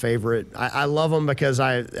not my favorite. I love them because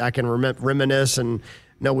I can reminisce and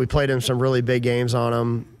know we played in some really big games on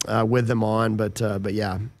them, with them on. But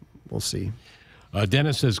yeah, we'll see.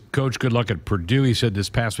 Dennis says, Coach, good luck at Purdue. He said this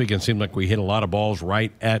past weekend seemed like we hit a lot of balls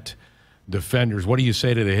right at defenders. What do you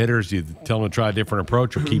say to the hitters? Do you tell them to try a different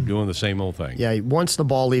approach or keep doing the same old thing? Yeah, once the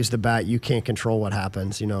ball leaves the bat, you can't control what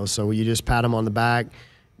happens, So you just pat them on the back,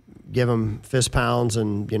 give them fist pounds,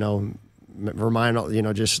 and,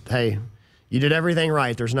 remind, just, hey, you did everything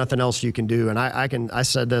right. There's nothing else you can do. And I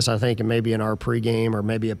said this, I think, maybe in our pregame or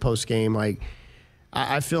maybe a postgame. Like,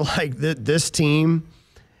 I feel like this team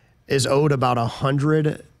is owed about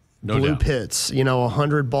 100 blue pits,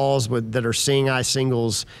 100 balls that are seeing eye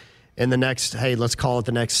singles in the next, let's call it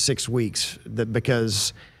the next 6 weeks,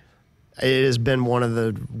 because it has been one of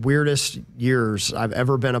the weirdest years I've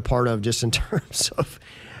ever been a part of, just in terms of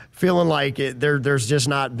feeling like there's just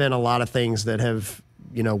not been a lot of things that have,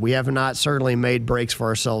 we have not certainly made breaks for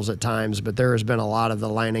ourselves at times, but there has been a lot of the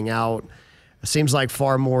lining out. It seems like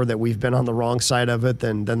far more that we've been on the wrong side of it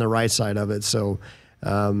than the right side of it. So,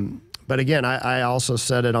 but again, I also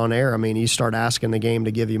said it on air. I mean, you start asking the game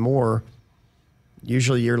to give you more,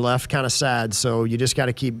 usually you're left kind of sad. So you just got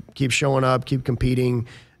to keep showing up, keep competing.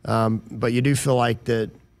 But you do feel like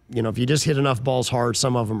that, if you just hit enough balls hard,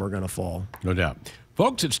 some of them are going to fall. No doubt.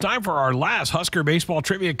 Folks, it's time for our last Husker Baseball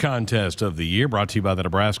Trivia Contest of the year, brought to you by the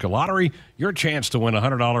Nebraska Lottery. Your chance to win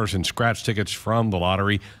 $100 in scratch tickets from the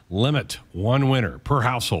lottery. Limit one winner per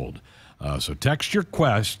household. So text your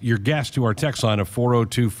guess to our text line of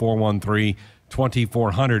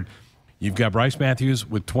 402-413-2400. You've got Bryce Matthews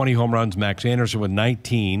with 20 home runs, Max Anderson with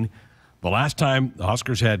 19. The last time the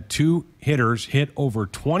Huskers had two hitters hit over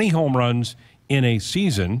 20 home runs in a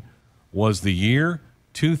season was the year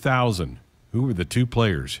 2000. Who were the two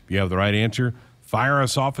players? If you have the right answer, fire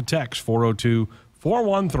us off a text,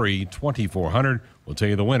 402-413-2400. We'll tell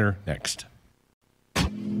you the winner next.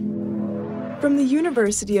 From the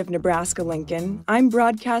University of Nebraska-Lincoln, I'm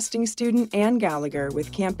broadcasting student Ann Gallagher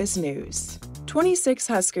with Campus News. 26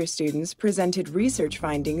 Husker students presented research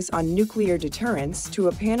findings on nuclear deterrence to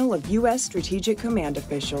a panel of U.S. Strategic Command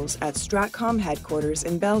officials at STRATCOM headquarters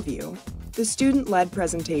in Bellevue. The student-led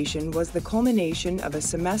presentation was the culmination of a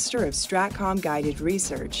semester of STRATCOM-guided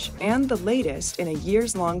research and the latest in a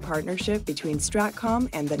years-long partnership between STRATCOM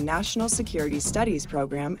and the National Security Studies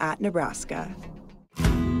program at Nebraska.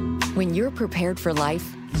 When you're prepared for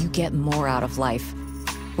life, you get more out of life.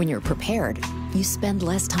 When you're prepared, you spend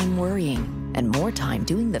less time worrying and more time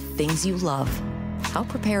doing the things you love. How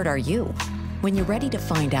prepared are you? When you're ready to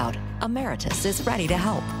find out, Emeritus is ready to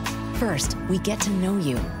help. First, we get to know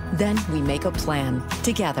you. Then we make a plan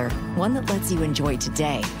together, one that lets you enjoy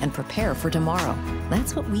today and prepare for tomorrow.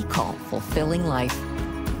 That's what we call fulfilling life.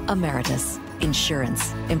 Emeritus,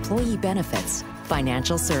 insurance, employee benefits,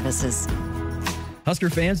 financial services.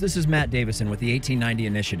 Husker fans, this is Matt Davison with the 1890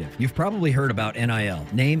 Initiative. You've probably heard about NIL,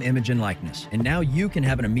 name, image, and likeness, and now you can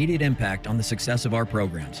have an immediate impact on the success of our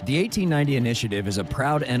programs. The 1890 Initiative is a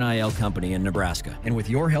proud NIL company in Nebraska, and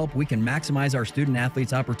with your help, we can maximize our student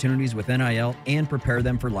athletes' opportunities with NIL and prepare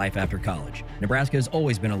them for life after college. Nebraska has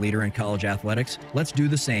always been a leader in college athletics. Let's do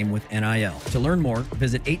the same with NIL. To learn more,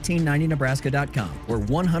 visit 1890nebraska.com, where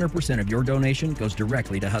 100% of your donation goes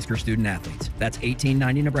directly to Husker student athletes. That's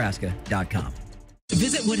 1890nebraska.com.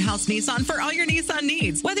 Visit Woodhouse Nissan for all your Nissan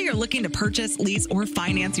needs. Whether you're looking to purchase, lease, or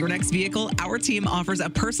finance your next vehicle, our team offers a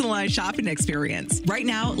personalized shopping experience. Right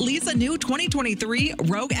now, lease a new 2023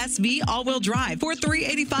 Rogue SV all-wheel drive for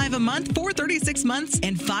 $385 a month for 36 months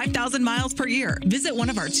and 5,000 miles per year. Visit one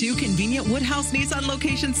of our 2 convenient Woodhouse Nissan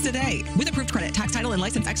locations today. With approved credit, tax title, and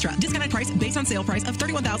license extra. Discounted price based on sale price of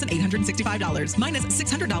 $31,865 minus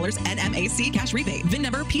 $600 NMAC cash rebate. VIN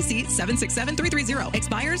number PC 767330.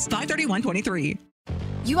 Expires 5/31/23.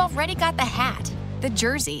 You already got the hat, the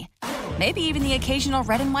jersey, maybe even the occasional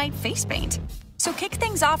red and white face paint. So kick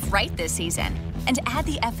things off right this season and add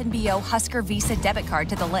the FNBO Husker Visa debit card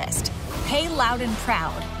to the list. Pay loud and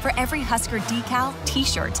proud for every Husker decal,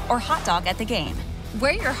 t-shirt, or hot dog at the game.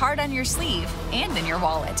 Wear your heart on your sleeve and in your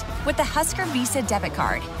wallet with the Husker Visa debit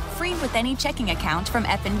card, free with any checking account from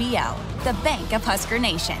FNBO, the bank of Husker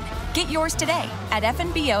Nation. Get yours today at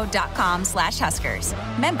fnbo.com/Huskers.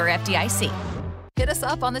 Member FDIC. Hit us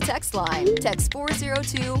up on the text line. Text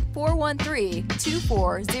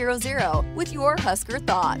 402-413-2400 with your Husker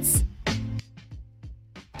thoughts.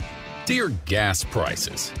 Dear gas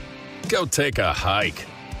prices, go take a hike.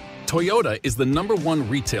 Toyota is the #1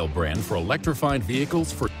 retail brand for electrified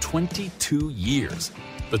vehicles for 22 years.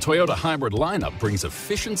 The Toyota hybrid lineup brings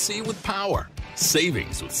efficiency with power,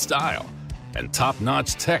 savings with style, and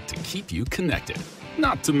top-notch tech to keep you connected.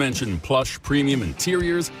 Not to mention plush premium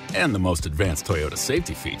interiors and the most advanced Toyota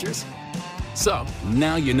safety features. So,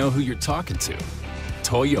 now you know who you're talking to.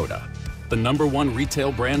 Toyota, the #1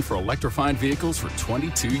 retail brand for electrified vehicles for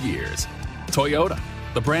 22 years. Toyota,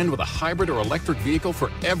 the brand with a hybrid or electric vehicle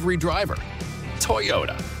for every driver.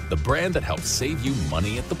 Toyota, the brand that helps save you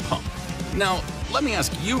money at the pump. Now, let me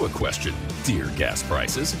ask you a question, dear gas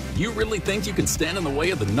prices. You really think you can stand in the way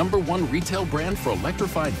of the #1 retail brand for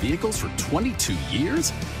electrified vehicles for 22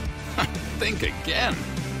 years? Think again.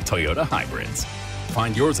 Toyota Hybrids.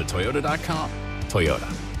 Find yours at Toyota.com.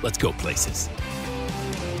 Toyota, let's go places.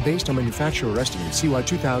 Based on manufacturer estimates, CY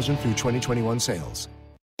 2000 through 2021 sales.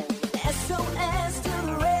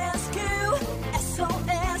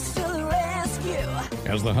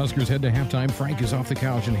 As the Huskers head to halftime, Frank is off the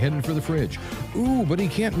couch and headed for the fridge. Ooh, but he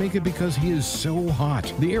can't make it because he is so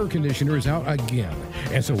hot. The air conditioner is out again.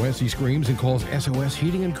 SOS, he screams and calls SOS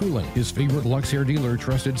Heating and Cooling, his favorite Luxair dealer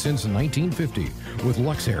trusted since 1950. With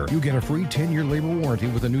Luxair, you get a free 10-year labor warranty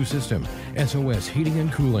with a new system. SOS Heating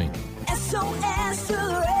and Cooling. SOS to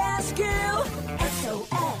the rescue.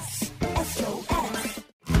 SOS. SOS.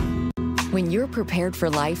 When you're prepared for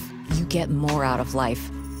life, you get more out of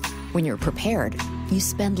life. When you're prepared, you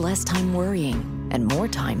spend less time worrying and more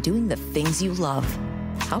time doing the things you love.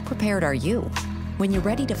 How prepared are you? When you're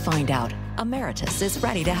ready to find out, Emeritus is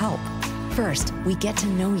ready to help. First, we get to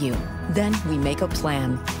know you. Then we make a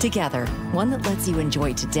plan together, one that lets you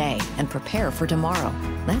enjoy today and prepare for tomorrow.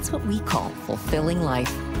 That's what we call fulfilling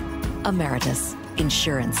life. Emeritus,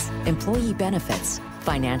 insurance, employee benefits,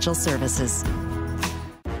 financial services.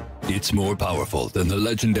 It's more powerful than the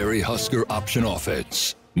legendary Husker option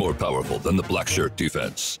offense. More powerful than the black shirt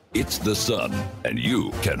defense. It's the sun, and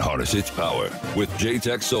you can harness its power with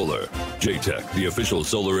J-Tech Solar. J-Tech, the official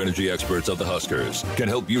solar energy experts of the Huskers, can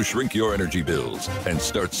help you shrink your energy bills and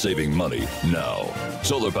start saving money now.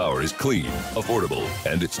 Solar power is clean, affordable,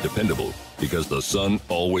 and it's dependable because the sun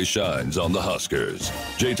always shines on the Huskers.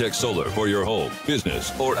 J-Tech Solar for your home,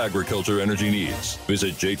 business, or agriculture energy needs.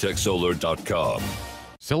 Visit jtechsolar.com.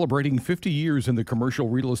 Celebrating 50 years in the commercial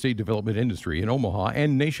real estate development industry in Omaha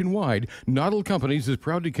and nationwide, Noddle Companies is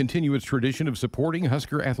proud to continue its tradition of supporting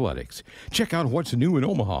Husker athletics. Check out what's new in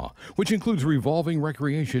Omaha, which includes revolving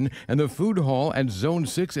recreation and the food hall at Zone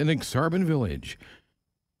 6 in Exarban Village.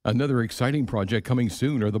 Another exciting project coming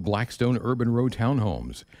soon are the Blackstone Urban Row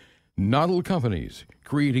townhomes. Noddle Companies,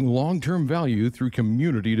 creating long-term value through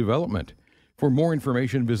community development. For more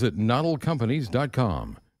information, visit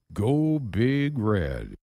noddlecompanies.com. Go Big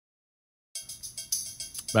Red.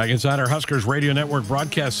 Back inside our Huskers Radio Network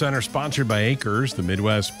Broadcast Center, sponsored by Acres, the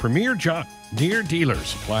Midwest premier John Deere dealers,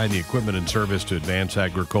 supplying the equipment and service to advance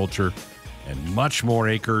agriculture and much more.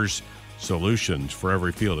 Acres, solutions for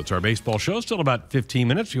every field. It's our baseball show. Still about 15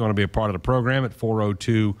 minutes. If you want to be a part of the program at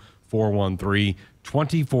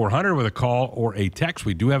 402-413-2400 with a call or a text.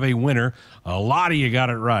 We do have a winner. A lot of you got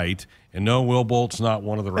it right. And no, Will Bolt's not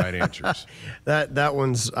one of the right answers. that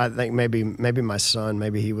one's, I think, maybe my son.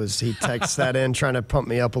 Maybe he texted that in trying to pump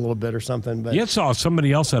me up a little bit or something. But you saw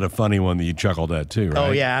somebody else had a funny one that you chuckled at too, right?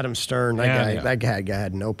 Oh yeah, Adam Stern. That guy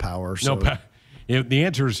had no power. So. No power. The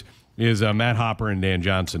answer is Matt Hopper and Dan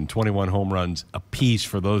Johnson. 21 home runs apiece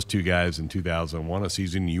for those two guys in 2001, a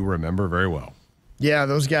season you remember very well. Yeah,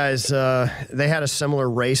 those guys, they had a similar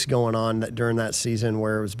race going on during that season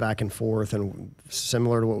where it was back and forth, and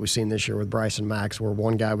similar to what we've seen this year with Bryce and Max, where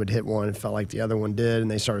one guy would hit one and felt like the other one did,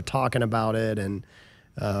 and they started talking about it. And,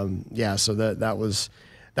 so that was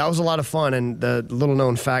a lot of fun. And the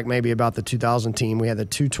little-known fact maybe about the 2000 team, we had the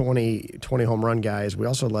 20 home run guys. We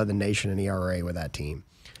also led the nation in ERA with that team.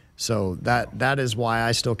 So that is why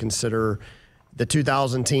I still consider the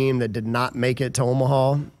 2000 team that did not make it to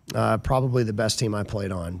Omaha probably the best team I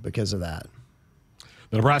played on because of that.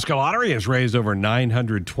 The Nebraska Lottery has raised over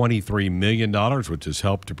 $923 million, which has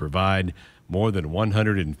helped to provide more than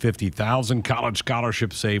 150,000 college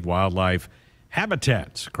scholarships, save wildlife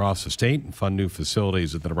habitats across the state, and fund new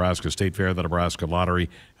facilities at the Nebraska State Fair. The Nebraska Lottery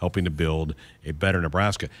helping to build a better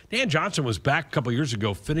Nebraska. Dan Johnson was back a couple years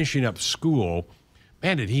ago finishing up school.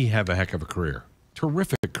 Man, did he have a heck of a career.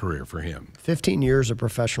 Terrific career for him. 15 years of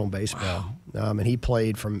professional baseball. Wow. And he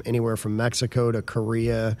played from anywhere from Mexico to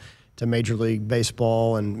Korea to Major League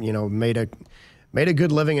Baseball, and made made a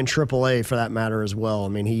good living in AAA for that matter as well. I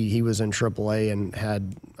mean, he was in AAA and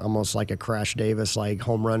had almost like a Crash Davis like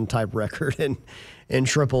home run type record in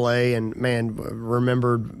AAA, and man,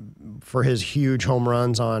 remembered for his huge home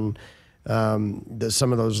runs on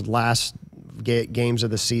some of those last games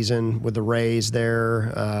of the season with the Rays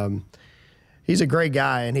there. He's a great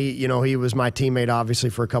guy, and he was my teammate obviously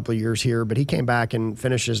for a couple of years here, but he came back and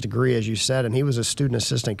finished his degree, as you said, and he was a student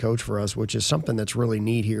assistant coach for us, which is something that's really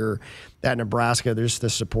neat here at Nebraska. There's the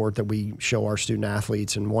support that we show our student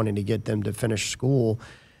athletes and wanting to get them to finish school.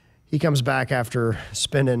 He comes back after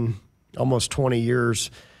spending almost 20 years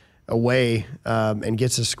away and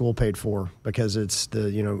gets his school paid for because it's the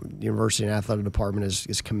University and Athletic Department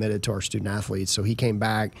is committed to our student athletes. So he came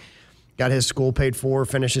back, got his school paid for,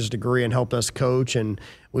 finished his degree, and helped us coach. And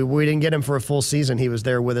we didn't get him for a full season. He was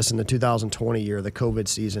there with us in the 2020 year, the COVID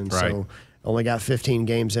season. Right. So only got 15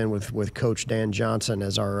 games in with Coach Dan Johnson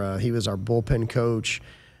as he was our bullpen coach,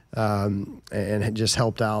 and had just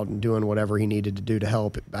helped out and doing whatever he needed to do to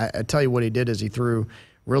help. I tell you what he did is he threw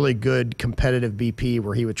really good competitive BP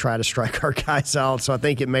where he would try to strike our guys out. So I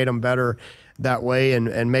think it made him better that way.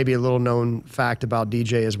 And maybe a little known fact about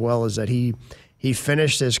DJ as well is that he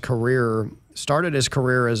finished his career, started his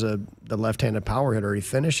career as the left-handed power hitter. He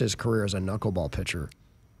finished his career as a knuckleball pitcher.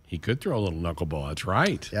 He could throw a little knuckleball. That's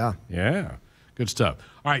right. Yeah. Yeah. Good stuff.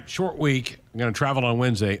 All right, short week. I'm going to travel on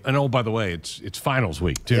Wednesday. And oh, by the way, it's finals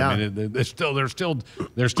week too. Yeah. I mean, they're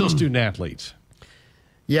still student athletes.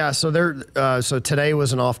 Yeah. So today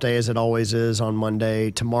was an off day, as it always is on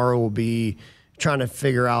Monday. Tomorrow will be trying to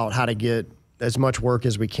figure out how to get as much work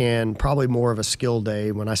as we can. Probably more of a skill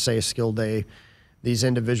day. When I say a skill day, these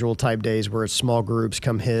individual type days where it's small groups,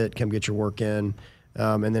 come get your work in,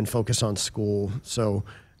 and then focus on school. So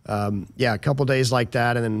a couple days like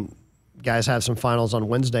that, and then guys have some finals on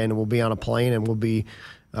Wednesday, and then we'll be on a plane, and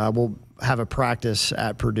we'll have a practice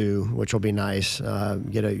at Purdue, which will be nice.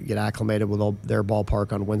 Get acclimated with their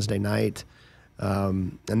ballpark on Wednesday night,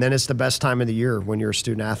 and then it's the best time of the year when you're a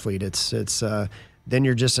student athlete. It's then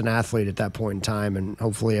you're just an athlete at that point in time, and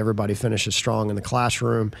hopefully everybody finishes strong in the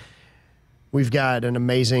classroom. We've got an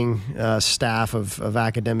amazing staff of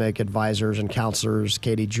academic advisors and counselors,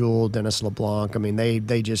 Katie Jewell, Dennis LeBlanc. I mean,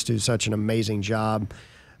 they just do such an amazing job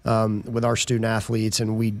with our student athletes,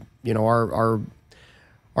 and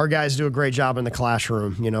our guys do a great job in the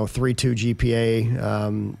classroom. 3.2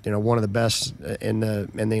 GPA, one of the best in the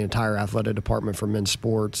entire athletic department for men's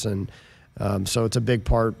sports, and so it's a big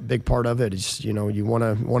part of it. Is you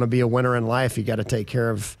want to be a winner in life, you got to take care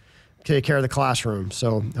of the classroom.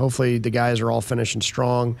 So hopefully the guys are all finish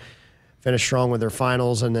strong with their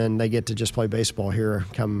finals, and then they get to just play baseball here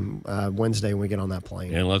come Wednesday when we get on that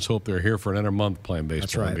plane. And let's hope they're here for another month playing baseball.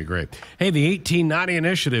 That's right. That'd be great. Hey, the 1890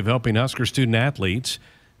 Initiative helping Husker student athletes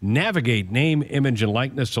navigate name, image, and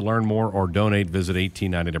likeness. To learn more or donate, visit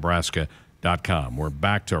 1890nebraska.com. We're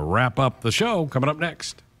back to wrap up the show coming up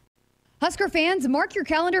next. Husker fans, mark your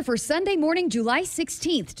calendar for Sunday morning, July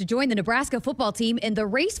 16th to join the Nebraska football team in the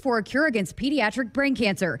Race for a Cure Against Pediatric Brain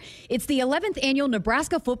Cancer. It's the 11th annual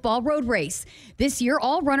Nebraska Football Road Race. This year,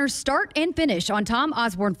 all runners start and finish on Tom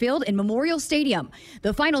Osborne Field in Memorial Stadium.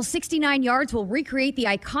 The final 69 yards will recreate the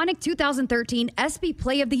iconic 2013 ESPY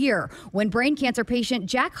Play of the Year when brain cancer patient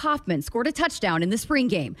Jack Hoffman scored a touchdown in the spring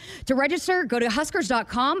game. To register, go to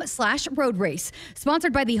huskers.com/road race.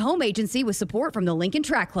 Sponsored by the Home Agency with support from the Lincoln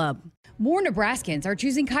Track Club. More Nebraskans are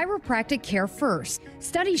choosing chiropractic care first.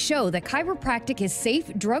 Studies show that chiropractic is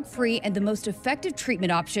safe, drug-free, and the most effective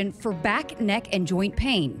treatment option for back, neck, and joint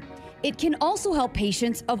pain. It can also help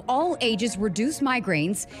patients of all ages reduce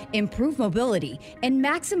migraines, improve mobility, and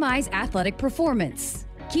maximize athletic performance.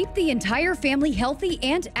 Keep the entire family healthy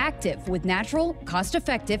and active with natural,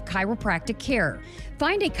 cost-effective chiropractic care.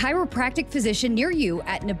 Find a chiropractic physician near you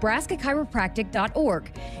at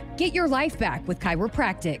nebraska-chiropractic.org. Get your life back with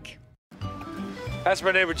chiropractic. That's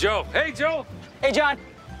my neighbor, Joe. Hey, Joe. Hey, John.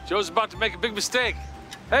 Joe's about to make a big mistake.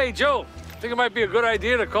 Hey, Joe, think it might be a good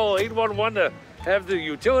idea to call 811 to have the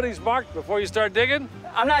utilities marked before you start digging?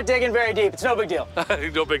 I'm not digging very deep. It's no big deal.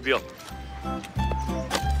 No big deal.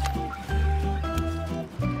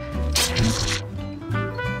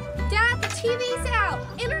 Dad, the TV's out.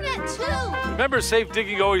 Internet, too. Remember, safe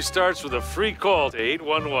digging always starts with a free call to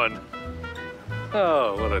 811.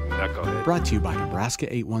 Oh, what a knucklehead. Brought to you by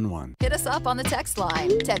Nebraska 811. Hit us up on the text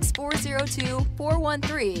line. Text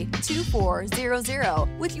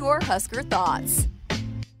 402-413-2400 with your Husker thoughts.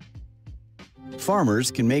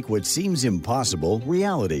 Farmers can make what seems impossible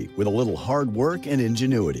reality with a little hard work and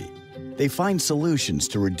ingenuity. They find solutions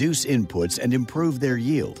to reduce inputs and improve their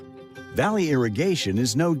yield. Valley Irrigation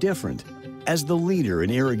is no different. As the leader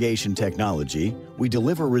in irrigation technology, we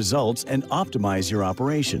deliver results and optimize your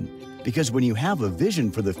operation. Because when you have a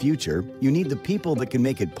vision for the future, you need the people that can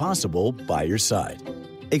make it possible by your side.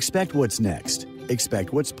 Expect what's next.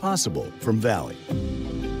 Expect what's possible from Valley.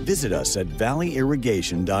 Visit us at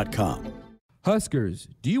valleyirrigation.com. Huskers,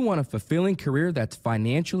 do you want a fulfilling career that's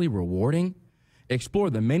financially rewarding? Explore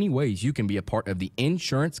the many ways you can be a part of the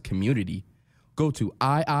insurance community. Go to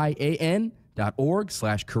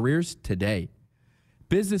iian.org/careers today.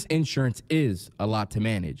 Business insurance is a lot to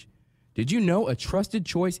manage. Did you know a trusted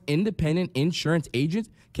choice independent insurance agent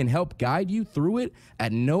can help guide you through it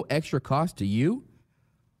at no extra cost to you?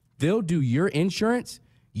 They'll do your insurance.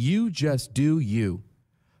 You just do you.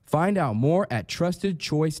 Find out more at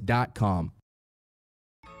trustedchoice.com.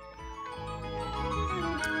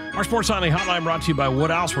 Our Sports Nightly Hotline brought to you by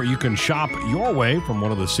Woodhouse, where you can shop your way from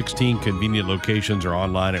one of the 16 convenient locations or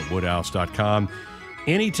online at woodhouse.com.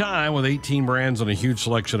 Anytime with 18 brands and a huge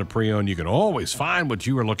selection of pre-owned, you can always find what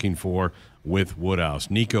you are looking for with Woodhouse.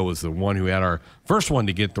 Nico was the one who had our first one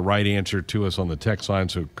to get the right answer to us on the text line,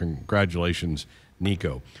 so congratulations,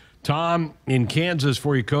 Nico. Tom in Kansas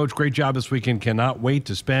for you, Coach. Great job this weekend. Cannot wait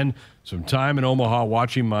to spend some time in Omaha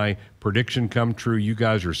watching my prediction come true. You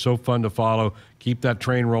guys are so fun to follow. Keep that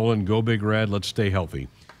train rolling. Go Big Red. Let's stay healthy.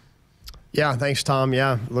 Yeah, thanks, Tom.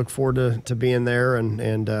 Yeah, look forward to being there,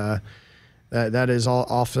 and that is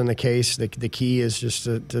often the case. The key is just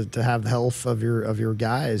to have the health of your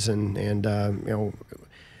guys, and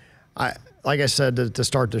like I said to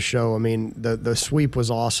start the show. I mean, the sweep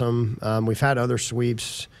was awesome. We've had other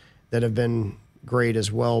sweeps that have been great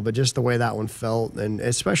as well, but just the way that one felt, and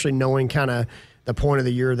especially knowing kind of the point of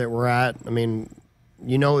the year that we're at. I mean,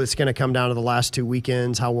 it's going to come down to the last 2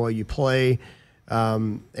 weekends, how well you play.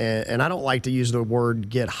 And I don't like to use the word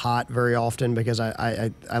get hot very often, because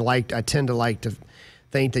I tend to like to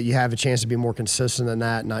think that you have a chance to be more consistent than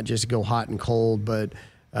that, not just go hot and cold. But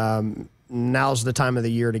now's the time of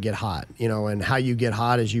the year to get hot, and how you get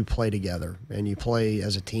hot is you play together and you play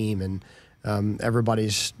as a team, and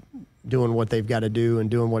everybody's doing what they've got to do and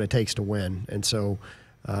doing what it takes to win. And so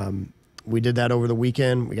we did that over the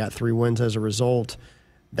weekend. We got 3 wins as a result.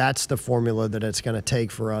 That's the formula that it's going to take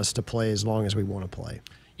for us to play as long as we want to play.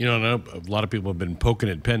 I know a lot of people have been poking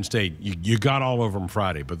at Penn State. You got all over them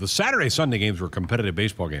Friday, but the Saturday-Sunday games were competitive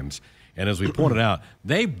baseball games. And as we pointed out,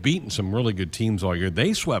 they've beaten some really good teams all year.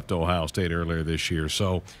 They swept Ohio State earlier this year,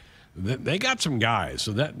 so they got some guys.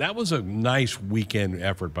 So that was a nice weekend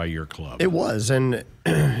effort by your club. It was, and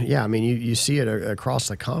yeah, I mean, you see it across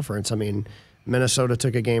the conference. I mean, Minnesota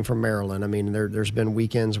took a game from Maryland. I mean, there's been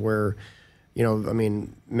weekends where,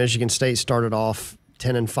 Michigan State started off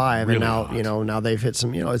 10-5, really, and now hot. Now they've hit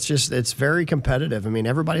some. It's very competitive. I mean,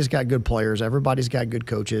 everybody's got good players. Everybody's got good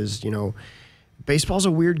coaches. Baseball's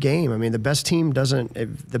a weird game. I mean, the best team doesn't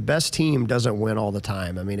win all the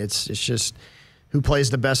time. I mean, it's just who plays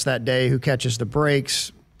the best that day, who catches the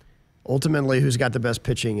breaks. Ultimately, who's got the best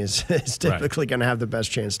pitching is typically going to have the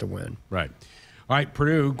best chance to win. Right. All right,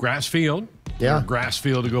 Purdue, grass field. Yeah. Grass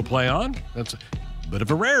field to go play on. That's a bit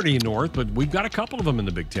of a rarity in North, but we've got a couple of them in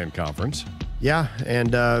the Big Ten Conference. Yeah,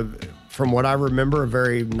 and from what I remember, a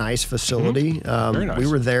very nice facility. Very nice. We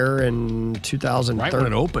were there in 2013. Right when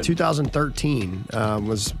it opened. 2013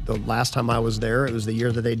 was the last time I was there. It was the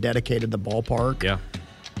year that they dedicated the ballpark. Yeah.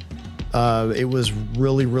 It was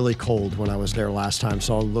really, really cold when I was there last time,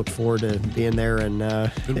 so I'll look forward to being there in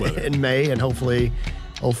May, and hopefully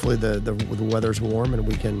the weather's warm and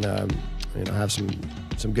we can have some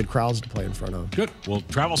good crowds to play in front of. Good. Well,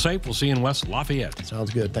 travel safe. We'll see you in West Lafayette.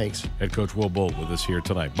 Sounds good. Thanks. Head coach Will Bolt with us here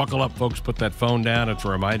tonight. Buckle up, folks. Put that phone down. It's a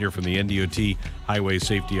reminder from the NDOT Highway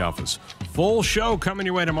Safety Office. Full show coming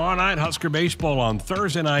your way tomorrow night. Husker baseball on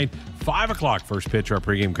Thursday night, 5 o'clock. First pitch. Our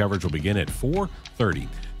pregame coverage will begin at 4:30.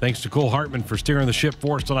 Thanks to Cole Hartman for steering the ship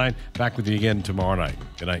for us tonight. Back with you again tomorrow night.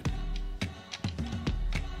 Good night.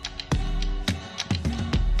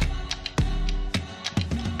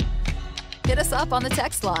 Hit us up on the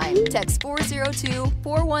text line. Text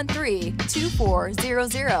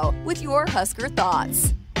 402-413-2400 with your Husker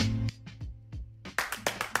thoughts.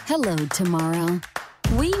 Hello, tomorrow.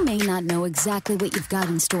 We may not know exactly what you've got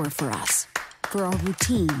in store for us, for our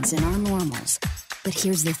routines and our normals. But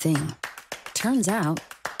here's the thing. Turns out,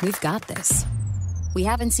 we've got this. We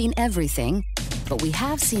haven't seen everything, but we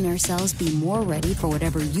have seen ourselves be more ready for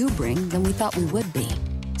whatever you bring than we thought we would be.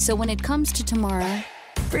 So when it comes to tomorrow,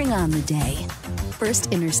 bring on the day.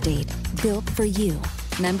 First Interstate, built for you.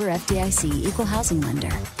 Member FDIC, Equal Housing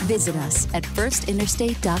Lender. Visit us at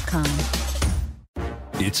firstinterstate.com.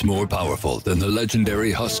 It's more powerful than the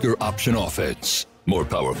legendary Husker option offense. More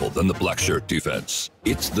powerful than the black shirt defense.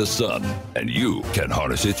 It's the sun, and you can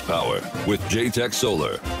harness its power with JTech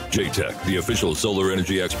Solar. JTech, the official solar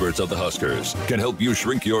energy experts of the Huskers, can help you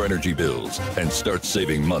shrink your energy bills and start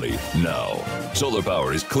saving money now. Solar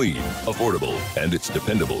power is clean, affordable, and it's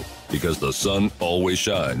dependable because the sun always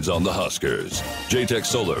shines on the Huskers. JTech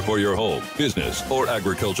Solar for your home, business, or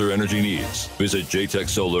agriculture energy needs. Visit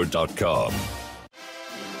jtechsolar.com.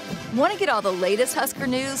 Want to get all the latest Husker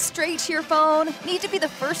news straight to your phone? Need to be the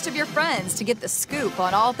first of your friends to get the scoop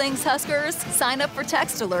on all things Huskers? Sign up for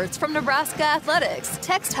text alerts from Nebraska Athletics.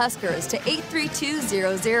 Text Huskers to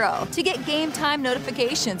 83200 to get game time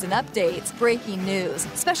notifications and updates, breaking news,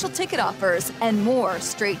 special ticket offers, and more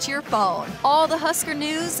straight to your phone. All the Husker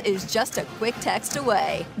news is just a quick text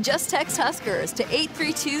away. Just text Huskers to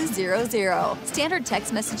 83200. Standard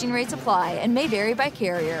text messaging rates apply and may vary by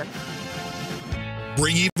carrier.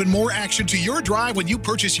 Bring even more action to your drive when you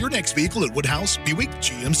purchase your next vehicle at Woodhouse Buick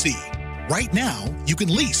GMC. Right now, you can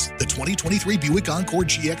lease the 2023 Buick Encore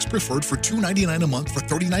GX Preferred for $299 a month for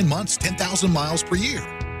 39 months, 10,000 miles per year.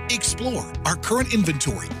 Explore our current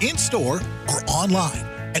inventory in-store or online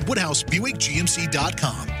at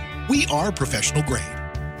WoodhouseBuickGMC.com. We are professional grade.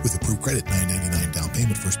 With approved credit, $999 down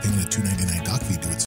payment, first payment at $299 doc fee due at